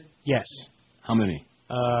said yes. How many?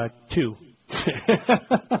 2.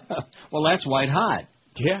 Well, that's white hot.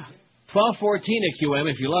 Yeah. 1214 at QM.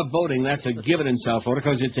 If you love boating, that's a given in South Florida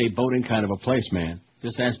because it's a boating kind of a place, man.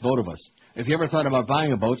 Just ask both of us. If you ever thought about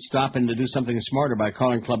buying a boat, stop in to do something smarter by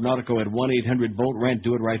calling Club Nautico at 1-800-BOAT-RENT.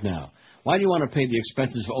 Do it right now. Why do you want to pay the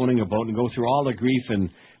expenses of owning a boat and go through all the grief and,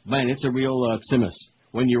 man, it's a real tsimus.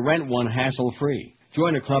 When you rent one, hassle-free.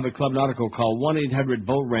 Join the club at Club Nautico. Call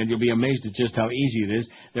 1-800-BOAT-RENT. You'll be amazed at just how easy it is.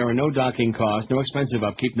 There are no docking costs, no expensive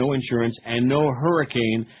upkeep, no insurance, and no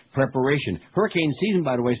hurricane preparation. Hurricane season,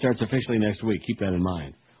 by the way, starts officially next week. Keep that in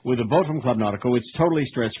mind. With a boat from Club Nautico, it's totally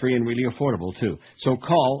stress-free and really affordable, too. So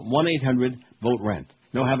call 1-800-BOAT-RENT.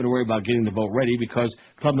 No having to worry about getting the boat ready because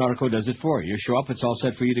Club Nautico does it for you. You show up, it's all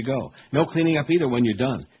set for you to go. No cleaning up either when you're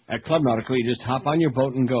done. At Club Nautico, you just hop on your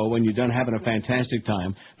boat and go. When you're done having a fantastic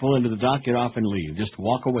time, pull into the dock, get off, and leave. Just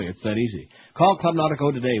walk away. It's that easy. Call Club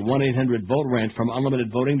Nautico today, 1-800-BOAT-RENT. From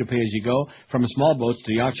unlimited boating to pay-as-you-go, from small boats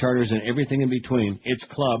to yacht charters and everything in between, it's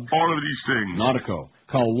Club all of these things. Nautico.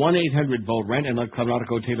 Call 1-800-BOAT-RENT and let Club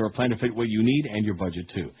Nautico tailor a plan to fit what you need and your budget,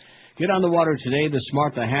 too. Get on the water today the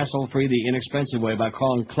smart, the hassle-free, the inexpensive way by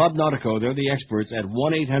calling Club Nautico. They're the experts at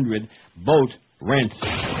 1-800-BOAT-RENT.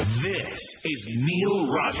 This is Neil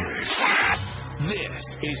Rogers.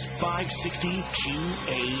 This is 560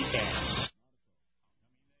 QAM.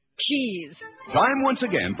 Cheese. Time once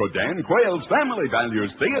again for Dan Quayle's Family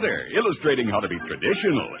Values Theater, illustrating how to be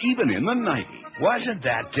traditional, even in the 90s. Wasn't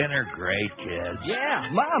that dinner great, kids?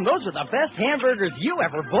 Yeah, Mom, those were the best hamburgers you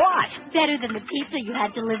ever bought. Better than the pizza you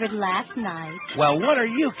had delivered last night. Well, what are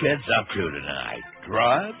you kids up to tonight?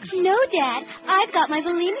 Drugs? No, Dad. I've got my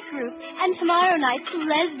bulimic group, and tomorrow night's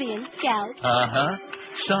Lesbian Scout. Uh-huh.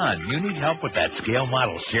 Son, you need help with that scale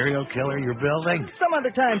model serial killer you're building? Some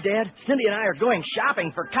other time, Dad. Cindy and I are going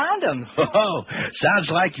shopping for condoms. Oh, sounds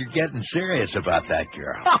like you're getting serious about that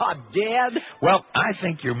girl. Oh, Dad. Well, I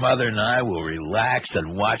think your mother and I will relax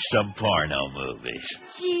and watch some porno movies.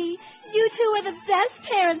 Gee, You two are the best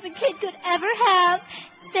parents a kid could ever have.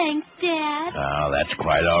 Thanks, Dad. Oh, that's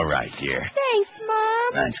quite all right, dear. Thanks,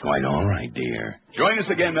 Mom. That's quite all right, dear. Join us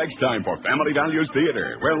again next time for Family Values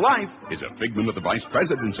Theater, where life is a figment of the Vice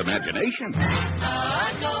President's imagination.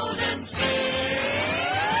 A golden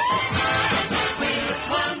with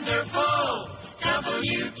wonderful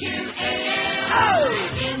WQAM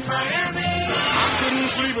in Miami. I couldn't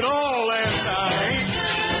sleep at all last night.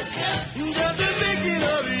 Just thinking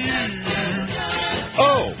of you.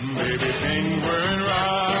 Oh, maybe things weren't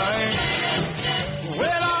right.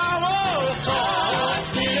 Well, I was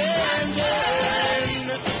tossing and turning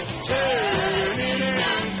and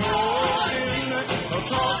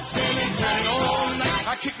tossing and turning all night.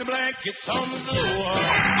 I kicked the blankets on the floor.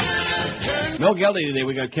 No Geldy today.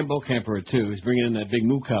 We got Kim Bocamper at 2. He's bringing in that big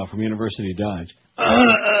moo cow from University Dodge.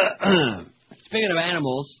 Speaking of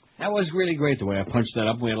animals, that was really great the way I punched that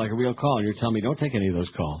up. We had like a real call, and you're telling me don't take any of those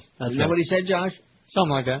calls. Isn't that what he said, Josh?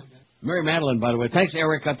 Something like that. Mary Magdalene, by the way. Thanks,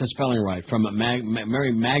 Eric. Got the spelling right from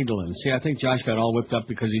Mary Magdalene. See, I think Josh got all whipped up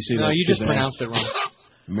because you see that. No, you just pronounced it wrong.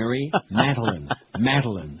 Mary Magdalene.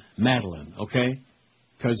 Madeline. Okay.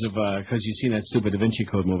 Because you've seen that stupid Da Vinci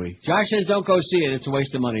Code movie. Josh says don't go see it. It's a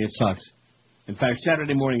waste of money. It sucks. In fact,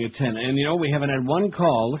 Saturday morning at 10. And, we haven't had one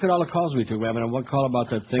call. Look at all the calls we took. We haven't had one call about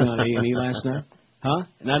that thing on A&E last night. Huh?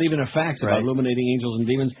 Not even a fax about illuminating angels and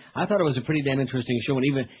demons. I thought it was a pretty damn interesting show. And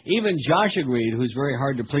even Josh agreed, who's very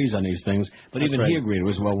hard to please on these things. But even he agreed it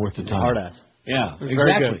was well worth the time. Hard ass. Yeah,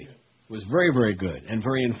 exactly. It was very, very good and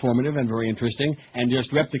very informative and very interesting and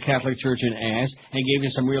just ripped the Catholic Church an ass and gave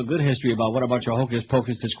you some real good history about what a bunch of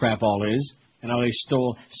hocus-pocus this crap all is. And how they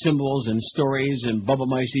stole symbols and stories and Bubba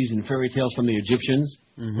Mices and fairy tales from the Egyptians,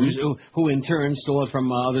 who in turn stole it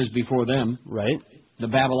from others before them. Right. The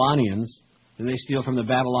Babylonians. Did they steal from the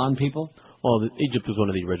Babylon people? Well, Egypt was one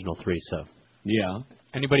of the original 3, so. Yeah.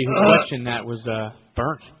 Anybody who questioned that was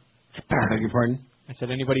burnt. I beg your pardon? I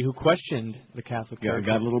said anybody who questioned the Catholic Church. Yeah,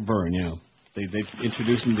 got a little burn, yeah. They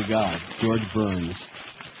introduced him to God. George Burns.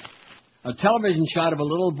 A television shot of a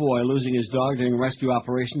little boy losing his dog during rescue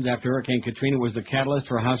operations after Hurricane Katrina was the catalyst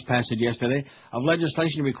for a House passage yesterday of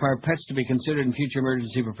legislation to require pets to be considered in future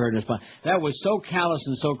emergency preparedness plans. That was so callous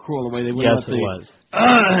and so cruel the way they wouldn't let the... Yes, it was.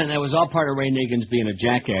 And that was all part of Ray Nagin being a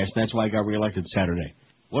jackass. That's why he got reelected Saturday.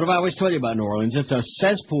 What have I always told you about New Orleans? It's a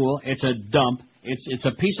cesspool. It's a dump. It's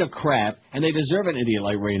a piece of crap. And they deserve an idiot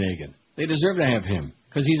like Ray Nagin. They deserve to have him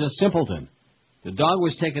because he's a simpleton. The dog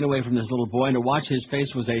was taken away from this little boy, and to watch his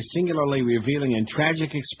face was a singularly revealing and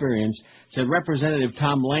tragic experience, said Representative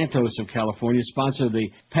Tom Lantos of California, sponsor of the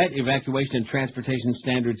Pet Evacuation and Transportation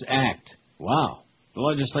Standards Act. Wow. The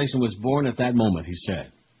legislation was born at that moment, he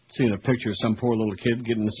said. Seeing a picture of some poor little kid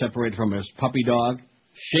getting separated from his puppy dog.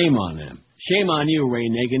 Shame on them. Shame on you, Ray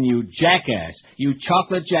Nagin, you jackass. You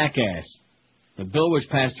chocolate jackass. The bill, which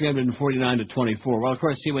passed 349 to 24. Well, of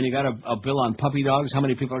course, see, when you got a bill on puppy dogs, how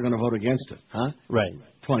many people are going to vote against it? Huh? Right.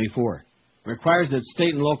 24. Requires that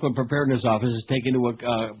state and local preparedness offices take into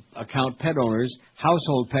account pet owners,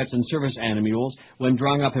 household pets, and service animals when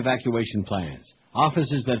drawing up evacuation plans.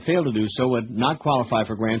 Offices that fail to do so would not qualify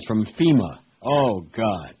for grants from FEMA. Oh,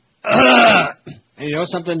 God. And you know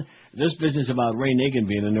something? This business about Ray Nagin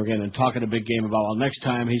being in there again and talking a big game about, well, next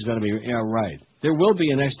time he's going to be, yeah, right. There will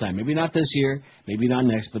be a next time. Maybe not this year, maybe not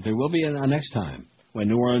next, but there will be a next time when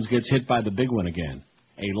New Orleans gets hit by the big one again.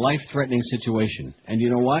 A life-threatening situation. And you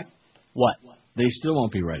know what? What? They still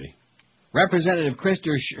won't be ready. Representative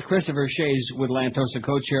Christopher Shays, with Lantosa,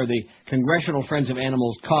 co-chair of the Congressional Friends of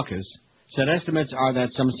Animals Caucus, said estimates are that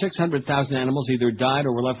some 600,000 animals either died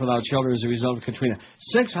or were left without shelter as a result of Katrina.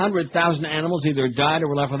 600,000 animals either died or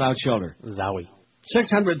were left without shelter. Zowie.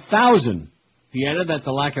 600,000! He added that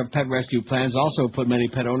the lack of pet rescue plans also put many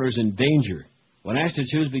pet owners in danger. When asked to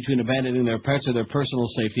choose between abandoning their pets or their personal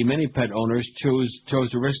safety, many pet owners chose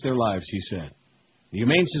to risk their lives, he said. The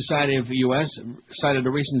Humane Society of the U.S. cited a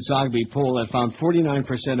recent Zogby poll that found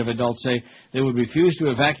 49% of adults say they would refuse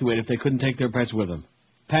to evacuate if they couldn't take their pets with them.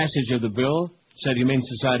 Passage of the bill, said Humane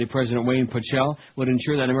Society President Wayne Pachel, would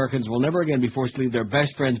ensure that Americans will never again be forced to leave their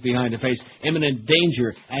best friends behind to face imminent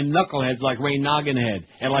danger and knuckleheads like Ray Nogginhead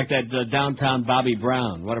and like that downtown Bobby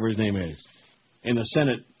Brown, whatever his name is. In the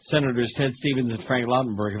Senate, Senators Ted Stevens and Frank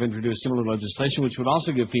Lautenberg have introduced similar legislation which would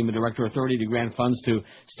also give FEMA director authority to grant funds to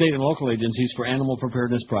state and local agencies for animal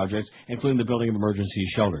preparedness projects, including the building of emergency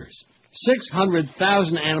shelters.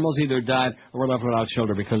 600,000 animals either died or were left without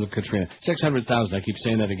shelter because of Katrina. 600,000. I keep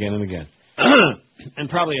saying that again and again. And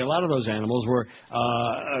probably a lot of those animals were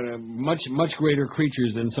much greater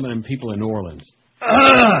creatures than some of them people in New Orleans.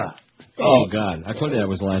 Oh, God. I told you that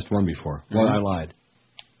was the last one before. Well, I lied.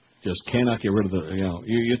 Just cannot get rid of the,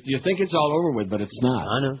 you think it's all over with, but it's not.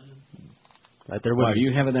 I know. Right there with Are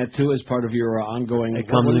you having that too as part of your ongoing? It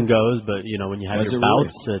comes and goes, but when you have your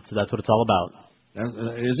bouts, that's what it's all about.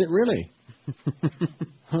 Is it really?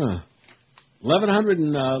 Huh. 1100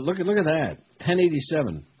 and look at that.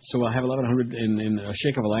 1087. So I'll have 1100 in a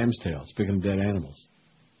shake of a lamb's tail. Speaking of dead animals.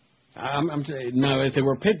 Now, if they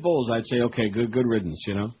were pit bulls, I'd say okay, good riddance.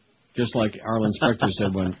 Just like Arlen Specter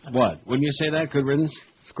said when what? Wouldn't you say that? Good riddance.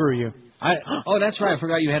 Screw you. That's right. I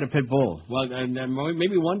forgot you had a pit bull. Well, and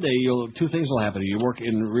maybe one day two things will happen. You work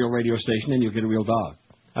in a real radio station and you get a real dog.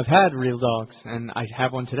 I've had real dogs, and I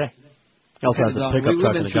have one today. He also has a pickup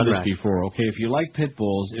truck and a gun rack. Before, okay? If you like pit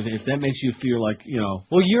bulls, if that makes you feel like,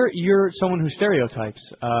 Well, you're someone who stereotypes,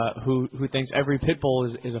 who thinks every pit bull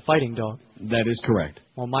is a fighting dog. That is correct.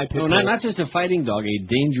 Well, my pit bull... No, not just a fighting dog, a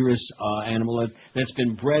dangerous animal that's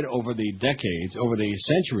been bred over the decades, over the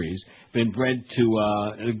centuries, been bred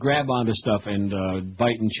to grab onto stuff and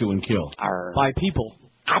bite and chew and kill. By people.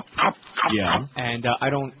 Yeah. And I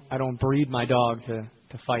don't breed my dog to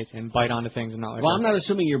fight and bite onto things and not like that. Well, I'm not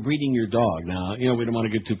assuming you're breeding your dog. Now, we don't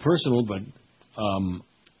want to get too personal, but I'm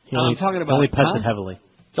talking about... Only pets it heavily.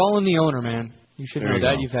 It's all in the owner, man. You should know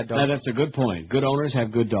that. You've had dogs. That's a good point. Good owners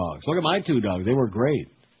have good dogs. Look at my two dogs. They were great.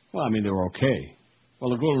 Well, I mean, they were okay. Well,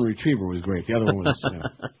 the golden retriever was great. The other one was...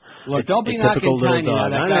 Look, don't be knocking Tiny.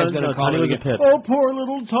 That guy's going to call me again. Oh, poor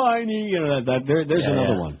little Tiny. There's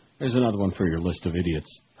another one. There's another one for your list of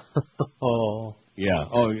idiots. Oh. Yeah.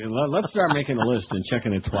 Oh, let's start making a list and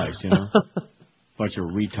checking it twice, Bunch of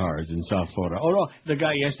retards in South Florida. Oh, no, the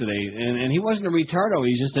guy yesterday, and he wasn't a retardo.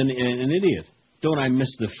 He's just an idiot. Don't I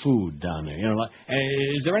miss the food down there?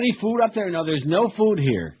 Is there any food up there? No, there's no food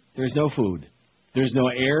here. There's no food. There's no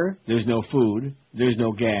air. There's no food. There's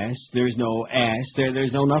no gas. There's no ass.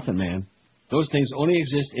 There's no nothing, man. Those things only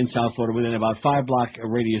exist in South Florida within about 5-block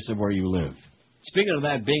radius of where you live. Speaking of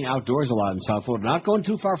that, being outdoors a lot in South Florida, not going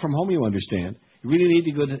too far from home, you understand. You really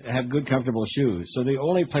need to have good, comfortable shoes. So the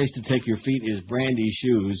only place to take your feet is Brandy's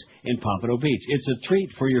Shoes in Pompano Beach. It's a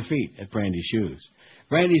treat for your feet at Brandy's Shoes.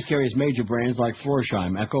 Brandy's carries major brands like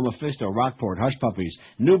Florsheim, Echo Mephisto, Rockport, Hush Puppies,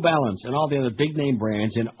 New Balance, and all the other big-name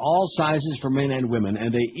brands in all sizes for men and women.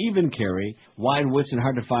 And they even carry wide widths and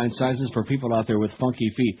hard-to-find sizes for people out there with funky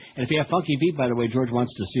feet. And if you have funky feet, by the way, George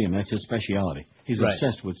wants to see them. That's his specialty. He's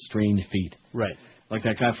obsessed with strange feet. Right. Like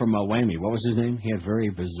that guy from Whammy. What was his name? He had very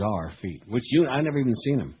bizarre feet. I never even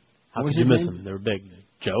seen him. How could you miss him? They were big.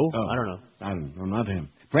 Joe? Oh, I don't know. I don't know. Not him.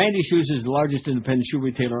 Brandy Shoes is the largest independent shoe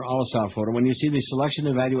retailer in all of South Florida. When you see the selection,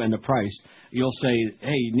 the value, and the price, you'll say,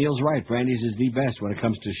 hey, Neil's right. Brandy's is the best when it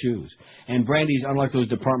comes to shoes. And Brandy's, unlike those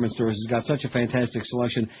department stores, has got such a fantastic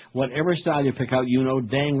selection. Whatever style you pick out, you know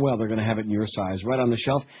dang well they're going to have it in your size. Right on the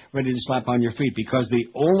shelf, ready to slap on your feet. Because the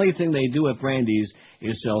only thing they do at Brandy's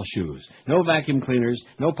is sell shoes. No vacuum cleaners,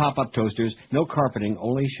 no pop-up toasters, no carpeting,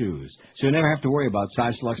 only shoes. So you never have to worry about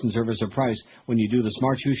size, selection, service, or price when you do the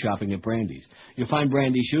smart shoe shopping at Brandy's. You'll find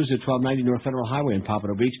Brandy's Shoes at 1290 North Federal Highway in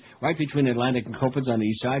Pompano Beach, right between Atlantic and Copans on the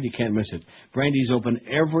east side. You can't miss it. Brandy's open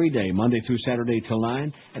every day, Monday through Saturday till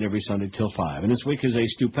 9, and every Sunday till 5. And this week is a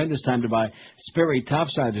stupendous time to buy Sperry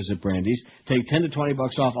topsiders at Brandy's. Take $10 to $20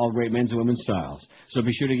 off all great men's and women's styles. So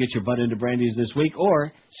be sure to get your butt into Brandy's this week,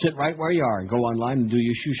 or sit right where you are and go online and do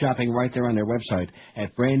your shoe shopping right there on their website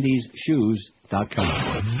at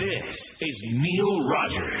brandysshoes.com. This is Neil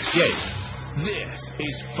Rogers. Yes. This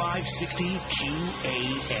is 560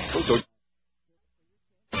 QAM.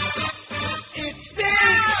 It's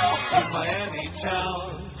now in Miami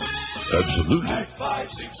town. Absolutely. At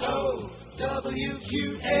 560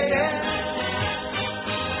 WQAM.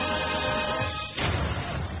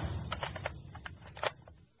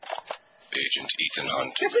 Agent Ethan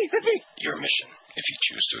Hunt. That's me. Your mission, if you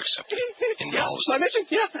choose to accept it, involves... My mission?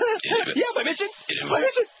 Yeah. My mission. It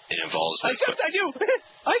involves... I accept, I do.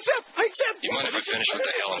 I accept. You mind if I finish what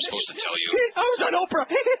the hell I'm supposed to tell you? I was on Oprah.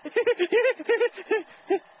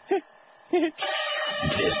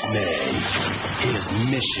 This man, his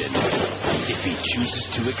mission, if he chooses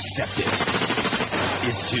to accept it,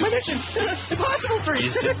 is to... My mission. Impossible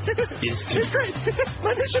dream. It's great.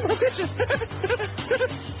 My mission. My mission.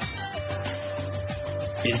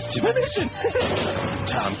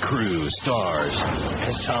 Tom Cruise stars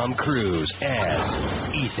as Tom Cruise as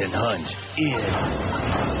Ethan Hunt in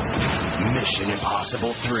Mission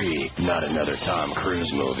Impossible 3. Not another Tom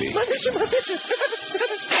Cruise movie. My mission.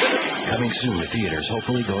 Coming soon to theaters,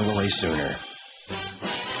 hopefully going away sooner.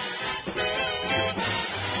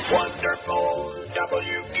 Wonderful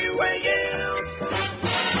WQAM.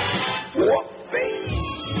 Whoopee.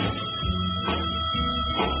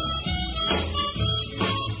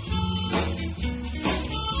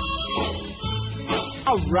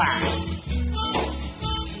 right.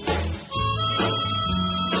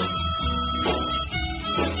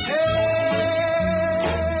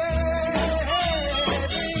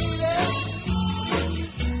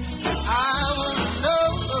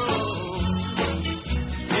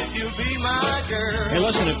 Hey,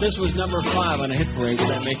 listen, if this was number 5 on a hit parade, would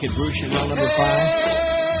that make it Bruce Chanel number 5?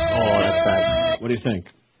 Oh, that's bad. What do you think?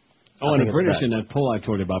 I Oh, and think the it's British bad. in that poll I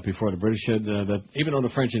told you about before, the British said that even though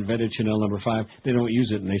the French invented Chanel number 5, they don't use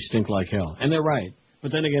it and they stink like hell. And they're right.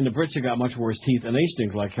 But then again, the Brits have got much worse teeth and they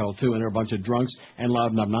stink like hell too, and they're a bunch of drunks and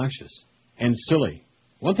loud and obnoxious and silly.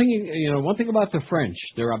 One thing, one thing about the French,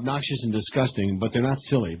 they're obnoxious and disgusting, but they're not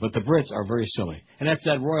silly. But the Brits are very silly. And that's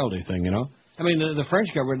that royalty thing, you know? I mean, the French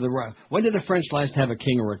got rid of the... When did the French last have a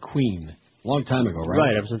king or a queen? A long time ago, right?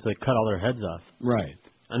 Right, ever since they cut all their heads off. Right.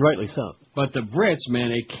 And rightly so. But the Brits,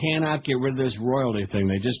 man, they cannot get rid of this royalty thing.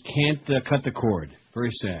 They just can't cut the cord.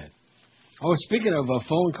 Very sad. Oh, speaking of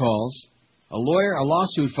phone calls, a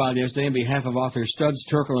lawsuit filed yesterday on behalf of author Studs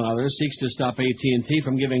Terkel and others seeks to stop AT&T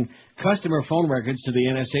from giving customer phone records to the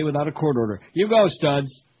NSA without a court order. You go, Studs.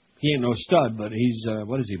 He ain't no stud, but he's,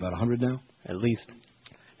 what is he, about 100 now? At least.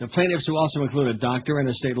 The plaintiffs, who also include a doctor and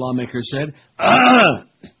a state lawmaker, said,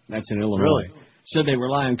 that's in Illinois, Really? said they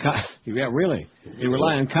rely on, they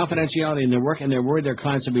rely on confidentiality in their work, and they're worried their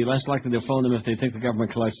clients will be less likely to phone them if they think the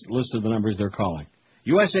government collects lists of the numbers they're calling.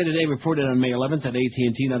 USA Today reported on May 11th that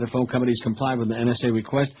AT&T and other phone companies complied with the NSA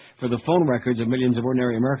request for the phone records of millions of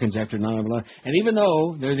ordinary Americans after 9/11. And even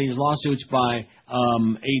though there are these lawsuits by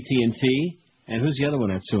AT&T, and who's the other one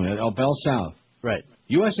that's suing it? Oh, Bell South. Right.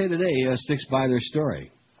 USA Today sticks by their story.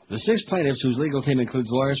 The 6 plaintiffs, whose legal team includes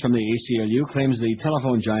lawyers from the ACLU, claims the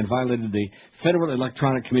telephone giant violated the Federal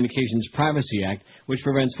Electronic Communications Privacy Act, which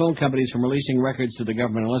prevents phone companies from releasing records to the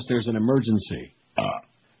government unless there's an emergency.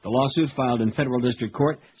 The lawsuit, filed in federal district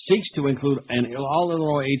court, seeks to include all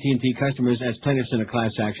Illinois AT&T customers as plaintiffs in a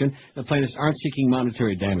class action. The plaintiffs aren't seeking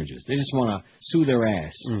monetary damages. They just want to sue their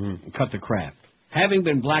ass and cut the crap. Having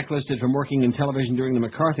been blacklisted from working in television during the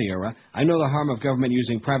McCarthy era, I know the harm of government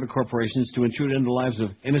using private corporations to intrude into the lives of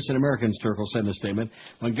innocent Americans, Terkel said in a statement.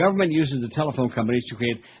 When government uses the telephone companies to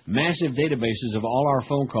create massive databases of all our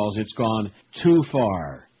phone calls, it's gone too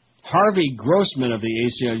far. Harvey Grossman of the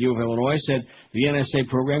ACLU of Illinois said the NSA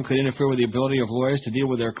program could interfere with the ability of lawyers to deal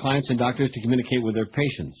with their clients and doctors to communicate with their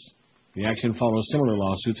patients. The action follows similar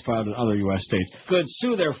lawsuits filed in other U.S. states. Good,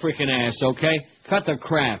 sue their freaking ass, okay? Cut the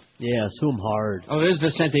crap. Yeah, sue them hard. Oh, there's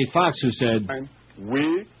Vicente Fox who said,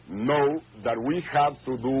 we know that we have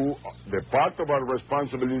to do the part of our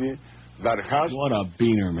responsibility that has... What a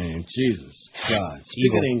beaner, man. Jesus God.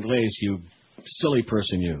 Speaking English, you silly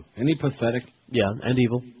person, you. Isn't he pathetic? Yeah, and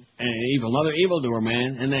evil. And evil. Another evildoer,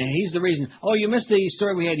 man. And he's the reason. Oh, you missed the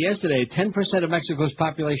story we had yesterday. 10% of Mexico's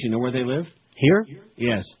population know where they live? Here?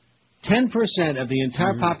 Yes. 10% of the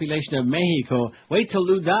entire population of Mexico. Wait till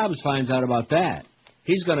Lou Dobbs finds out about that.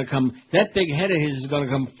 He's going to come, that big head of his is going to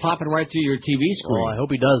come popping right through your TV screen. Oh, I hope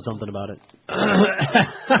he does something about it.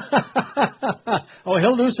 Oh,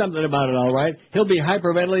 he'll do something about it, all right. He'll be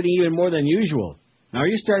hyperventilating even more than usual. Now, are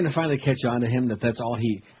you starting to finally catch on to him that that's all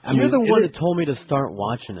he... You're the one that told me to start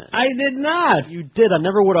watching it. I did not. You did. I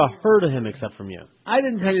never would have heard of him except from you. I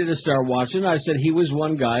didn't tell you to start watching. I said he was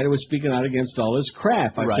one guy that was speaking out against all this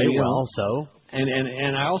crap. I right, said, well, so...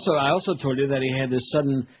 And I also told you that he had this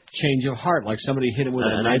sudden change of heart, like somebody hit him with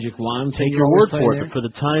a magic wand. Take your word for it, but for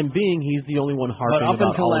the time being, he's the only one harping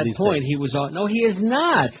about about all of these But up until that point, things. he was no, he is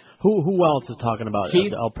not. Who else is talking about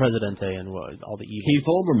El Presidente and all the evil? Keith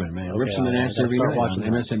Olbermann, man. Rips him in the ass every night on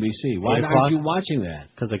MSNBC. Why aren't you watching that?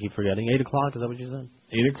 Because I keep forgetting. 8 o'clock, is that what you said?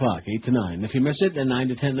 8 o'clock, 8 to 9. If you miss it, then 9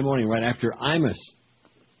 to 10 in the morning, right after Imus.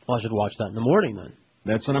 Well, I should watch that in the morning, then.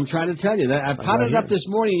 That's what I'm trying to tell you. I popped it up this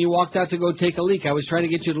morning, and you walked out to go take a leak. I was trying to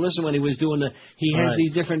get you to listen when he was doing he has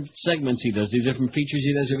these different segments he does, these different features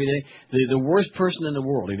he does every day. The worst person in the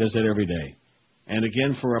world, he does that every day. And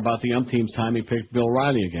again, for about the umpteenth time, he picked Bill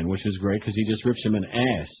Riley again, which is great because he just rips him an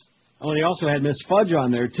ass. Oh, and he also had Miss Fudge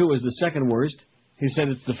on there, too, as the second worst. He said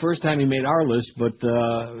it's the first time he made our list, but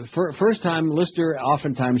first time lister,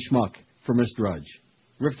 oftentimes schmuck for Miss Drudge.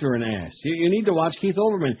 Ripped her an ass. You need to watch Keith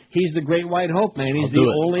Olbermann. He's the Great White Hope, man. He's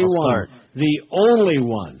the only one. The only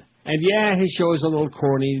one. And yeah, his show is a little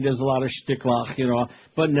corny. He does a lot of shtick-lock,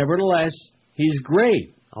 but nevertheless, he's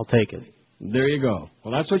great. I'll take it. There you go.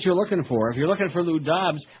 Well, that's what you're looking for. If you're looking for Lou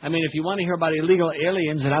Dobbs, I mean, if you want to hear about illegal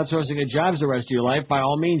aliens and outsourcing of jobs the rest of your life, by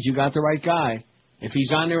all means, you got the right guy. If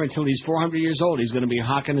he's on there until he's 400 years old, he's going to be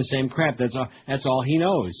hawking the same crap. That's all he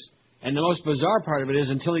knows. And the most bizarre part of it is,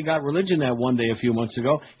 until he got religion that one day a few months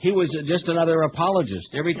ago, he was just another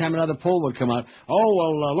apologist. Every time another poll would come out,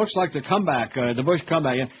 looks like the comeback, the Bush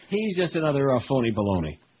comeback. He's just another phony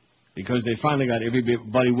baloney. Because they finally got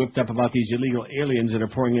everybody whipped up about these illegal aliens that are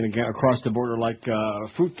pouring in across the border like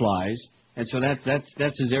fruit flies. And so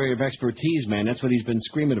that's his area of expertise, man. That's what he's been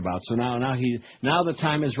screaming about. So now the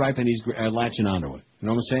time is ripe and he's latching onto it. You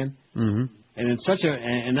know what I'm saying? Mm-hmm.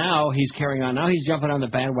 And now he's carrying on. Now he's jumping on the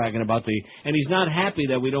bandwagon about and he's not happy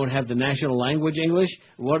that we don't have the national language English.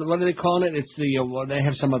 What are they calling it? It's they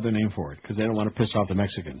have some other name for it because they don't want to piss off the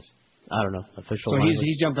Mexicans. I don't know. Official So language.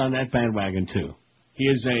 he's jumped on that bandwagon too. He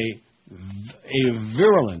is a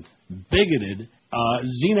virulent, bigoted,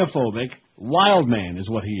 xenophobic, wild man is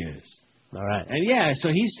what he is. All right. And yeah, so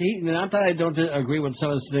he's not that I don't agree with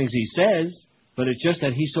some of the things he says, but it's just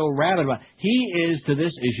that he's so rabid about it. He is to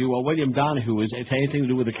this issue what William Donahue is to anything to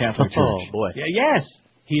do with the Catholic Church. Oh, boy. Yeah, yes.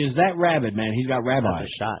 He is that rabid, man. He's got rabbis. That's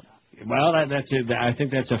a shot. Well, that's it. I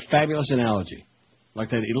think that's a fabulous analogy. Like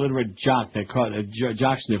that illiterate jock that called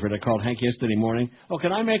jock sniffer that called Hank yesterday morning. Oh,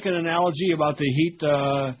 can I make an analogy about the heat?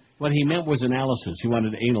 What he meant was analysis. He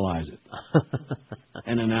wanted to analyze it.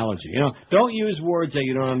 An analogy. Don't use words that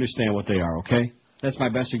you don't understand what they are, okay? That's my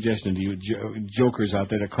best suggestion to you jokers out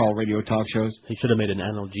there that call radio talk shows. He should have made an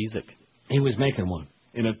analgesic. He was making one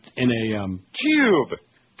in a cube.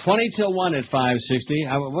 20 till 1 at 560.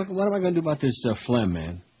 What am I going to do about this phlegm,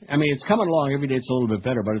 man? I mean, it's coming along every day. It's a little bit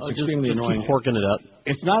better, but it's extremely annoying. Keep porking it up.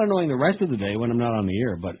 It's not annoying the rest of the day when I'm not on the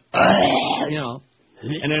air, but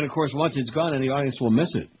And then, of course, once it's gone, and the audience will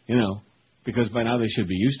miss it, because by now they should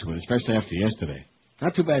be used to it, especially after yesterday.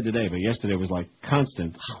 Not too bad today, but yesterday was like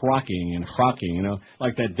constant crocking and crocking,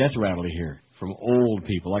 like that death rattle you hear from old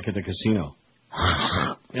people, like at the casino.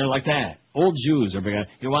 Like that. Old Jews are big.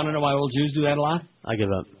 You want to know why old Jews do that a lot? I give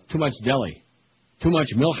up. Too much deli. Too much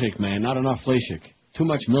milchik, man. Not enough fleshik. Too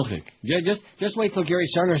much milchik. Just wait till Gary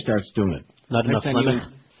Sarner starts doing it. Not enough lemon.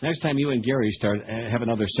 Next time you and Gary have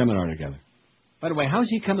another seminar together. By the way, how's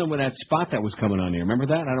he coming with that spot that was coming on here? Remember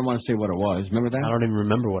that? I don't want to say what it was. Remember that? I don't even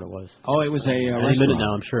remember what it was. Oh, it was a restaurant. Any minute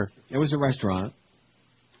now, I'm sure. It was a restaurant.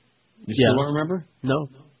 You still don't remember? No.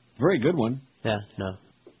 Very good one. Yeah, no.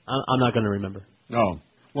 I'm not going to remember. Oh,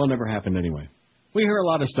 well, never happened anyway. We hear a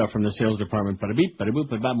lot of stuff from the sales department, bada-beep, bada-boop,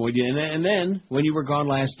 bada-bop, and then, when you were gone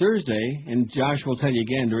last Thursday, and Josh will tell you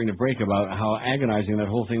again during the break about how agonizing that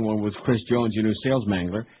whole thing was with Chris Jones, your new sales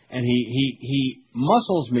mangler, and he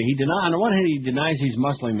muscles me. On the one hand, he denies he's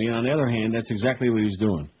muscling me, and on the other hand, that's exactly what he was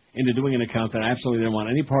doing, into doing an account that I absolutely didn't want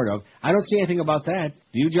any part of. I don't see anything about that.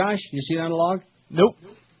 Do you, Josh? You see it on the log? Nope.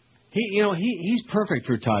 He's perfect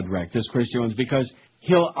for Todd Dreck, this Chris Jones, because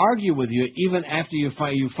he'll argue with you even after you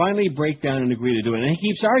finally break down and agree to do it. And he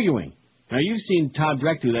keeps arguing. Now, you've seen Todd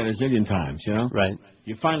Dreck do that a zillion times, Right.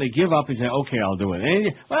 You finally give up and say, okay, I'll do it.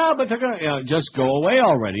 And but they're going to, just go away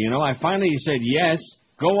already. I finally said, yes,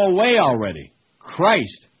 go away already.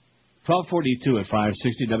 Christ. 1242 at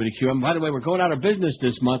 560 WQM. By the way, we're going out of business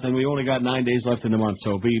this month, and we only got 9 days left in the month.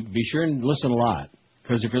 So be sure and listen a lot.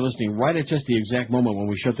 Because if you're listening right at just the exact moment when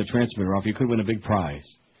we shut the transmitter off, you could win a big prize.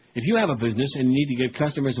 If you have a business and you need to get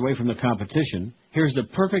customers away from the competition, here's the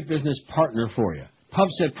perfect business partner for you.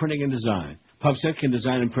 PubSet Printing and Design. PubSet can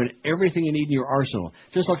design and print everything you need in your arsenal.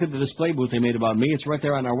 Just look at the display booth they made about me. It's right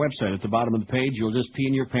there on our website at the bottom of the page. You'll just pee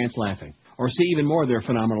in your pants laughing. Or see even more of their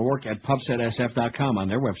phenomenal work at PubSetSF.com on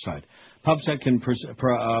their website. PubSet can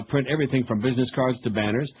print everything from business cards to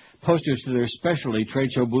banners, posters to their specialty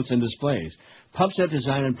trade show booths and displays. PubSet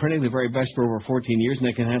Design and Printing the very best for over 14 years, and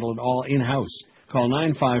they can handle it all in-house. Call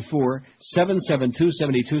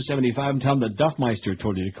 954-772-7275 and tell them the Duffmeister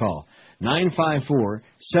told you to call.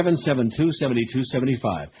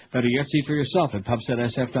 954-772-7275. Better yet, see for yourself at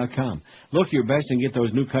PubSetSF.com. Look your best and get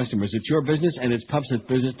those new customers. It's your business, and it's PubSet's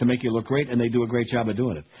business to make you look great, and they do a great job of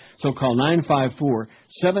doing it. So call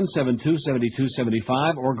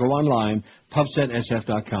 954-772-7275 or go online,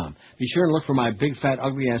 PubSetSF.com. Be sure and look for my big, fat,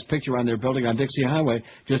 ugly-ass picture on their building on Dixie Highway,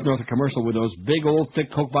 just north of Commercial, with those big, old,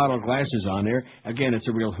 thick Coke bottle glasses on there. Again, it's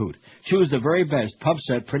a real hoot. Choose the very best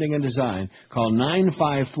PubSet Printing and Design. Call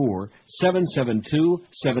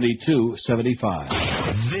 954-772-7275.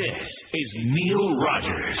 This is Neil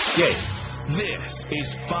Rogers. This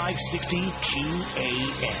is 560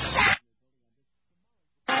 QAM.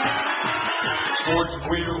 Sports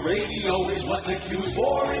Queer Radio is what the Q's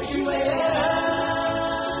for in QAM.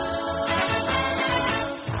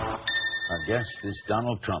 Our guest is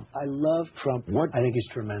Donald Trump. I love Trump. I think he's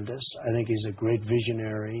tremendous. I think he's a great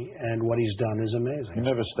visionary, and what he's done is amazing. You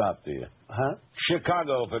never stop, do you? Huh?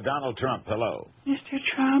 Chicago for Donald Trump. Hello. Mr.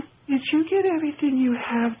 Trump, Did you get everything you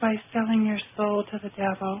have by selling your soul to the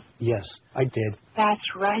devil? Yes, I did. That's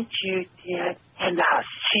right, you did. And I'll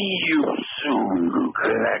see you soon.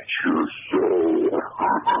 Collect your soul.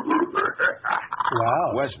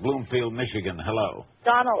 Wow. West Bloomfield, Michigan. Hello.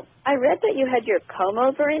 Donald, I read that you had your comb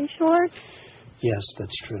over insured. Yes,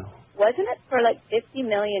 that's true. Wasn't it for like $50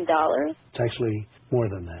 million? It's actually more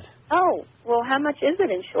than that. Oh, well, how much is it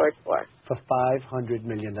insured for? For $500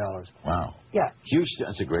 million. Wow. Yeah. Houston,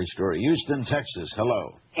 that's a great story. Houston, Texas.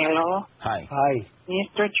 Hello. Hello? Hi. Hi.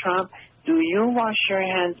 Mr. Trump, do you wash your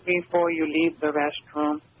hands before you leave the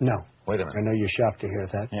restroom? No. Wait a minute. I know you're shocked to hear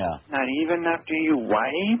that. Yeah. Not even after you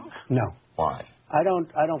wipe? No. Why? I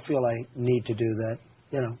don't feel I need to do that.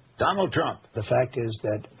 You know. Donald Trump. The fact is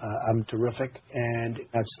that I'm terrific and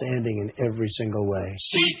outstanding in every single way.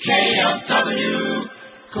 CKLW.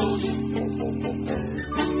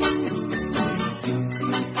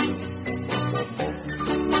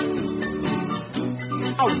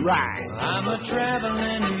 All right. I'm a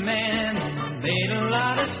traveling man, made a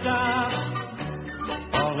lot of stops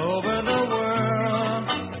all over the world,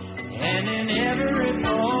 and in every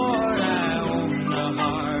port I own the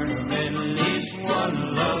heart of at least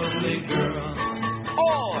one lovely girl.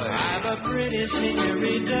 I've a pretty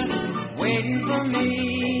senorita waiting for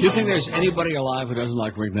me. Do you think there's anybody alive who doesn't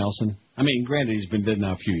like Rick Nelson? I mean, granted, he's been dead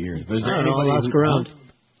now a few years, but is there anybody I'll ask around.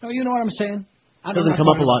 No, you know what I'm saying? Doesn't come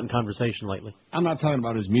up a lot in conversation lately. I'm not talking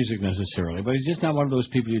about his music necessarily, but he's just not one of those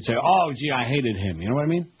people you'd say, oh, gee, I hated him. You know what I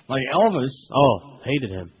mean? Like Elvis. Oh, hated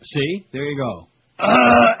him. See? There you go.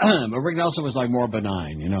 But Rick Nelson was like more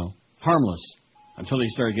benign, you know, harmless. Until they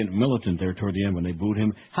started getting militant there toward the end when they booed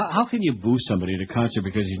him. How can you boo somebody at a concert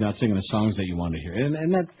because he's not singing the songs that you want to hear?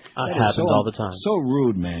 And that happens all the time. So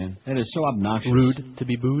rude, man. That is so obnoxious. Rude to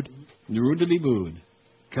be booed? Rude to be booed.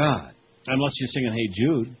 God. Unless you're singing Hey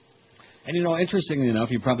Jude. And, you know, interestingly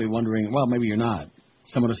enough, you're probably wondering, well, maybe you're not.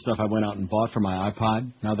 Some of the stuff I went out and bought for my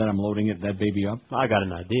iPod, now that I'm loading that baby up. I got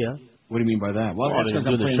an idea. What do you mean by that? Well, I've been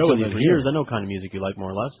doing the show with you for years. I know what kind of music you like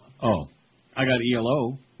more or less. Oh. I got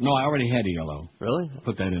ELO. No, I already had ELO. Really?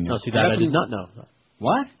 Put that in there. No, see, that I did not know.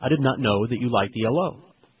 What? I did not know that you liked ELO.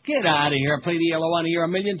 Get out of here. I played ELO on here a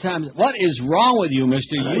million times. What is wrong with you,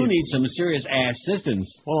 mister? You need some serious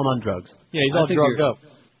assistance. Well, I'm on drugs. Yeah, he's all drugged up.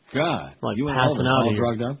 God. Like you passing out all here.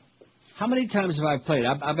 drugged up? How many times have I played?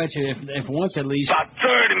 I bet you if once at least About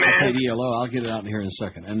 30, man. I played ELO, I'll get it out in here in a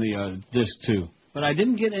second. And the disc, too. But I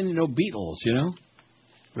didn't get any Beatles, you know?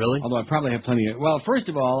 Really? Although I probably have plenty of... Well, first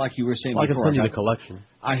of all, like you were saying I can before... send you the collection.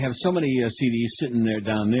 I have so many CDs sitting there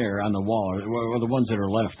down there on the wall, or the ones that are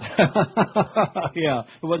left. Yeah,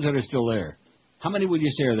 the ones that are still there. How many would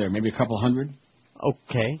you say are there? Maybe a couple hundred?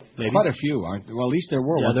 Okay, maybe. Quite a few, aren't there? Well, at least there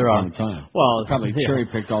were once there upon are. a time. Well, probably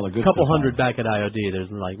cherry-picked all the good stuff. A couple stuff hundred back at IOD.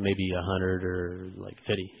 There's like maybe 100 or like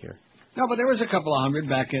 50 here. No, but there was a couple of hundred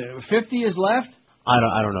back in... 50 is left? I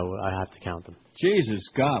don't know. I have to count them. Jesus,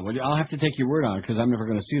 God. Well, I'll have to take your word on it because I'm never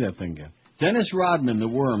going to see that thing again. Dennis Rodman, the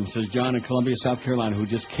worm, says John in Columbia, South Carolina, who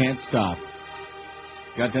just can't stop.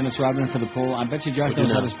 Got Dennis Rodman for the poll? I bet you Josh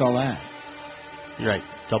knows how to spell that. You're right.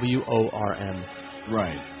 WORM.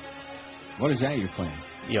 Right. What is that you're playing?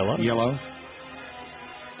 Yellow. Yellow?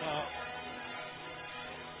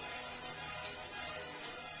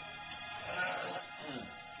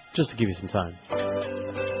 Just to give you some time.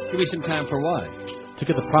 Give me some time for what? To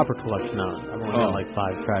get the proper collection out. I've only got like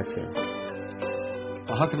 5 tracks here.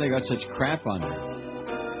 Well, how come they got such crap on there?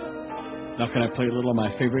 Now, can I play a little of my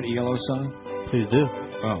favorite ELO song? Please do.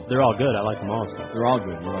 Oh. They're all good. I like them all. So. They're all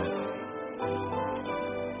good, you're right.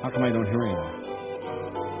 How come I don't hear anything?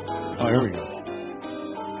 Oh, here we go.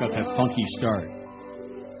 It's got that funky start.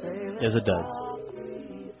 Yes, it does.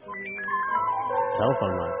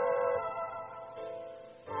 Telephone line.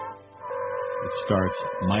 It starts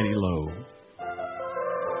mighty low.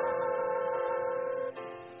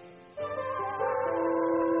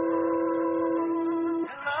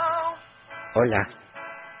 Hola.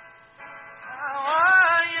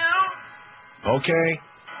 Okay.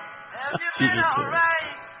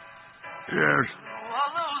 Yes.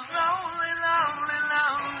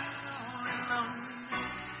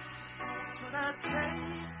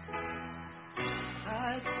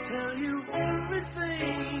 I'd tell you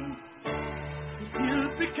everything if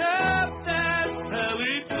you'd pick up that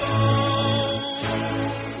telephone.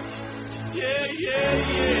 Yeah, yeah,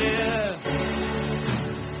 yeah.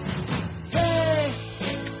 Hey,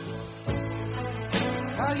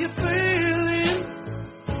 how you feeling?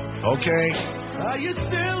 Okay. Are you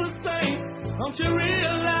still the same? Don't you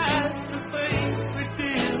realize the things we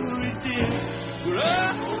did, we're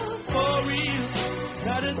all for real,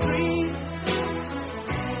 not a dream.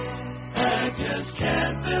 And just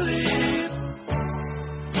can't believe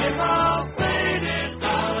if all faded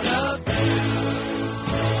out of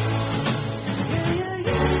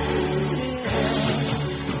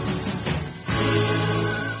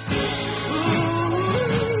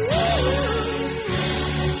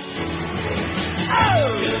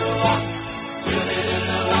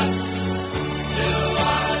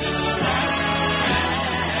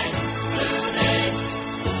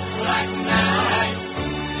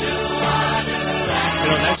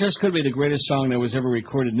That just could be the greatest song that was ever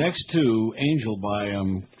recorded, next to Angel by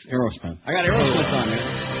Aerosmith. I got Aerosmith on here.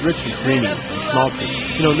 Rich and creamy. Small.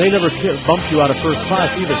 You know, they never bumped you out of first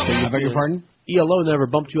class either. So I beg your pardon? ELO never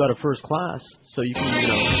bumped you out of first class, so you can,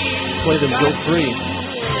 play them guilt-free.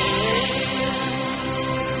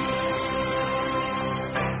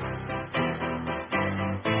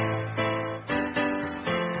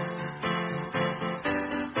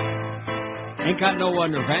 Ain't got no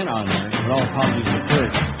Nirvana on there, but all apologies to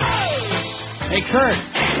Kurt. Hey, Kurt!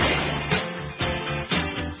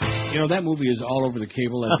 You know, that movie is all over the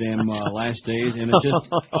cable, that damn Last Days, and it just,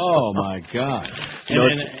 oh my God.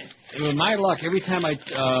 And with my luck, every time I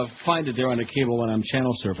find it there on the cable when I'm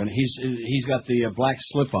channel surfing, he's got the black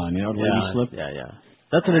slip on, the lady slip. Yeah.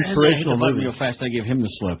 That's an inspirational movie. Real fast, I give him the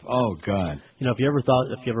slip. Oh God. If you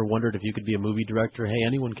ever wondered if you could be a movie director, hey,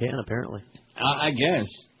 anyone can apparently. I guess.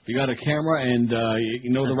 If you got a camera and you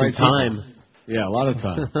know the right time. people. Yeah, a lot of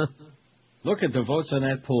time. Look at the votes on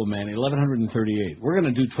that poll, man. 1,138. We're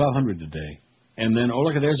going to do 1,200 today. And then,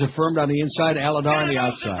 look, there's Affirmed on the inside, Aladar on the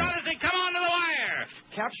outside. Come on to the wire.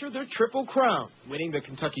 Capture their triple crown, winning the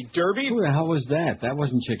Kentucky Derby. Who the hell was that? That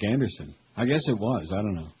wasn't Chick Anderson. I guess it was. I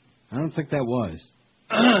don't know. I don't think that was.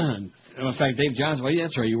 In fact, Dave Johnson, well,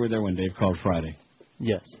 that's right. You were there when Dave called Friday.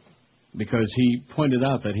 Yes. Because he pointed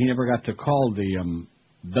out that he never got to call the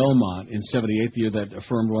Belmont in 78, the year that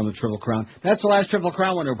Affirmed won the Triple Crown. That's the last Triple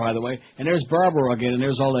Crown winner, by the way. And there's Barbara again, and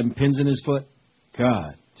there's all them pins in his foot.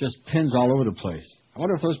 God, just pins all over the place. I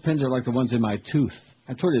wonder if those pins are like the ones in my tooth.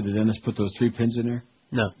 I told you the dentist put those 3 pins in there.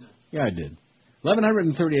 No. Yeah, I did.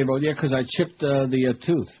 1,138 votes, yeah, because I chipped the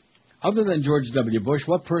tooth. Other than George W. Bush,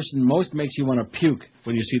 what person most makes you want to puke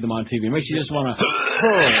when you see them on TV? It makes you just want to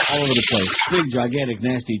hurl all over the place. Big, gigantic,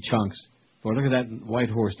 nasty chunks. Boy, look at that white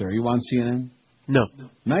horse there. You on CNN? No.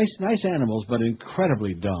 Nice animals, but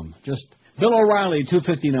incredibly dumb. Just Bill O'Reilly,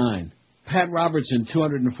 259. Pat Robertson,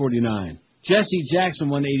 249. Jesse Jackson,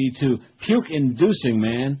 182. Puke-inducing,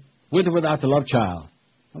 man. With or without the Love Child.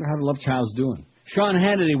 I wonder how the Love Child's doing. Sean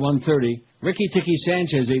Hannity, 130. Ricky Tiki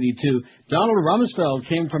Sanchez, 82. Donald Rumsfeld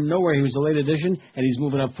came from nowhere. He was a late edition, and he's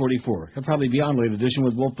moving up 44. He'll probably be on late edition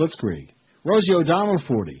with Wolf Blitzkrieg. Rosie O'Donnell,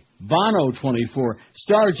 40. Bono, 24.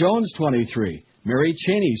 Star Jones, 23. Mary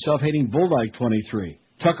Cheney, self-hating Bulldog, 23.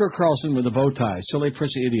 Tucker Carlson with a bow tie, silly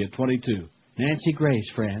prissy idiot, 22. Nancy Grace,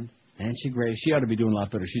 friend. Nancy Grace, she ought to be doing a lot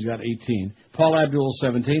better. She's got 18. Paul Abdul,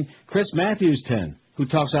 17. Chris Matthews, 10, who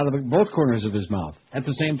talks out of both corners of his mouth at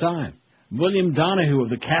the same time. William Donahue of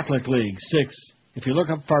the Catholic League, 6. If you look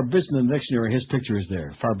up Farbissen in the dictionary, his picture is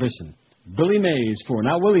there. Farbissen. Billy Mays, 4.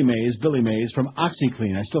 Not Willie Mays, Billy Mays from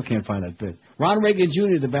OxyClean. I still can't find that bit. Ron Reagan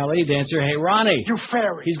Jr., the ballet dancer. Hey, Ronnie. You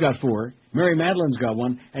fairy. He's got 4. Mary Madeline's got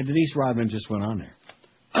 1. And Denise Rodman just went on there.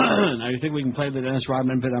 Now, you think we can play the Dennis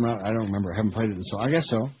Rodman bit? I don't remember. I haven't played it, so I guess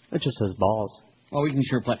so. It just says balls. Oh, we can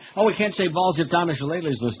sure play. Oh, we can't say balls if Donna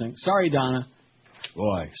Shalala's listening. Sorry, Donna.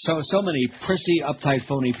 Boy, so many prissy, uptight,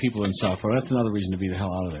 phony people in Southport. That's another reason to be the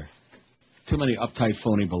hell out of there. Too many uptight,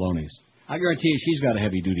 phony balonies. I guarantee you she's got a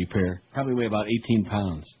heavy-duty pair. Probably weigh about 18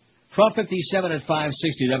 pounds. 12:57 at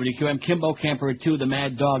 560 WQM. Kimbo Camper at 2, the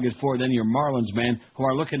Mad Dog at 4. Then your Marlins, man, who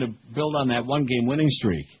are looking to build on that one-game winning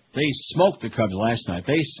streak. They smoked the Cubs last night.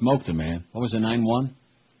 They smoked them, man. What was it, 9-1?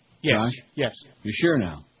 Yes. Josh? Yes. You sure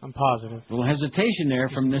now? I'm positive. A little hesitation there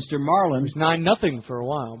from Mr. Marlins. It was 9-0 for a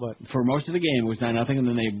while, but for most of the game it was 9-0, and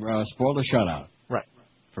then they spoiled a shutout. Right.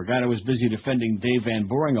 For a guy that was busy defending Dave Van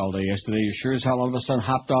Boring all day yesterday, you sure as hell all of a sudden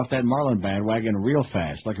hopped off that Marlin bandwagon real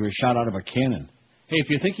fast, like it was shot out of a cannon. Hey, if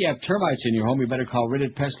you think you have termites in your home, you better call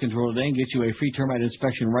Riddit Pest Control today and get you a free termite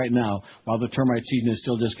inspection right now while the termite season is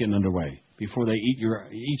still just getting underway, before they eat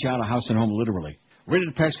you out of house and home literally.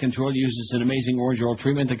 Riddit Pest Control uses an amazing orange oil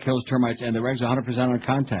treatment that kills termites, and the eggs 100% on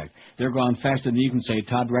contact. They're gone faster than you can say.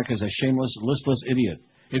 Todd Reck is a shameless, listless idiot.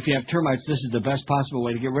 If you have termites, this is the best possible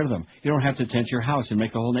way to get rid of them. You don't have to tent your house and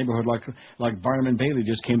make the whole neighborhood like Barnum and Bailey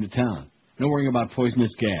just came to town. No worrying about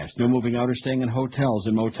poisonous gas. No moving out or staying in hotels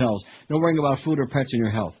and motels. No worrying about food or pets and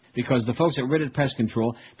your health. Because the folks at Riddit Pest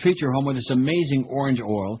Control treat your home with this amazing orange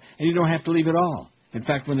oil, and you don't have to leave it all. In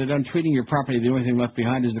fact, when they're done treating your property, the only thing left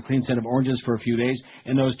behind is a clean set of oranges for a few days,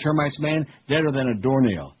 and those termites, man, deader than a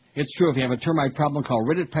doornail. It's true. If you have a termite problem, call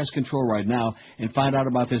Ridditt Pest Control right now and find out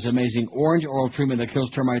about this amazing orange oil treatment that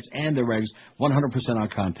kills termites and their eggs 100% on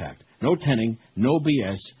contact. No tinning, no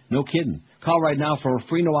BS, no kidding. Call right now for a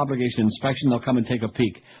free no-obligation inspection. They'll come and take a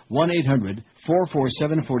peek.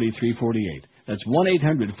 1-800-447-4348. That's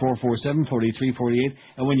 1-800-447-4348.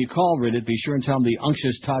 And when you call Ridditt, be sure and tell them the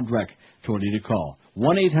unctuous Todd Dreck told you to call.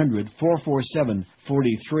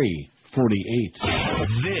 1-800-447-4348.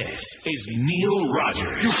 This is Neil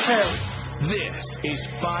Rogers. You failed. This is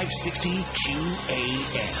 560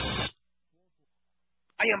 QAM.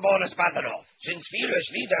 I am Boris Badenov. Since Fearless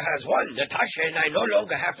Leader has won, Natasha and I no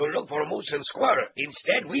longer have to look for Moose and Squirrel.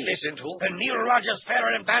 Instead, we listen to the Neil Rogers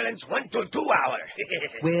Fair and Balanced 1 to 2 hour.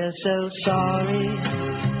 We're so sorry,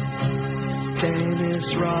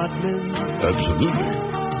 Dennis Rodman. Absolutely.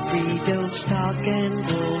 Friedel Stock and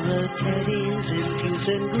Dora Teddy's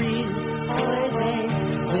Infusion Green.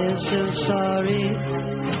 We're so sorry,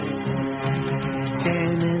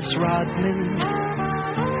 Dennis Rodman.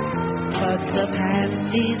 But the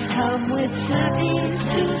panties come with snappies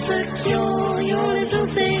to secure your little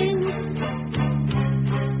thing.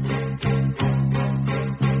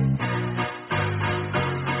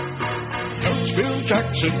 Coach Phil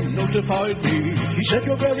Jackson notified me. He said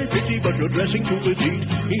you're very pretty, but you're dressing too petite.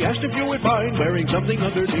 He asked if you would mind wearing something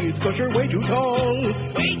underneath, because you're way too tall.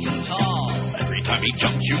 Way too tall. Every time he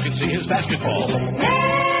jumps, you can see his basketball.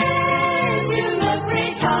 Man, you look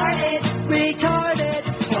retarded, retarded.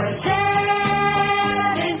 For a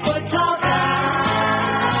 7-foot tall guy.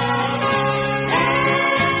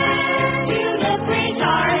 And you look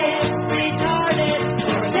retarded, retarded.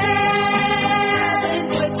 For a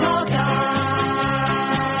 7-foot tall guy.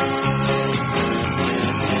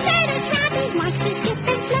 Dennis Rodman likes to skip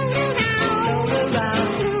and float around.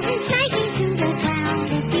 Move his Nikes to the ground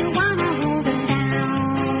if you wanna hold him down.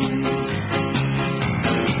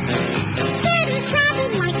 Dennis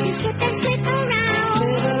Rodman likes to skip and slip around.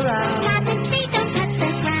 Rodman's feet don't touch the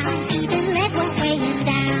ground. Even lead won't weigh him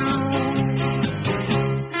down.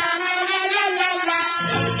 La la la la la la.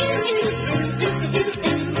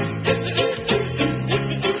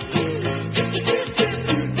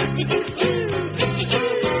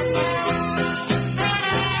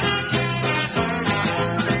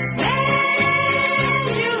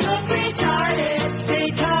 You look retarded,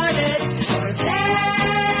 retarded. For a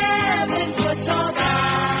 7-foot tall guy.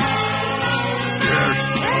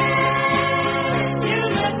 You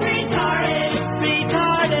look retarded,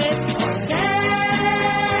 retarded. For a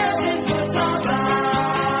 7-foot tall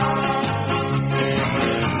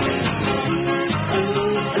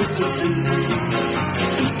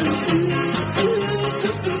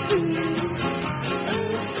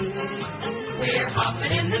We're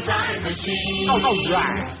hopping in the time machine. Oh,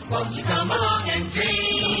 right. Won't you come along and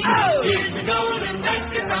dream? Oh. Here's the golden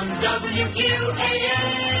record from WQAM.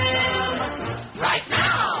 Right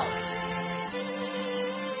now.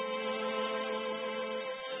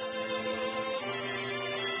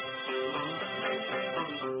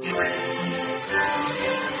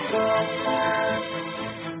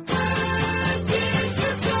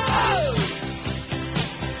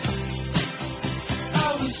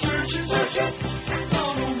 I was searching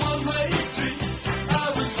on a one-way street. I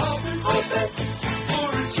was hoping for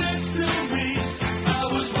a chance to meet. I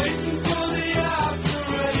was waiting for the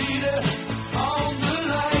operator on the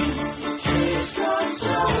line. She's gone so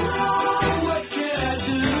wrong. What can I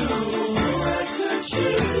do? What could she do?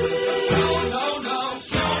 No, don't know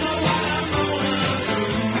what I'm gonna do.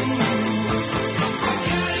 I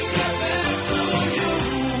can't get back to you.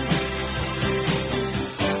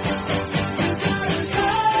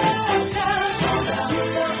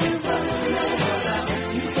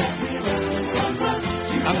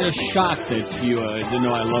 I'm just shocked that you didn't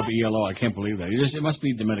know I love ELO. I can't believe that. It must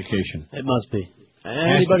be the medication. It must be.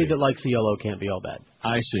 Anybody that likes ELO can't be all bad.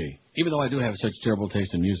 I see. Even though I do have such terrible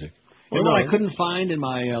taste in music. Well, You know what no. I couldn't find in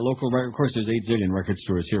my local record? Of course, there's 8 zillion record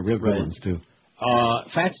stores here, real good Right. ones, too.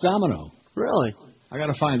 Fats Domino. Really? I got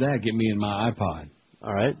to find that, get me in my iPod.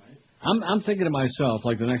 All right. I'm thinking to myself,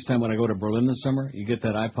 like the next time when I go to Berlin this summer, you get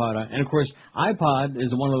that iPod. And, of course, iPod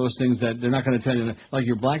is one of those things that they're not going to tell you, like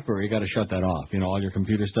your BlackBerry, you got to shut that off, all your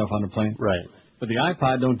computer stuff on the plane. Right. But the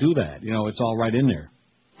iPod don't do that. It's all right in there.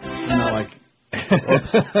 Like...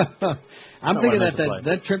 I'm thinking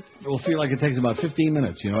that trip will feel like it takes about 15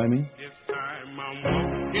 minutes, you know what I mean?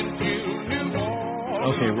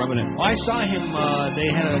 Okay, rubbing it. Well, I saw him, they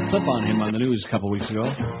had a clip on him on the news a couple weeks ago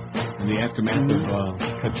in the aftermath of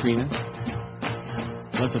Katrina.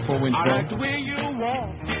 Let the four winds blow.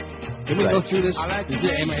 Can we go through this? Am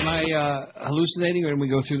I hallucinating, or can we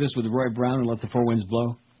go through this with Roy Brown and Let the Four Winds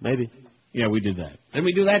Blow? Maybe. Yeah, we did that. Didn't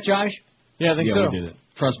we do that, Josh? Yeah, I think so. Yeah, we did it.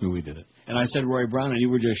 Trust me, we did it. And I said Roy Brown, and you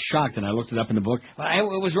were just shocked, and I looked it up in the book. It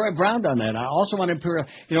was Roy Brown done that. I also want Imperial.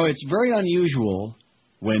 You know, it's very unusual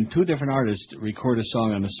when two different artists record a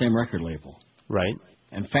song on the same record label. Right.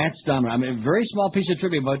 And Fats Domino, I mean, a very small piece of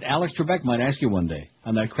trivia, but Alex Trebek might ask you one day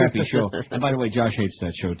on that crappy show. And by the way, Josh hates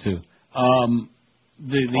that show, too.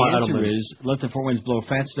 The answer is Let the Four Winds Blow,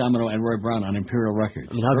 Fats Domino, and Roy Brown on Imperial Records.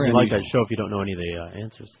 I mean, how do you like that show if you don't know any of the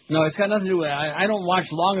answers? No, it's got nothing to do with it. I don't watch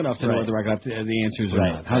long enough to know whether I got the answers or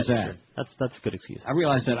not. How's that? That's a good excuse. I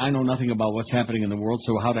realize that I know nothing about what's happening in the world,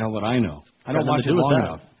 so how the hell would I know? I don't watch it long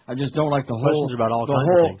enough. I just don't like the whole... Questions are about all kinds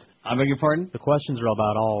of things. I beg your pardon? The questions are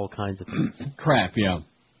about all kinds of things. Crap, yeah.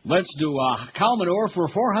 Let's do cow manure for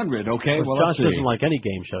 400, okay? Well, Josh doesn't like any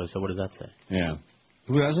game shows, so what does that say? Yeah.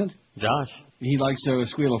 Who doesn't? Josh. He likes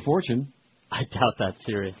Squeal of Fortune. I doubt that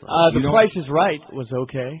seriously. The Price is Right was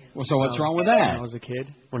okay. Well, so what's wrong with that? When I was a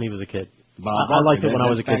kid. When he was a kid. I liked it when I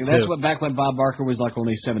was a kid, That's too. back when Bob Barker was like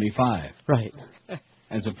only 75. Right.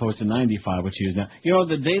 As opposed to 95, which he is now. You know,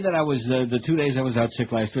 the day that I was, the 2 days I was out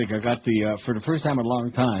sick last week, I got for the first time in a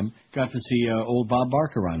long time, got to see old Bob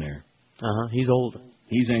Barker on there. He's old.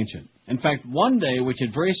 He's ancient. In fact, one day, which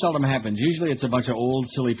it very seldom happens, usually it's a bunch of old,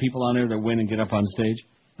 silly people on there that win and get up on stage.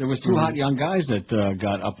 There was two hot young guys that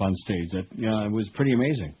got up on stage. That it was pretty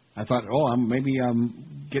amazing. I thought, maybe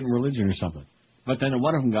I'm getting religion or something. But then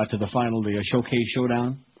one of them got to the final, the showcase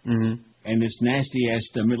showdown. Mm-hmm. And this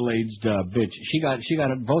nasty-ass middle-aged bitch, she got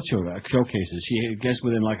at both showcases. She guessed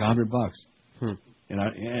within like $100. You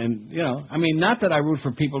know, I mean, not that I root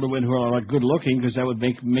for people to win who are like good-looking, because that would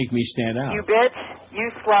make me stand out. You bitch, you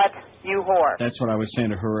slut, you whore. That's what I was saying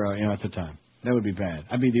to her, at the time. That would be bad.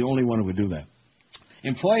 I'd be the only one who would do that.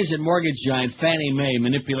 Employees at mortgage giant Fannie Mae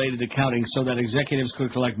manipulated accounting so that executives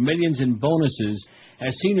could collect millions in bonuses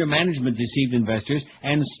as senior management deceived investors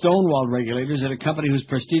and stonewalled regulators at a company whose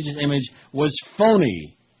prestigious image was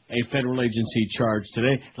phony, a federal agency charged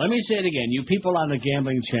today. Let me say it again. You people on the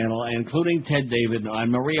Gambling Channel, including Ted David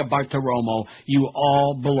and Maria Bartiromo, you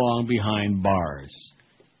all belong behind bars.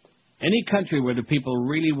 Any country where the people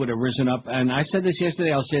really would have risen up, and I said this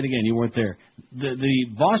yesterday, I'll say it again, you weren't there. The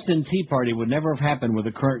Boston Tea Party would never have happened with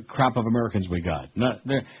the current crop of Americans we got.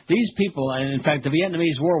 These people, and in fact, the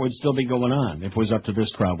Vietnamese War would still be going on if it was up to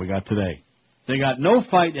this crowd we got today. They got no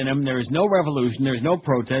fight in them. There is no revolution. There's no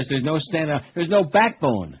protest. There's no stand-up. There's no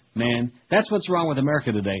backbone, man. That's what's wrong with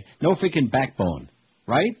America today. No freaking backbone,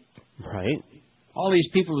 right? Right. All these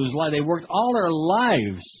people whose life, they worked all their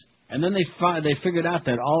lives. And then they figured out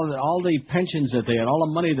that all the pensions that they had, all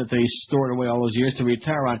the money that they stored away all those years to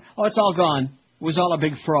retire on, it's all gone. It was all a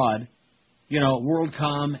big fraud. You know,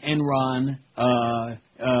 WorldCom, Enron,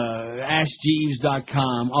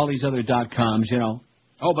 AskJeeves.com, all these other .coms, you know.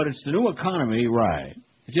 Oh, but it's the new economy, right.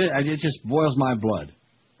 It just boils my blood.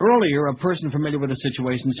 Earlier, a person familiar with the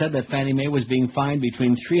situation said that Fannie Mae was being fined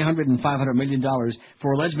between $300 and $500 million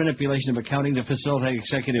for alleged manipulation of accounting to facilitate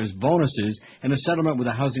executives' bonuses in a settlement with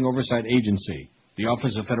the Housing Oversight Agency, the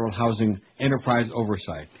Office of Federal Housing Enterprise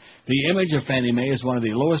Oversight. The image of Fannie Mae as one of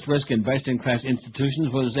the lowest-risk and best-in-class institutions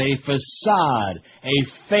was a facade, a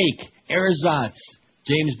fake ersatz.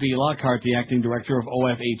 James B. Lockhart, the acting director of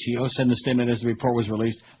OFHEO, said in a statement as the report was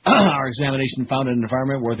released, our examination found an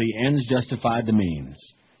environment where the ends justified the means.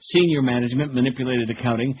 Senior management manipulated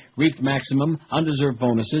accounting, reaped maximum undeserved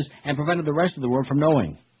bonuses, and prevented the rest of the world from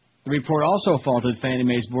knowing. The report also faulted Fannie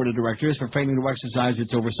Mae's board of directors for failing to exercise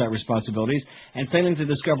its oversight responsibilities and failing to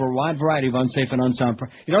discover a wide variety of unsafe and unsound...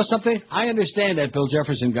 You know something? I understand that Bill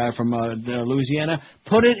Jefferson guy from Louisiana.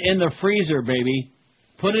 Put it in the freezer, baby.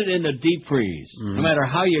 Put it in the deep freeze, no matter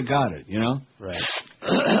how you got it, you know? Right.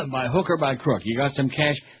 By hook or by crook. You got some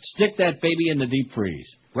cash, stick that baby in the deep freeze.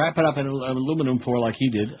 Wrap it up in aluminum foil like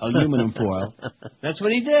he did, aluminum foil. That's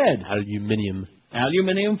what he did.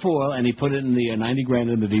 Aluminum foil, and he put it in the 90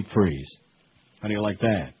 grand in the deep freeze. How do you like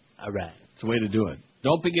that? All right. It's the way to do it.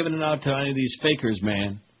 Don't be giving it out to any of these fakers,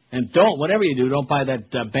 man. And don't, whatever you do, don't buy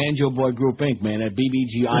that Banjo Boy Group Inc., man, that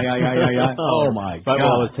BBGI. Oh, my God. While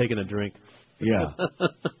I was taking a drink. Yeah.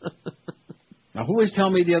 Now, who was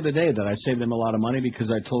telling me the other day that I saved them a lot of money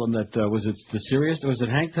because I told them that, was it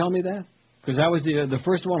Hank telling me that? Because that was the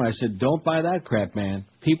first one. I said, don't buy that crap, man.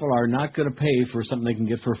 People are not going to pay for something they can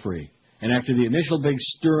get for free. And after the initial big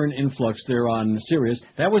stern influx there on Sirius,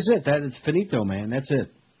 that was it. That's finito, man. That's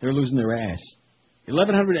it. They're losing their ass.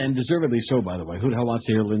 1,100, and deservedly so, by the way. Who the hell wants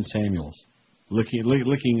to hear Lynn Samuels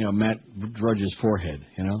licking Matt Drudge's forehead,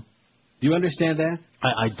 you know? Do you understand that?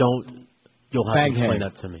 I don't. You'll have to explain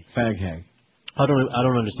that to me. Fag hag. I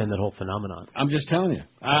don't understand that whole phenomenon. I'm just telling you.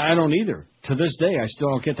 I don't either. To this day, I still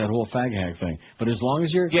don't get that whole fag hag thing. But as long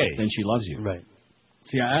as you're gay, then she loves you. Right.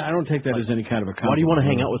 See, I don't take that as any kind of a compliment. Why do you want to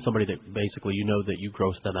hang out with somebody that basically you know that you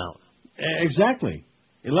gross them out? Exactly.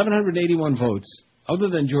 1,181 votes. Other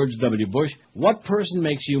than George W. Bush, what person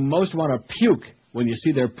makes you most want to puke when you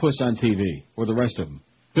see their puss on TV, or the rest of them?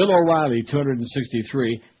 Bill O'Reilly,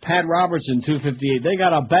 263. Pat Robertson, 258. They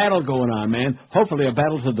got a battle going on, man. Hopefully a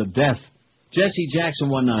battle to the death. Jesse Jackson,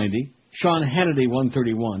 190. Sean Hannity,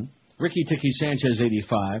 131. Ricky Tiki Sanchez,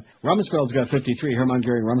 85. Rumsfeld's got 53. Hermann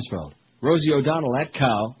Goering Rumsfeld. Rosie O'Donnell, that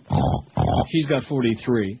cow. She's got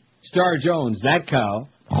 43. Star Jones, that cow.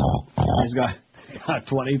 He's got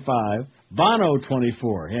 25. Bono,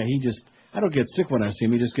 24. Yeah, I don't get sick when I see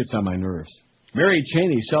him. He just gets on my nerves. Mary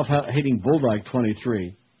Cheney, self-hating bulldog,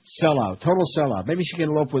 23. Sellout, total sellout. Maybe she can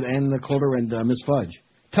elope with Ann Coulter and Miss Fudge.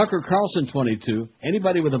 Tucker Carlson, 22.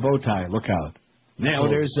 Anybody with a bow tie, look out. Now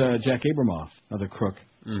there's Jack Abramoff, another crook.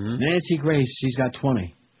 Mm-hmm. Nancy Grace, she's got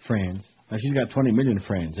 20 friends. Now, she's got 20 million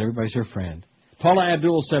friends. Everybody's her friend. Paula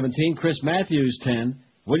Abdul, 17. Chris Matthews, 10.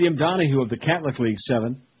 William Donahue of the Catholic League,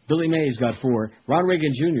 7. Billy Mays got 4. Ron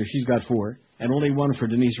Reagan Jr., she's got 4. And only 1 for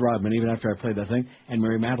Denise Rodman, even after I played that thing. And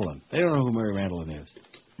Mary Madeline. They don't know who Mary Madeline is.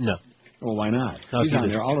 No. Well, why not? Now, She's on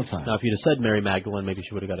there all the time. Now, if you'd have said Mary Magdalene, maybe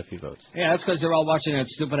she would have got a few votes. Yeah, that's because they're all watching that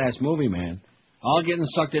stupid-ass movie, man. All getting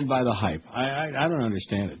sucked in by the hype. I don't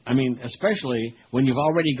understand it. I mean, especially when you've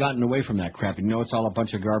already gotten away from that crap and you know it's all a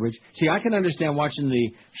bunch of garbage. See, I can understand watching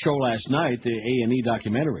the show last night, the A&E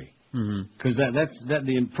documentary. Because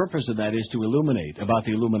the purpose of that is to illuminate about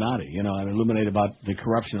the Illuminati, and illuminate about the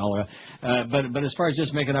corruption, all that. But as far as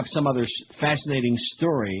just making up some other fascinating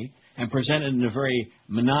story and present it in a very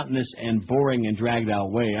monotonous and boring and dragged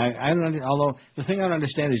out way, I don't. Although the thing I don't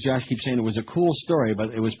understand is Josh keeps saying it was a cool story,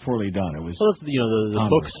 but it was poorly done. It was. Well, the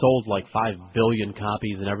book sold like 5 billion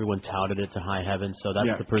copies, and everyone touted it to high heaven. So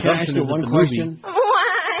that's the presumption. Can I ask you one question?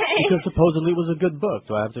 Because supposedly it was a good book.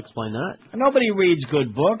 Do I have to explain that? Nobody reads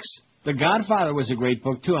good books. The Godfather was a great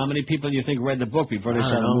book, too. How many people do you think read the book before they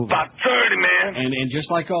saw the movie? About 30, man. And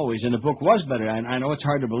just like always, and the book was better. I know it's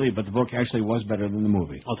hard to believe, but the book actually was better than the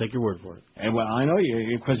movie. I'll take your word for it. And, well, I know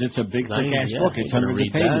you, because it's a big, thick-ass book. It's hundreds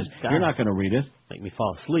of pages. You're not going to read it. Make me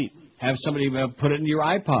fall asleep. Have somebody put it in your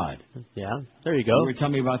iPod. Yeah, there you go. You were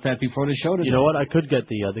telling me about that before the show today. You know what? I could get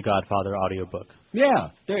the Godfather audiobook. Yeah,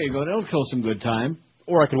 there you go. That'll kill some good time.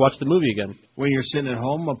 Or I could watch the movie again. When you're sitting at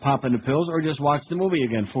home popping the pills, or just watch the movie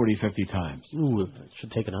again 40, 50 times. Ooh,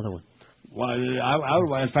 should take another one. Well,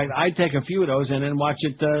 in fact, I'd take a few of those and then watch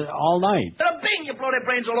it all night. Bing, you blow their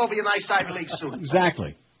brains all over your nice Ivy League suit.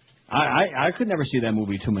 Exactly. I could never see that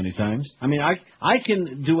movie too many times. I mean, I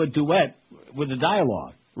can do a duet with the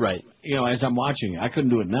dialogue. Right. As I'm watching it. I couldn't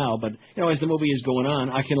do it now, but, as the movie is going on,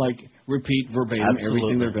 I can, repeat verbatim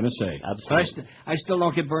everything they're going to say. Absolutely. But I still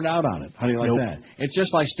don't get burned out on it. How do you like that? It's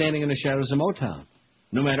just like Standing in the Shadows of Motown.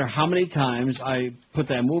 No matter how many times I put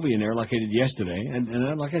that movie in there, like I did yesterday,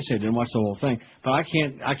 and like I said, didn't watch the whole thing, but I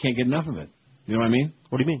can't get enough of it. You know what I mean?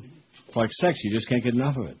 What do you mean? It's like sex. You just can't get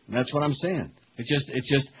enough of it. That's what I'm saying. It's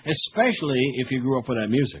just, especially if you grew up with that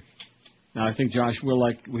music. Now, I think Josh he'll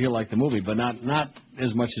like the movie, but not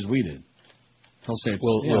as much as we did. He'll say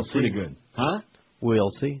it's pretty good. Huh? We'll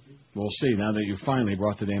see. We'll see, now that you finally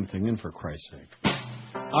brought the damn thing in, for Christ's sake.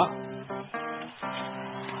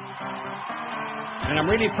 And I'm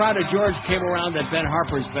really proud of George came around that Ben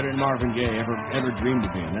Harper's better than Marvin Gaye ever dreamed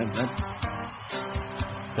of being.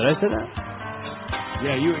 Did I say that?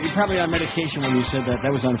 Yeah, you're probably on medication when you said that.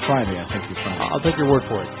 That was on Friday, I think you found. I'll take your word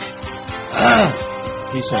for it.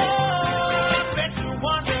 He said it.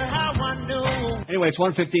 Anyway, it's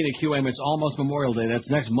 1:15 at QM. It's almost Memorial Day. That's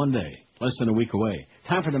next Monday, less than a week away.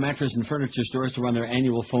 Time for the mattress and furniture stores to run their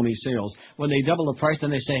annual phony sales. When they double the price, then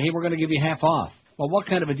they say, hey, we're going to give you half off. Well, what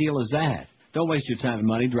kind of a deal is that? Don't waste your time and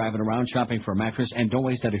money driving around shopping for a mattress, and don't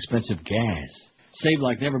waste that expensive gas. Save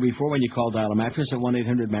like never before when you call Dial a Mattress at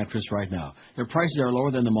 1-800-MATTRESS right now. Their prices are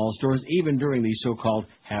lower than the mall stores, even during these so-called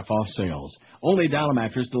half-off sales. Only Dial a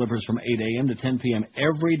Mattress delivers from 8 a.m. to 10 p.m.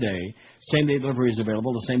 every day. Same-day delivery is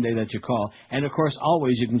available the same day that you call. And, of course,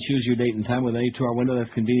 always you can choose your date and time with an 8-hour window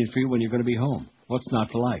that's convenient for you when you're going to be home. What's not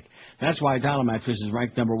to like? That's why Dial a Mattress is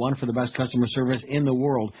ranked number 1 for the best customer service in the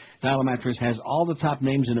world. Dial a Mattress has all the top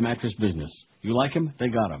names in the mattress business. You like them? They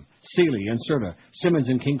got them. Sealy and Serta, Simmons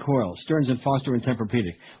and King Coil, Stearns and Foster and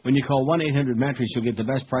Tempur-Pedic. When you call 1-800-MATTRESS, you'll get the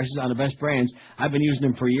best prices on the best brands. I've been using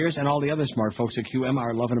them for years, and all the other smart folks at QM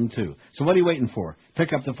are loving them too. So what are you waiting for?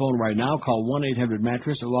 Pick up the phone right now, call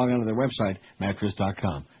 1-800-MATTRESS, or log on to their website,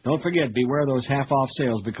 mattress.com. Don't forget, beware of those half-off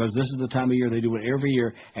sales because this is the time of year they do it every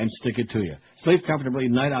year and stick it to you. Sleep comfortably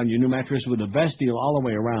tonight on your new mattress with the best deal all the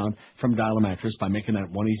way around from Dial a Mattress by making that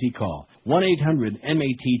one easy call.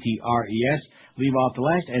 1-800-MATTRES. Leave off the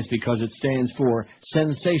last S because it stands for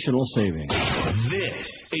sensational savings. This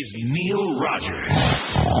is Neil Rogers.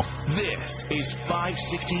 This is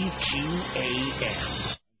 560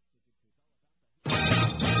 QAM.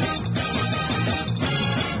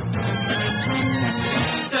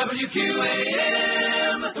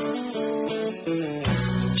 WQAM.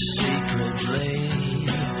 Secretly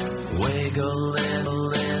wiggling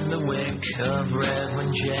in the wick of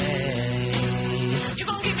Reverend J. You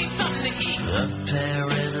gonna give me something to eat?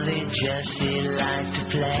 Apparently Jesse liked to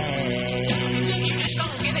play. You just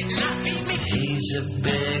gonna get it and not feed me? He's a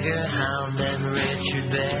bigger hound than Richard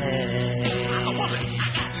Bay. I'm a woman.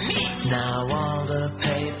 I got meat. Now all the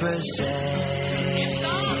papers say it's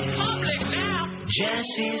all public now.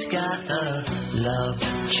 Jesse's got a love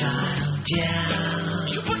child, yeah.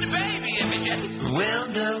 You put the baby in me, Jesse. Will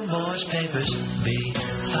divorce papers be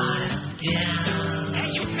filed, yeah.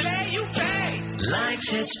 Hey, you play. Likes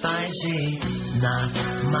it spicy, not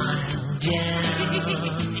mild, yeah.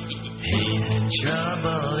 He's in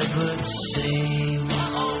trouble, it would seem,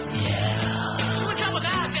 yeah. What's trouble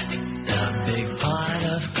now, Jesse? A big part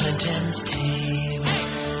of Clinton's team,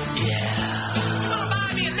 yeah.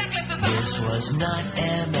 This was not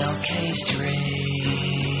MLK's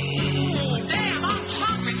dream. Damn, I'm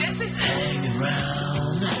hungry, Jesse. Hanging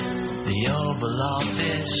round the Oval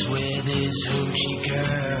Office with his hoochie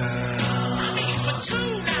girl. I'm eating for two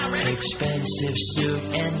now, Reggie. Expensive suit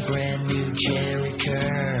and brand new Jerry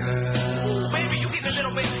curl. Baby, you get a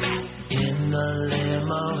little bit fat. In the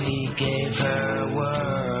limo, he gave her a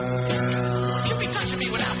whirl. You be touching me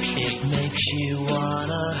without me. It makes you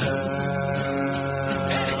wanna hurl.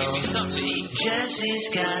 Jesse's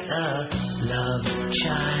got a love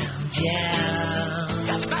child, yeah.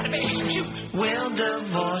 That's about it, baby. Shoot. Will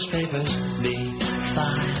divorce papers be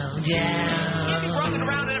filed, yeah. You be running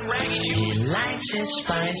around in them raggy shoes. He likes it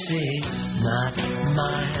spicy, not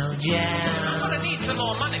mild, yeah. I'm gonna need some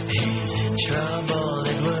more money. He's in trouble,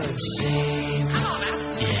 it would seem. Come on now.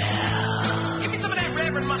 Yeah. Give me some of that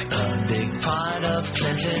Reverend money. A big part of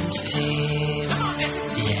Clinton's team. Come on, Jesse.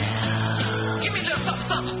 Yeah. Give me a little something.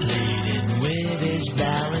 Leading with his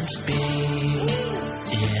balance beam.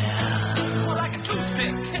 Yeah. More like a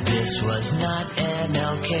toothpick. This was not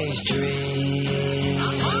MLK's dream.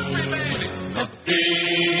 I'm hungry, baby. A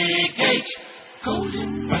big H.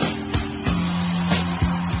 Golden.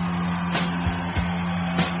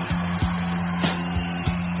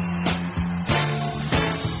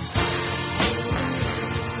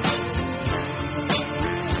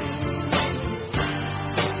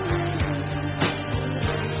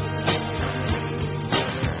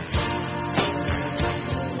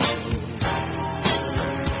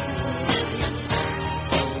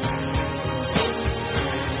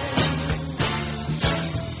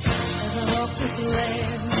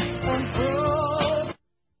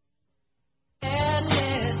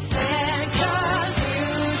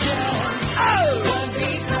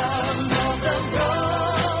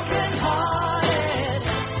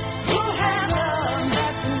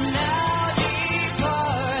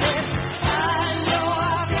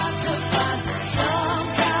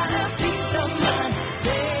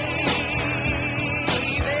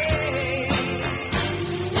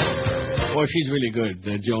 Boy, she's really good,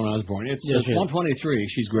 Joan Osborne. It's Yes, she is. 123.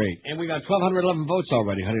 She's great. And we got 1,211 votes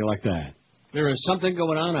already. How do you like that? There is something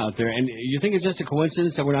going on out there. And you think it's just a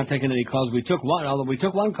coincidence that we're not taking any calls? We took one, although we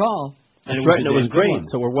took one call. That's And right, and it was a good great. one.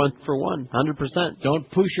 So we're 1 for 1, 100%. Don't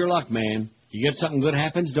push your luck, man. You get something good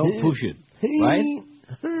happens, don't push it. Right?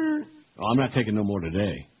 Oh, I'm not taking no more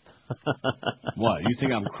today. What? You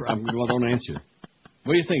think I'm well, don't answer.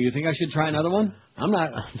 What do you think? You think I should try another one? I'm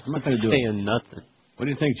not going to do it. Saying nothing. What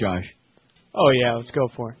do you think, Josh? Oh, yeah, let's go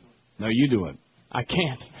for it. No, you do it. I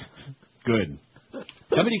can't. Good.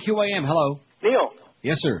 WQAM, hello. Neil.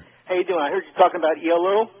 Yes, sir. How you doing? I heard you talking about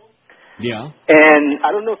ELO. Yeah. And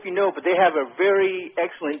I don't know if you know, but they have a very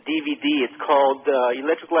excellent DVD. It's called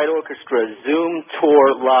Electric Light Orchestra Zoom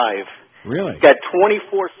Tour Live. Really? It's got 24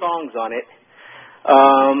 songs on it.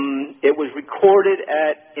 It was recorded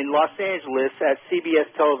in Los Angeles at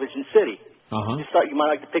CBS Television City. Uh-huh. Just thought you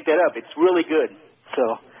might like to pick that up. It's really good. So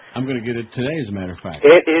I'm going to get it today, as a matter of fact.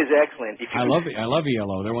 it is excellent. I love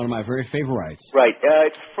ELO. They're one of my very favorites. Right.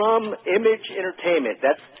 It's from Image Entertainment.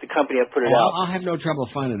 That's the company that put it out. I'll have no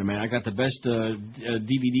trouble finding it, man. I got the best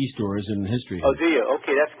DVD stores in history. Oh, do you?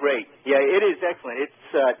 Okay, that's great. Yeah, it is excellent. It's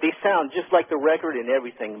they sound just like the record and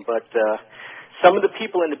everything. But some of the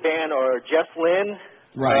people in the band are Jeff Lynne,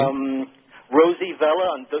 Right. Rosie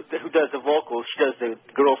Vela, who does the vocals, she does the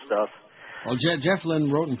girl stuff. Well, Jeff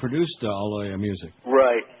Lynne wrote and produced all the music.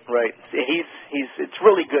 Right. It's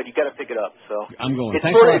really good. You got to pick it up. So I'm going. It's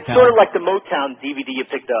Thanks sort a lot, of, pal. it's sort of like the Motown DVD you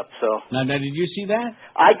picked up. So Now, did you see that?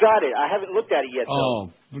 I got it. I haven't looked at it yet.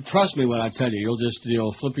 Oh, trust me when I tell you,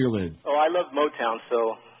 you'll flip your lid. Oh, I love Motown.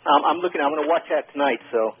 So I'm going to watch that tonight.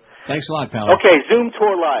 So thanks a lot, pal. Okay, Zoom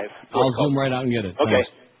Tour Live. I'll zoom right out and get it. Okay.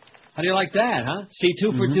 Thanks. How do you like that, huh? See,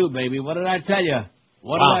 2 for 2, baby. What did I tell you?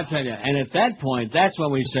 What did I tell you? And at that point, that's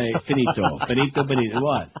when we say finito, finito, finito.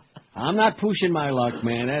 What? I'm not pushing my luck,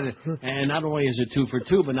 man. And not only is it 2 for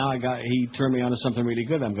 2, but now he turned me on to something really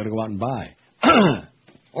good. I'm going to go out and buy.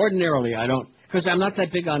 Ordinarily, I don't, because I'm not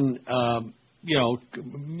that big on,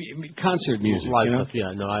 concert music. Live stuff.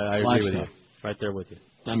 Yeah, no, I agree with you. Right there with you.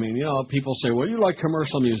 I mean, people say, well, you like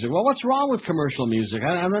commercial music. Well, what's wrong with commercial music?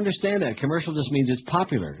 I don't understand that. Commercial just means it's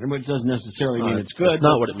popular. It doesn't necessarily mean it's good. That's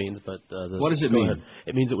not what it means, but... what does it mean? Ahead.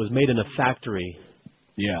 It means it was made in a factory.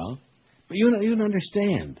 Yeah. But you don't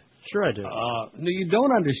understand. Sure I do. No, you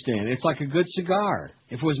don't understand. It's like a good cigar.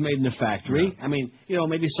 If it was made in a factory, I mean,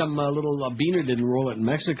 maybe some little beaner didn't roll it in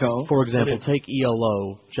Mexico. For example, take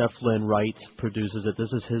ELO. Jeff Lynne writes, produces it.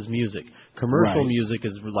 This is his music. Commercial music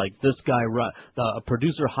is like this guy. A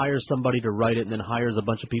producer hires somebody to write it, and then hires a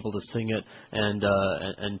bunch of people to sing it, and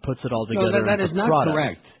puts it all together. No, that is not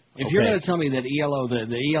correct. If you're going to tell me that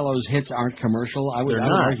the ELO's hits aren't commercial, I would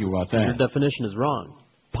argue about that. Your definition is wrong.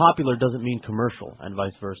 Popular doesn't mean commercial, and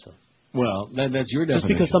vice versa. Well, that's your definition. Just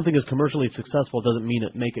because something is commercially successful doesn't mean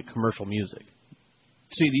make it commercial music.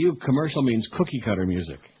 See, to you, commercial means cookie cutter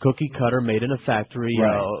music. Cookie cutter made in a factory.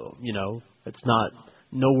 Right. It's not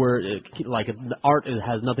nowhere. Art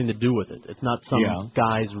has nothing to do with it. It's not some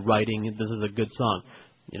guys writing. This is a good song.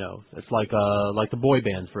 It's like the boy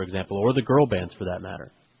bands, for example, or the girl bands, for that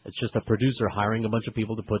matter. It's just a producer hiring a bunch of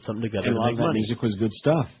people to put something together and to make money. Music was good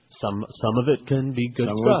stuff. Some of it can be good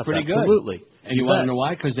stuff. Some of it's pretty absolutely. Good. And you want to know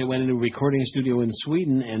why? Because they went into a recording studio in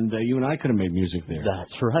Sweden, and you and I could have made music there.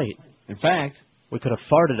 That's right. In fact, we could have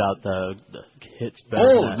farted out the hits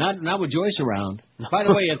better. Oh, not with Joyce around. By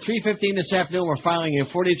the way, at 3:15 this afternoon, we're filing a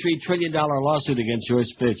 $43 trillion lawsuit against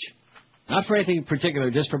Joyce Bitch. Not for anything in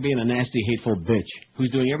particular, just for being a nasty, hateful bitch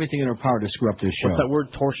who's doing everything in her power to screw up this show. What's that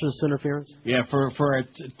word? Tortious interference? Yeah, for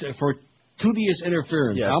tedious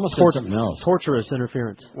interference. Yeah, I almost said something else. Torturous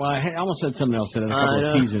interference. Well, I almost said something else that had a couple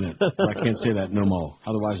of T's in it. But I can't say that no more.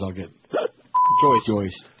 Otherwise, I'll get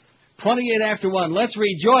Joyce. 28 after 1. Let's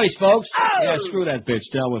rejoice, folks. Oh! Yeah, screw that bitch.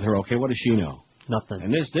 Deal with her, okay? What does she know? Nothing.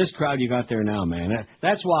 And this crowd you got there now, man.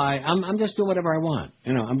 That's why I'm just doing whatever I want.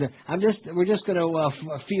 We're just going to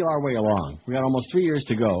feel our way along. We got almost 3 years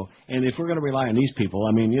to go, and if we're going to rely on these people,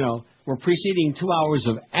 we're preceding 2 hours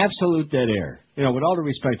of absolute dead air. With all due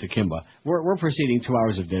respect to Kimba, we're preceding 2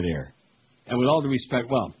 hours of dead air. And with all due respect,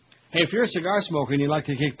 hey, if you're a cigar smoker and you'd like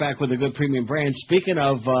to kick back with a good premium brand, speaking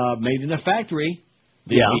of made in a factory,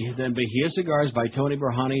 then Bahia Cigars by Tony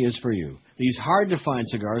Berhani is for you. These hard-to-find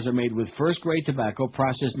cigars are made with first-grade tobacco,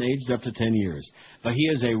 processed and aged up to 10 years.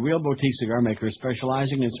 Bahia is a real boutique cigar maker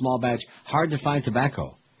specializing in small-batch, hard-to-find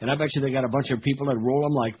tobacco. And I bet you they got a bunch of people that roll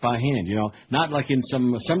them like by hand, not like in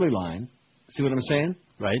some assembly line. See what I'm saying?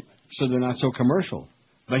 Right. So they're not so commercial.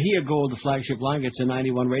 Bahia Gold, the flagship line, gets a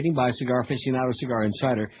 91 rating by Cigar Aficionado, Cigar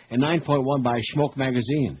Insider, and 9.1 by Schmoke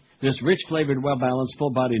Magazine. This rich-flavored, well-balanced,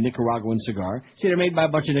 full-bodied Nicaraguan cigar, see, they're made by a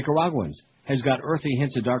bunch of Nicaraguans, has got earthy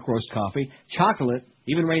hints of dark roast coffee, chocolate,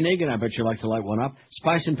 even Ray Nagin, I bet you like to light one up,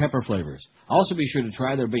 spice and pepper flavors. Also be sure to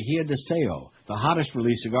try their Bahia Deseo, the hottest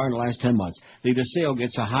release cigar in the last 10 months. The Deseo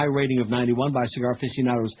gets a high rating of 91 by Cigar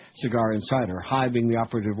Aficionado's Cigar Insider, high being the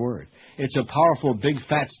operative word. It's a powerful, big,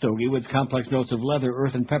 fat stogie with complex notes of leather,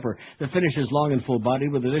 earth, and pepper. The finish is long and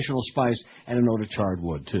full-bodied with additional spice and a note of charred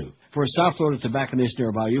wood, too. For a soft-loaded tobacconist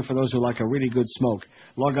nearby you, for those who like a really good smoke,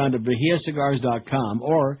 log on to BahiaCigars.com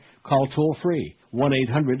or call toll-free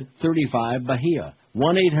 1-800-35-BAHIA,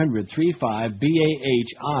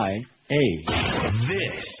 1-800-35-BAHIA.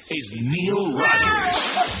 This is Neil Rogers.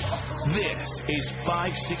 This is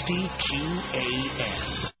 560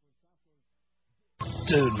 QAM.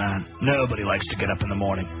 Dude, man, nobody likes to get up in the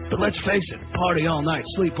morning. But let's face it, party all night,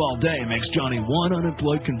 sleep all day makes Johnny one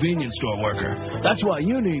unemployed convenience store worker. That's why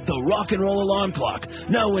you need the rock and roll alarm clock.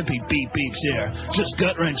 No wimpy beep beeps here. Just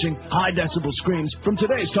gut-wrenching, high-decibel screams from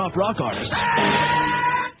today's top rock artists.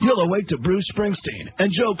 You'll awake to Bruce Springsteen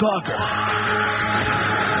and Joe Cocker.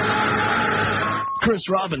 Chris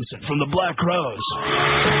Robinson from the Black Crowes.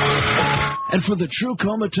 And for the true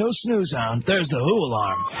comatose snooze hound, there's the Who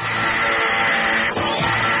alarm.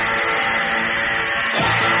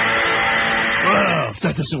 Whoa, if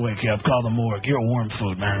that doesn't wake you up, call the morgue. You're warm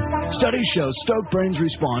food, man. Studies show stoked brains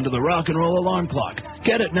respond to the rock and roll alarm clock.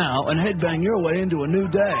 Get it now and headbang your way into a new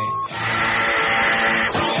day.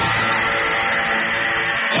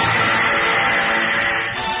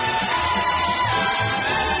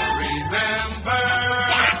 Remember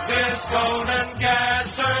this golden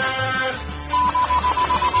gasser.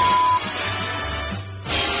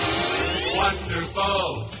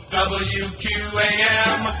 Wonderful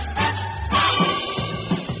WQAM.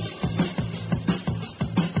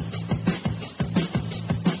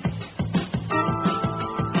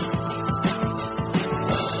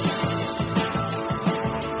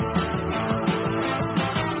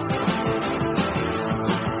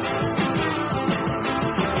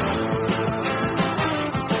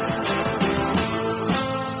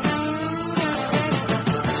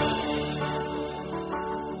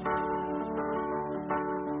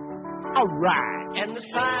 And the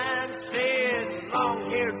sign said,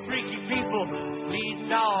 long-haired freaky people need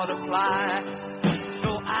not apply.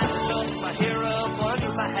 So I stuffed my hair up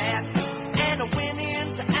under my hat, and I went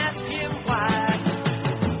in to ask him why.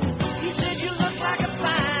 He said, you look like a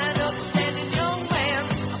fine, upstanding young man.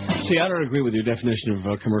 See, I don't agree with your definition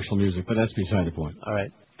of commercial music, but that's beside the point. All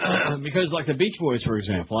right. Because, like the Beach Boys, for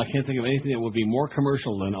example, I can't think of anything that would be more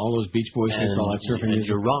commercial than all those Beach Boys hits, all that surfing music.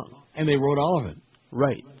 You're wrong. And they wrote all of it.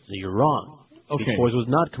 Right. So you're wrong. Okay. Beach Boys was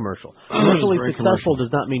not commercial. Commercially successful does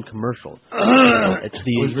not mean commercial. It's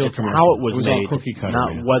how it was made, cookie cutter,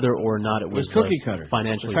 not whether or not it was cookie cutter.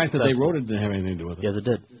 Financially The fact successful. that they wrote it didn't have anything to do with it. Yes, it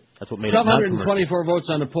did. That's what made it not commercial. 1,224 votes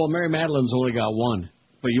on the poll. Mary Madeline's only got 1,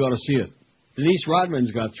 but you ought to see it. Denise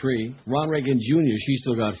Rodman's got 3. Ron Reagan Jr., she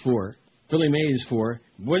still got 4. Billy Mays 4.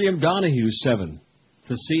 William Donahue 7.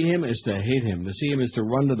 To see him is to hate him. To see him is to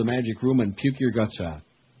run to the magic room and puke your guts out.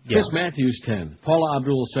 Chris Matthews 10. Paula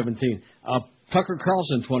Abdul 17. Tucker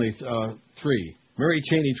Carlson 23. Mary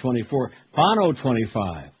Cheney 24. Bono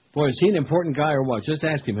 25. Boy, is he an important guy or what? Just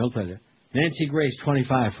ask him, he'll tell you. Nancy Grace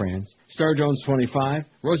 25, friends. Star Jones 25.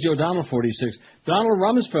 Rosie O'Donnell 46. Donald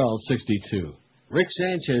Rumsfeld 62. Rick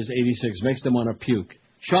Sanchez 86. Makes them want to puke.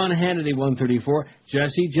 Sean Hannity 134.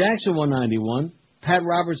 Jesse Jackson 191. Pat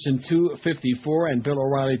Robertson 254. And Bill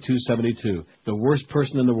O'Reilly 272. The worst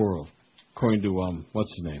person in the world, according to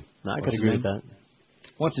what's his name? No, I could agree with that.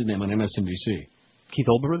 What's his name on MSNBC? Keith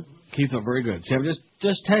Olbermann? Keith, very good. See, I'm just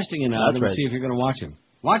testing it out and see if you're going to watch him.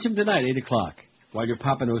 Watch him tonight, 8 o'clock, while you're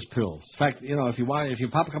popping those pills. In fact, you know, if you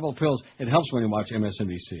pop a couple of pills, it helps when you watch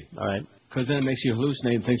MSNBC. All right. Because then it makes you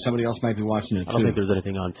hallucinate and think somebody else might be watching it, too. I don't think there's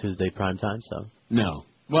anything on Tuesday primetime, so. No.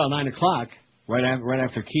 Well, 9 o'clock, right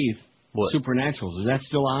after Keith, what? Supernaturals. Is that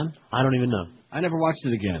still on? I don't even know. I never watched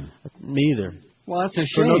it again. Me either. Well, that's a shame.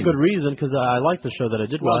 For no good reason, because I like the show that I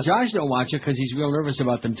did watch. Well, Josh don't watch it because he's real nervous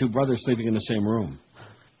about them two brothers sleeping in the same room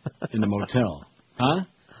in the motel. Huh?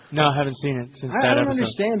 No, I haven't seen it since that episode. I don't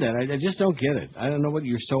understand that. I just don't get it. I don't know what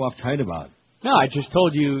you're so uptight about. No, I just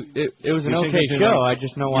told you it was an okay show. I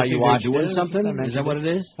just know why you watched it. Doing something? Is that what it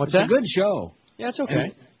is? What's that? It's a good show. Yeah, it's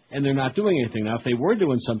okay. And they're not doing anything. Now, if they were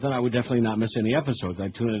doing something, I would definitely not miss any episodes.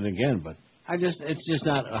 I'd tune in again. But it's just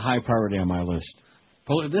not a high priority on my list.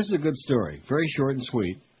 This is a good story. Very short and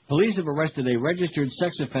sweet. Police have arrested a registered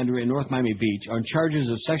sex offender in North Miami Beach on charges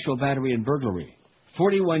of sexual battery and burglary.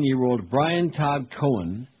 41-year-old Brian Todd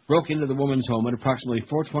Cohen broke into the woman's home at approximately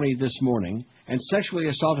 4:20 this morning and sexually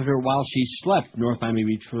assaulted her while she slept, North Miami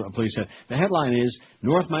Beach police said. The headline is,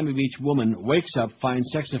 North Miami Beach woman wakes up,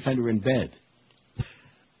 finds sex offender in bed.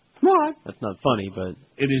 What? That's not funny, but...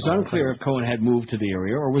 It is unclear if Cohen had moved to the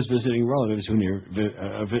area or was visiting relatives who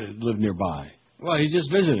lived nearby. Well, he's just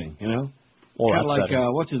visiting, you know. Well, kind of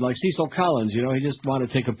like, like Cecil Collins, you know. He just wanted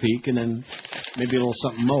to take a peek and then maybe a little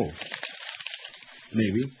something more.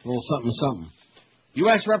 Maybe. A little something.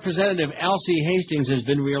 U.S. Representative Alcee Hastings has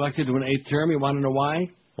been reelected to an 8th term. You want to know why?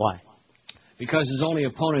 Why? Because his only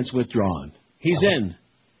opponent's withdrawn. He's in.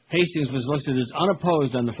 Hastings was listed as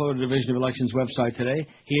unopposed on the Florida Division of Elections website today.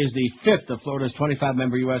 He is the 5th of Florida's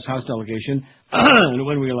 25-member U.S. House delegation to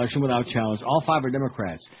win re-election without challenge. All 5 are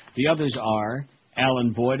Democrats. The others are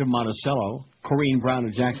Alan Boyd of Monticello, Corrine Brown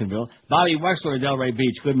of Jacksonville, Bobby Wexler of Delray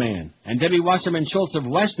Beach, good man, and Debbie Wasserman Schultz of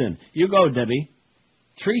Weston. You go, Debbie.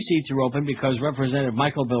 3 seats are open because Representative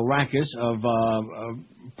Michael Bilrakis of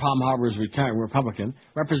Palm Harbor is retiring, Republican.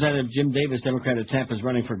 Representative Jim Davis, Democrat of Tampa, is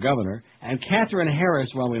running for governor. And Catherine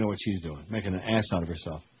Harris, well, we know what she's doing, making an ass out of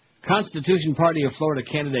herself. Constitution Party of Florida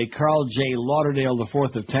candidate Carl J. Lauderdale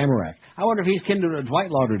IV of Tamarack. I wonder if he's kin to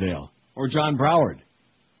Dwight Lauderdale or John Broward.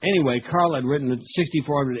 Anyway, Carl had written a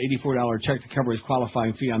 $6,484 check to cover his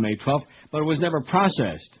qualifying fee on May 12th, but it was never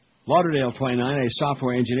processed. Lauderdale, 29, a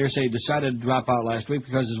software engineer, said he decided to drop out last week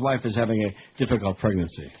because his wife is having a difficult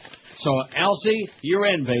pregnancy. So, Elsie, you're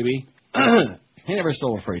in, baby. He never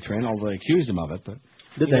stole a freight train, although they accused him of it, but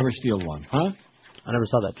he never steal one. Huh? I never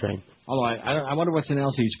saw that train. Although I wonder what's in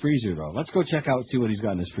Elsie's freezer, though. Let's go check out and see what he's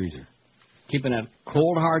got in his freezer. Keeping that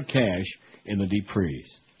cold, hard cash in the deep freeze.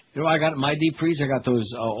 You know what I got in my deep freeze? I got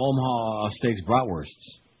those Omaha Steaks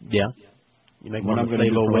bratwursts. Yeah. You make what I'm going to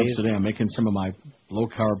do for lunch today, I'm making some of my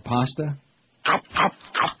low-carb pasta.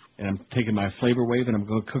 And I'm taking my Flavor Wave, and I'm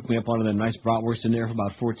going to cook me up one of the nice bratwursts in there for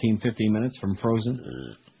about 14, 15 minutes from frozen.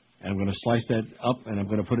 And I'm going to slice that up, and I'm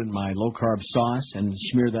going to put it in my low-carb sauce and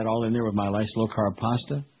smear that all in there with my nice low-carb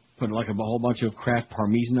pasta. Put like a whole bunch of Kraft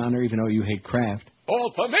Parmesan on there, even though you hate Kraft.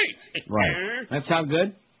 All for me. Right. That sound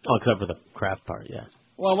good? Oh, except for the Kraft part, yeah.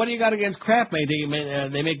 Well, what do you got against Kraft, mate?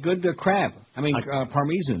 They make good Kraft.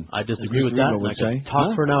 Parmesan. I disagree with that. I could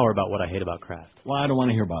talk for an hour about what I hate about Kraft. Well, I don't want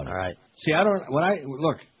to hear about it. All right. See,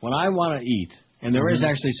 when I want to eat, and there is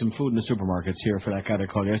actually some food in the supermarkets here for that guy that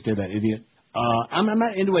called yesterday, that idiot. I'm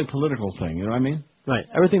not into a political thing, you know what I mean? Right.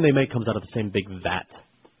 Everything they make comes out of the same big vat.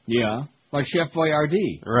 Yeah. Like Chef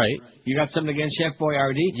Boyardee. Right. You got something against Chef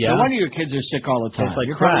Boyardee? Yeah. No wonder your kids are sick all the time. Tastes like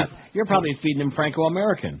crap. You're probably feeding them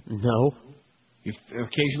Franco-American. No. You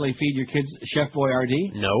occasionally feed your kids Chef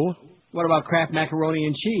Boyardee? No. What about Kraft macaroni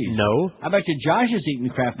and cheese? No. I bet you Josh has eaten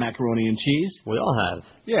Kraft macaroni and cheese. We all have.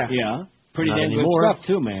 Yeah. Yeah. Pretty Not damn anymore. good stuff,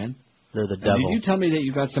 too, man. They're the devil. Did you tell me that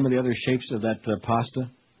you got some of the other shapes of that pasta?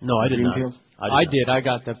 No, I did not. I did. I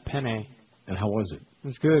got the penne. And how was it? It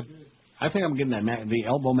was good. I think I'm getting the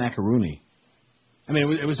elbow macaroni. I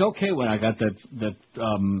mean, it was okay when I got that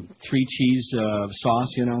 3 cheese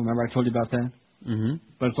sauce, you know. Remember I told you about that? Mm-hmm.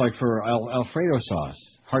 But it's like for Alfredo sauce,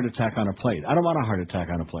 heart attack on a plate. I don't want a heart attack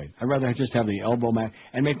on a plate. I'd rather just have the elbow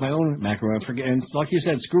and make my own macaroni. And like you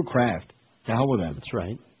said, screw Kraft. To hell with them. That's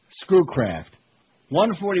right. Screw Kraft.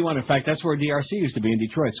 141. In fact, that's where DRC used to be in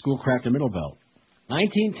Detroit. Schoolcraft and Middle Belt.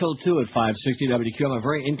 19 till 2 at 560 WQ. I'm a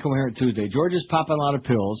very incoherent Tuesday. George is popping a lot of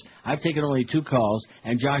pills. I've taken only 2 calls.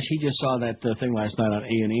 And Josh, he just saw that thing last night on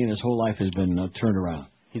A&E, and his whole life has been turned around.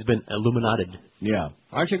 He's been illuminated. Yeah.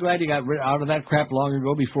 Aren't you glad you got out of that crap long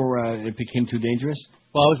ago before it became too dangerous?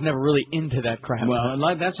 Well, I was never really into that crap. Well,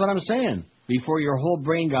 that's what I'm saying. Before your whole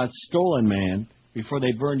brain got stolen, man. Before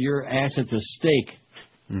they burned your ass at the stake.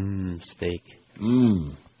 Steak.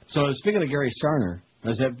 So, speaking of Gary Sarner,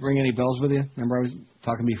 does that ring any bells with you? Remember I was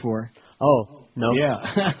talking before? Oh, no. Yeah.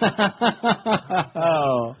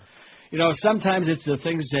 Oh. You know, sometimes it's the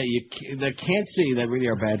things that can't see that really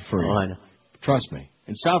are bad for you. Oh, I know. Trust me.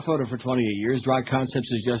 In South Florida for 28 years, Dry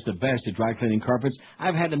Concepts is just the best at dry cleaning carpets.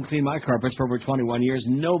 I've had them clean my carpets for over 21 years.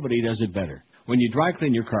 Nobody does it better. When you dry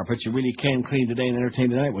clean your carpets, you really can clean today and entertain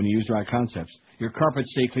tonight when you use Dry Concepts. Your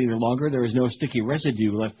carpets stay cleaner longer. There is no sticky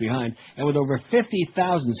residue left behind. And with over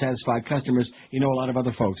 50,000 satisfied customers, you know a lot of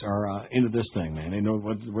other folks are into this thing, man. They know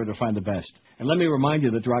where to find the best. And let me remind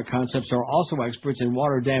you that Dry Concepts are also experts in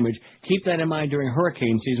water damage. Keep that in mind during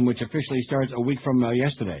hurricane season, which officially starts a week from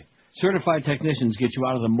yesterday. Certified technicians get you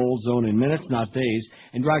out of the mold zone in minutes, not days.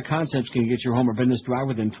 And Dry Concepts can get your home or business dry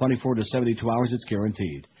within 24 to 72 hours. It's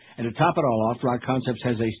guaranteed. And to top it all off, Dry Concepts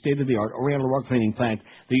has a state-of-the-art Oriental rug cleaning plant,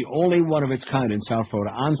 the only one of its kind in South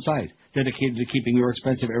Florida, on site, dedicated to keeping your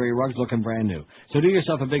expensive area rugs looking brand new. So do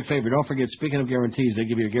yourself a big favor. Don't forget, speaking of guarantees, they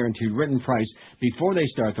give you a guaranteed written price before they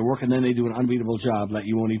start the work, and then they do an unbeatable job that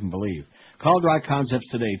you won't even believe. Call Dry Concepts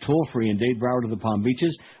today, toll-free in Dade, Broward, to the Palm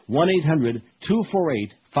Beaches,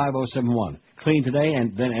 1-800-248-5071. Clean today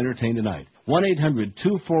and then entertain tonight.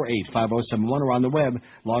 1-800-248-5071 or on the web,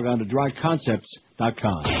 log on to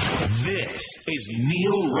dryconcepts.com. This is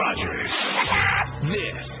Neil Rogers.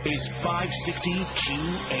 This is 560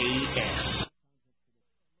 QAM.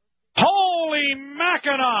 Holy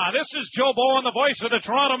Mackinac! This is Joe Bowen, the voice of the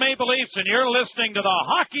Toronto Maple Leafs, and you're listening to the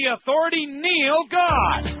Hockey Authority, Neil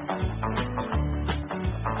God.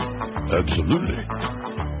 Absolutely.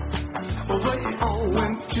 Well, they all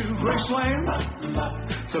went to Graceland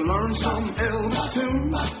to learn some Elvis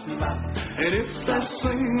tunes. And if they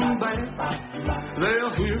sing bad,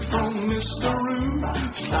 they'll hear from Mr. Rue,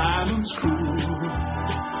 Simon's crew.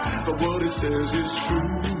 But what he says is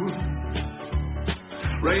true.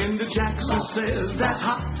 Randy Jackson says that's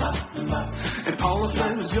hot, and Paula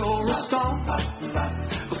says you're a star.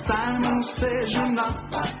 But Simon says you're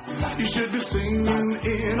not. You should be singing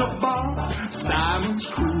in a bar. Simon's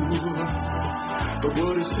cool, but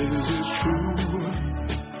what he says is true.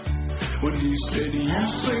 When he said you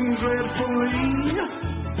sing dreadfully,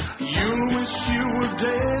 you'll wish you were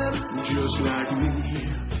dead, just like me.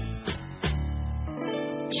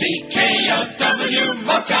 CKLW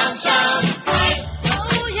Motown Sound.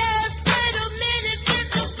 Oh yeah.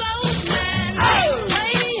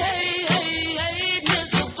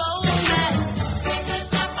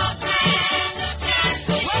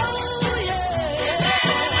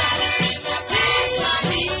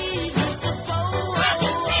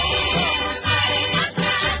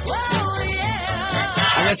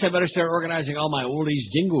 I better start organizing all my oldies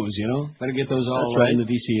jingles, you know? Better get those all That's right. in the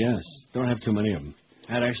DCS. Don't have too many of them.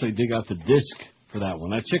 I had to actually dig out the disc for that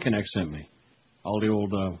one. That Chicken X sent me. All the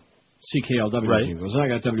old CKLW jingles. And I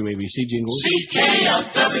got WABC jingles.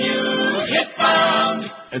 CKLW,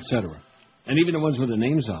 hit-bound. Etc. And even the ones with the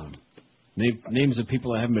names on them. Names of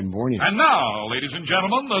people that haven't been born yet. And now, ladies and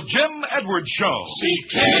gentlemen, the Jim Edwards Show.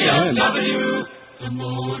 CKLW, the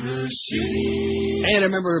Motor City. And I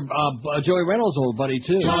remember Joey Reynolds' old buddy,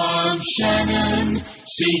 too. Tom Shannon,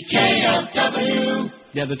 CKLW.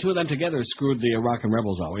 Yeah, the two of them together screwed the Rockin'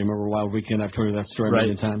 Rebels out. Remember Wild Weekend? I've told you that story a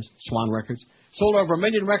million times. Swan Records. Sold over 1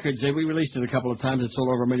 million records. They re-released it a couple of times. It sold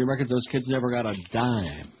over 1 million records. Those kids never got a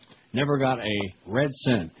dime. Never got a red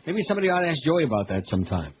cent. Maybe somebody ought to ask Joey about that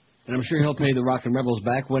sometime. And I'm sure he'll pay the Rockin' Rebels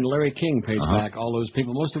back when Larry King pays back all those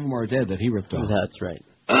people. Most of them are dead that he ripped off. That's right.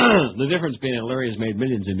 The difference being that Larry has made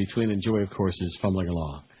millions in between, and Joey, of course, is fumbling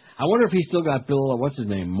along. I wonder if he's still got Bill, what's his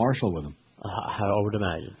name, Marshall with him. I would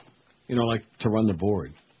imagine. You know, like to run the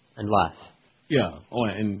board. And laugh. Yeah. Oh,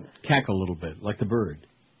 and cackle a little bit, like the bird.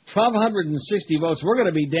 1,260 votes. We're going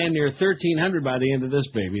to be damn near 1,300 by the end of this,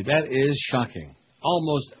 baby. That is shocking.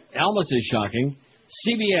 Almost as shocking.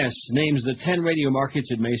 CBS names the 10 radio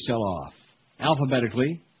markets it may sell off.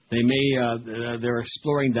 Alphabetically, they're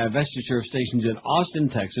exploring divestiture of stations in Austin,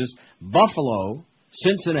 Texas, Buffalo,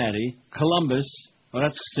 Cincinnati, Columbus. Well,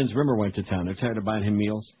 that's since Rimmer went to town. They're tired of buying him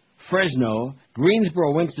meals. Fresno,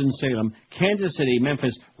 Greensboro, Winston-Salem, Kansas City,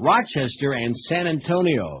 Memphis, Rochester, and San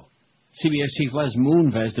Antonio. CBS chief Les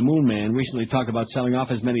Moonves, the Moon Man, recently talked about selling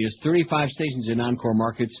off as many as 35 stations in non-core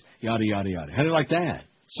markets, yada, yada, yada. How do you like that?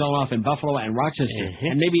 Selling off in Buffalo and Rochester,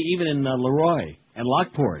 and maybe even in Leroy, and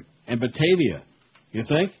Lockport, and Batavia. You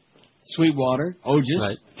think? Sweetwater,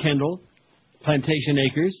 Ogis, Kendall, Plantation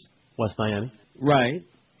Acres. West Miami. Right.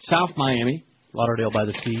 South Miami. Lauderdale by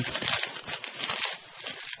the Sea.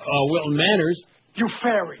 Wilton Manors. You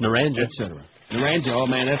fairy. Naranja. Etc. Naranja, oh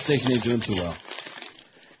man, that station ain't doing too well.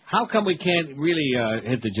 How come we can't really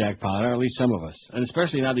hit the jackpot, or at least some of us? And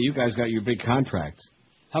especially now that you guys got your big contracts.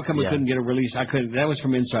 How come we couldn't get a release? That was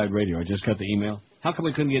from Inside Radio. I just got the email. How come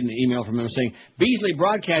we couldn't get an email from them saying, Beasley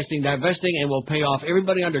Broadcasting divesting and will pay off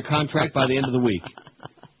everybody under contract by the end of the week?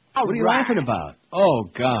 What are you laughing about? Oh,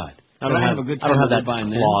 God. I don't have a good time I don't have that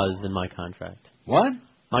then? clause in my contract. What?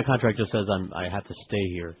 My contract just says I have to stay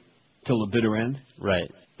here. Till the bitter end?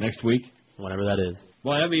 Right. Next week? Whenever that is.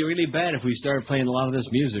 Well, that'd be really bad if we started playing a lot of this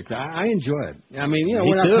music. I enjoy it. I mean, you know, Me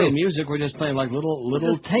we're not too. playing music. We're just playing like little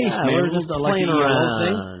taste, yeah, man. We're just like playing a yellow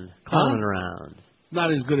around, thing. clowning around.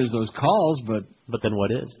 Not as good as those calls, but then what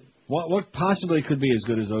is? What possibly could be as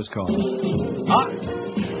good as those calls?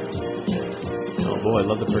 Oh boy, I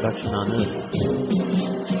love the production on this.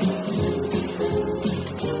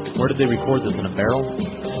 Where did they record this, in a barrel?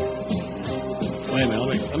 Wait a minute,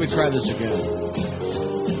 let me try this again.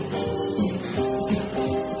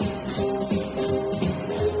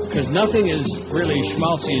 Because nothing is really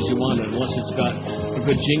schmaltzy as you want it unless it's got a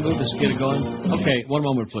good jingle to get it going. Okay, one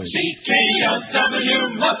moment, please.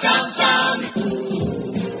 CKLW, Motown Sound.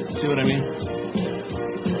 See what I mean?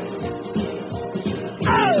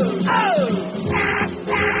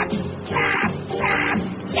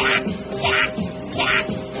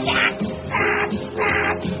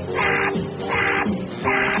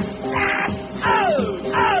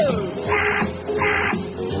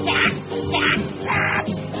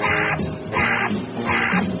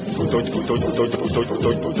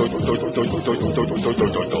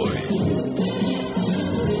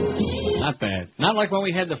 Not bad. Not like when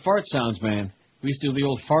we had the fart sounds, man. We used to do the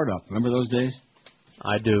old fart up. Remember those days?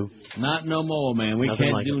 I do. Not no more, man. We Nothing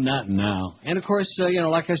can't like do it. nothing now. And, of course,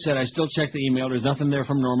 like I said, I still check the email. There's nothing there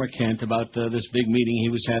from Norma Kent about this big meeting he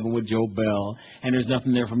was having with Joe Bell. And there's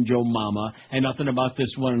nothing there from Joe Mama. And nothing about this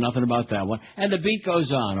one and nothing about that one. And the beat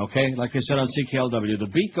goes on, okay? Like I said on CKLW, the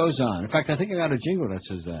beat goes on. In fact, I think I got a jingle that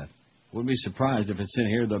says that. Wouldn't be surprised if it's in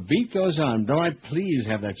here. The beat goes on. Don't I please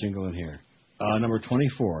have that jingle in here? Number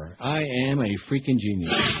 24. I am a freaking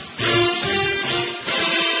genius.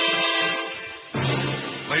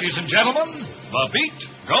 Ladies and gentlemen, the beat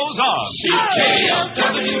goes on.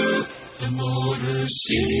 CKLW, the Motor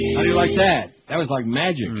City. How do you like that? That was like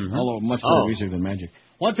magic, although much better Oh. music than magic.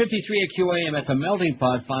 153 at QAM at the Melting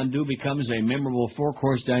Pot. Fondue becomes a memorable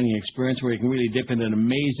four-course dining experience where you can really dip into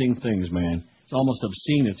amazing things, man. It's almost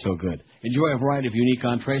obscene, it's so good. Enjoy a variety of unique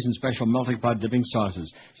entrees and special melting pot dipping sauces.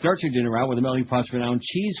 Start your dinner out with the Melting Pot's renowned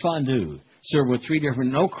cheese fondue. Served with 3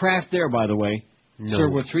 different, no craft there, by the way. No.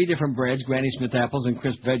 Served with 3 different breads, Granny Smith apples, and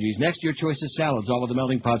crisp veggies. Next to your choice of salads, all with the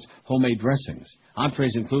Melting Pot's homemade dressings.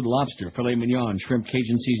 Entrees include lobster, filet mignon, shrimp,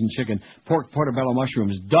 Cajun seasoned chicken, pork portobello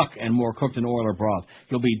mushrooms, duck, and more cooked in oil or broth.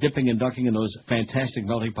 You'll be dipping and dunking in those fantastic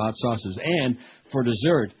Melting Pot sauces. And for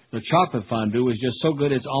dessert, the chocolate fondue is just so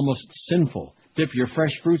good it's almost sinful. Dip your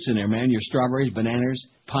fresh fruits in there, man. Your strawberries, bananas,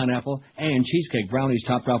 pineapple, and cheesecake brownies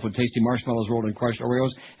topped off with tasty marshmallows rolled in crushed Oreos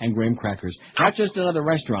and graham crackers. Not just another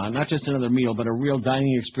restaurant, not just another meal, but a real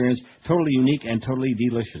dining experience, totally unique and totally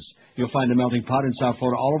delicious. You'll find the Melting Pot in South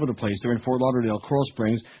Florida all over the place. They're in Fort Lauderdale, Coral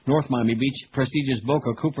Springs, North Miami Beach, prestigious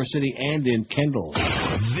Boca, Cooper City, and in Kendall.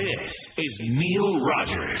 This is Neil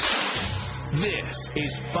Rogers. This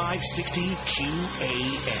is 560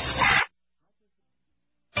 QAM.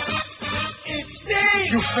 It's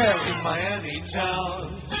Dave! You fell in Miami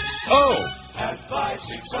town. Oh! At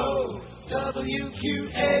 560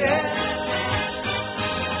 WQAM.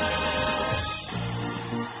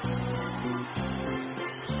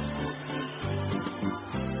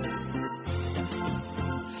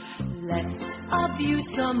 Let's abuse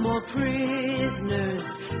some more prisoners.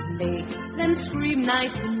 Make them scream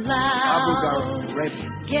nice and loud.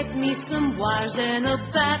 Get me some wires and a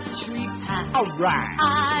battery pack. All right.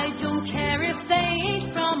 I don't care if they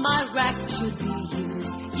ain't from Iraq. Should be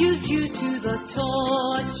used to the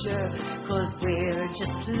torture. 'Cause they're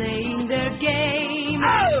just playing their game.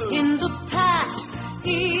 In the past,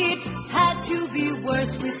 it had to be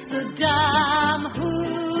worse with Saddam.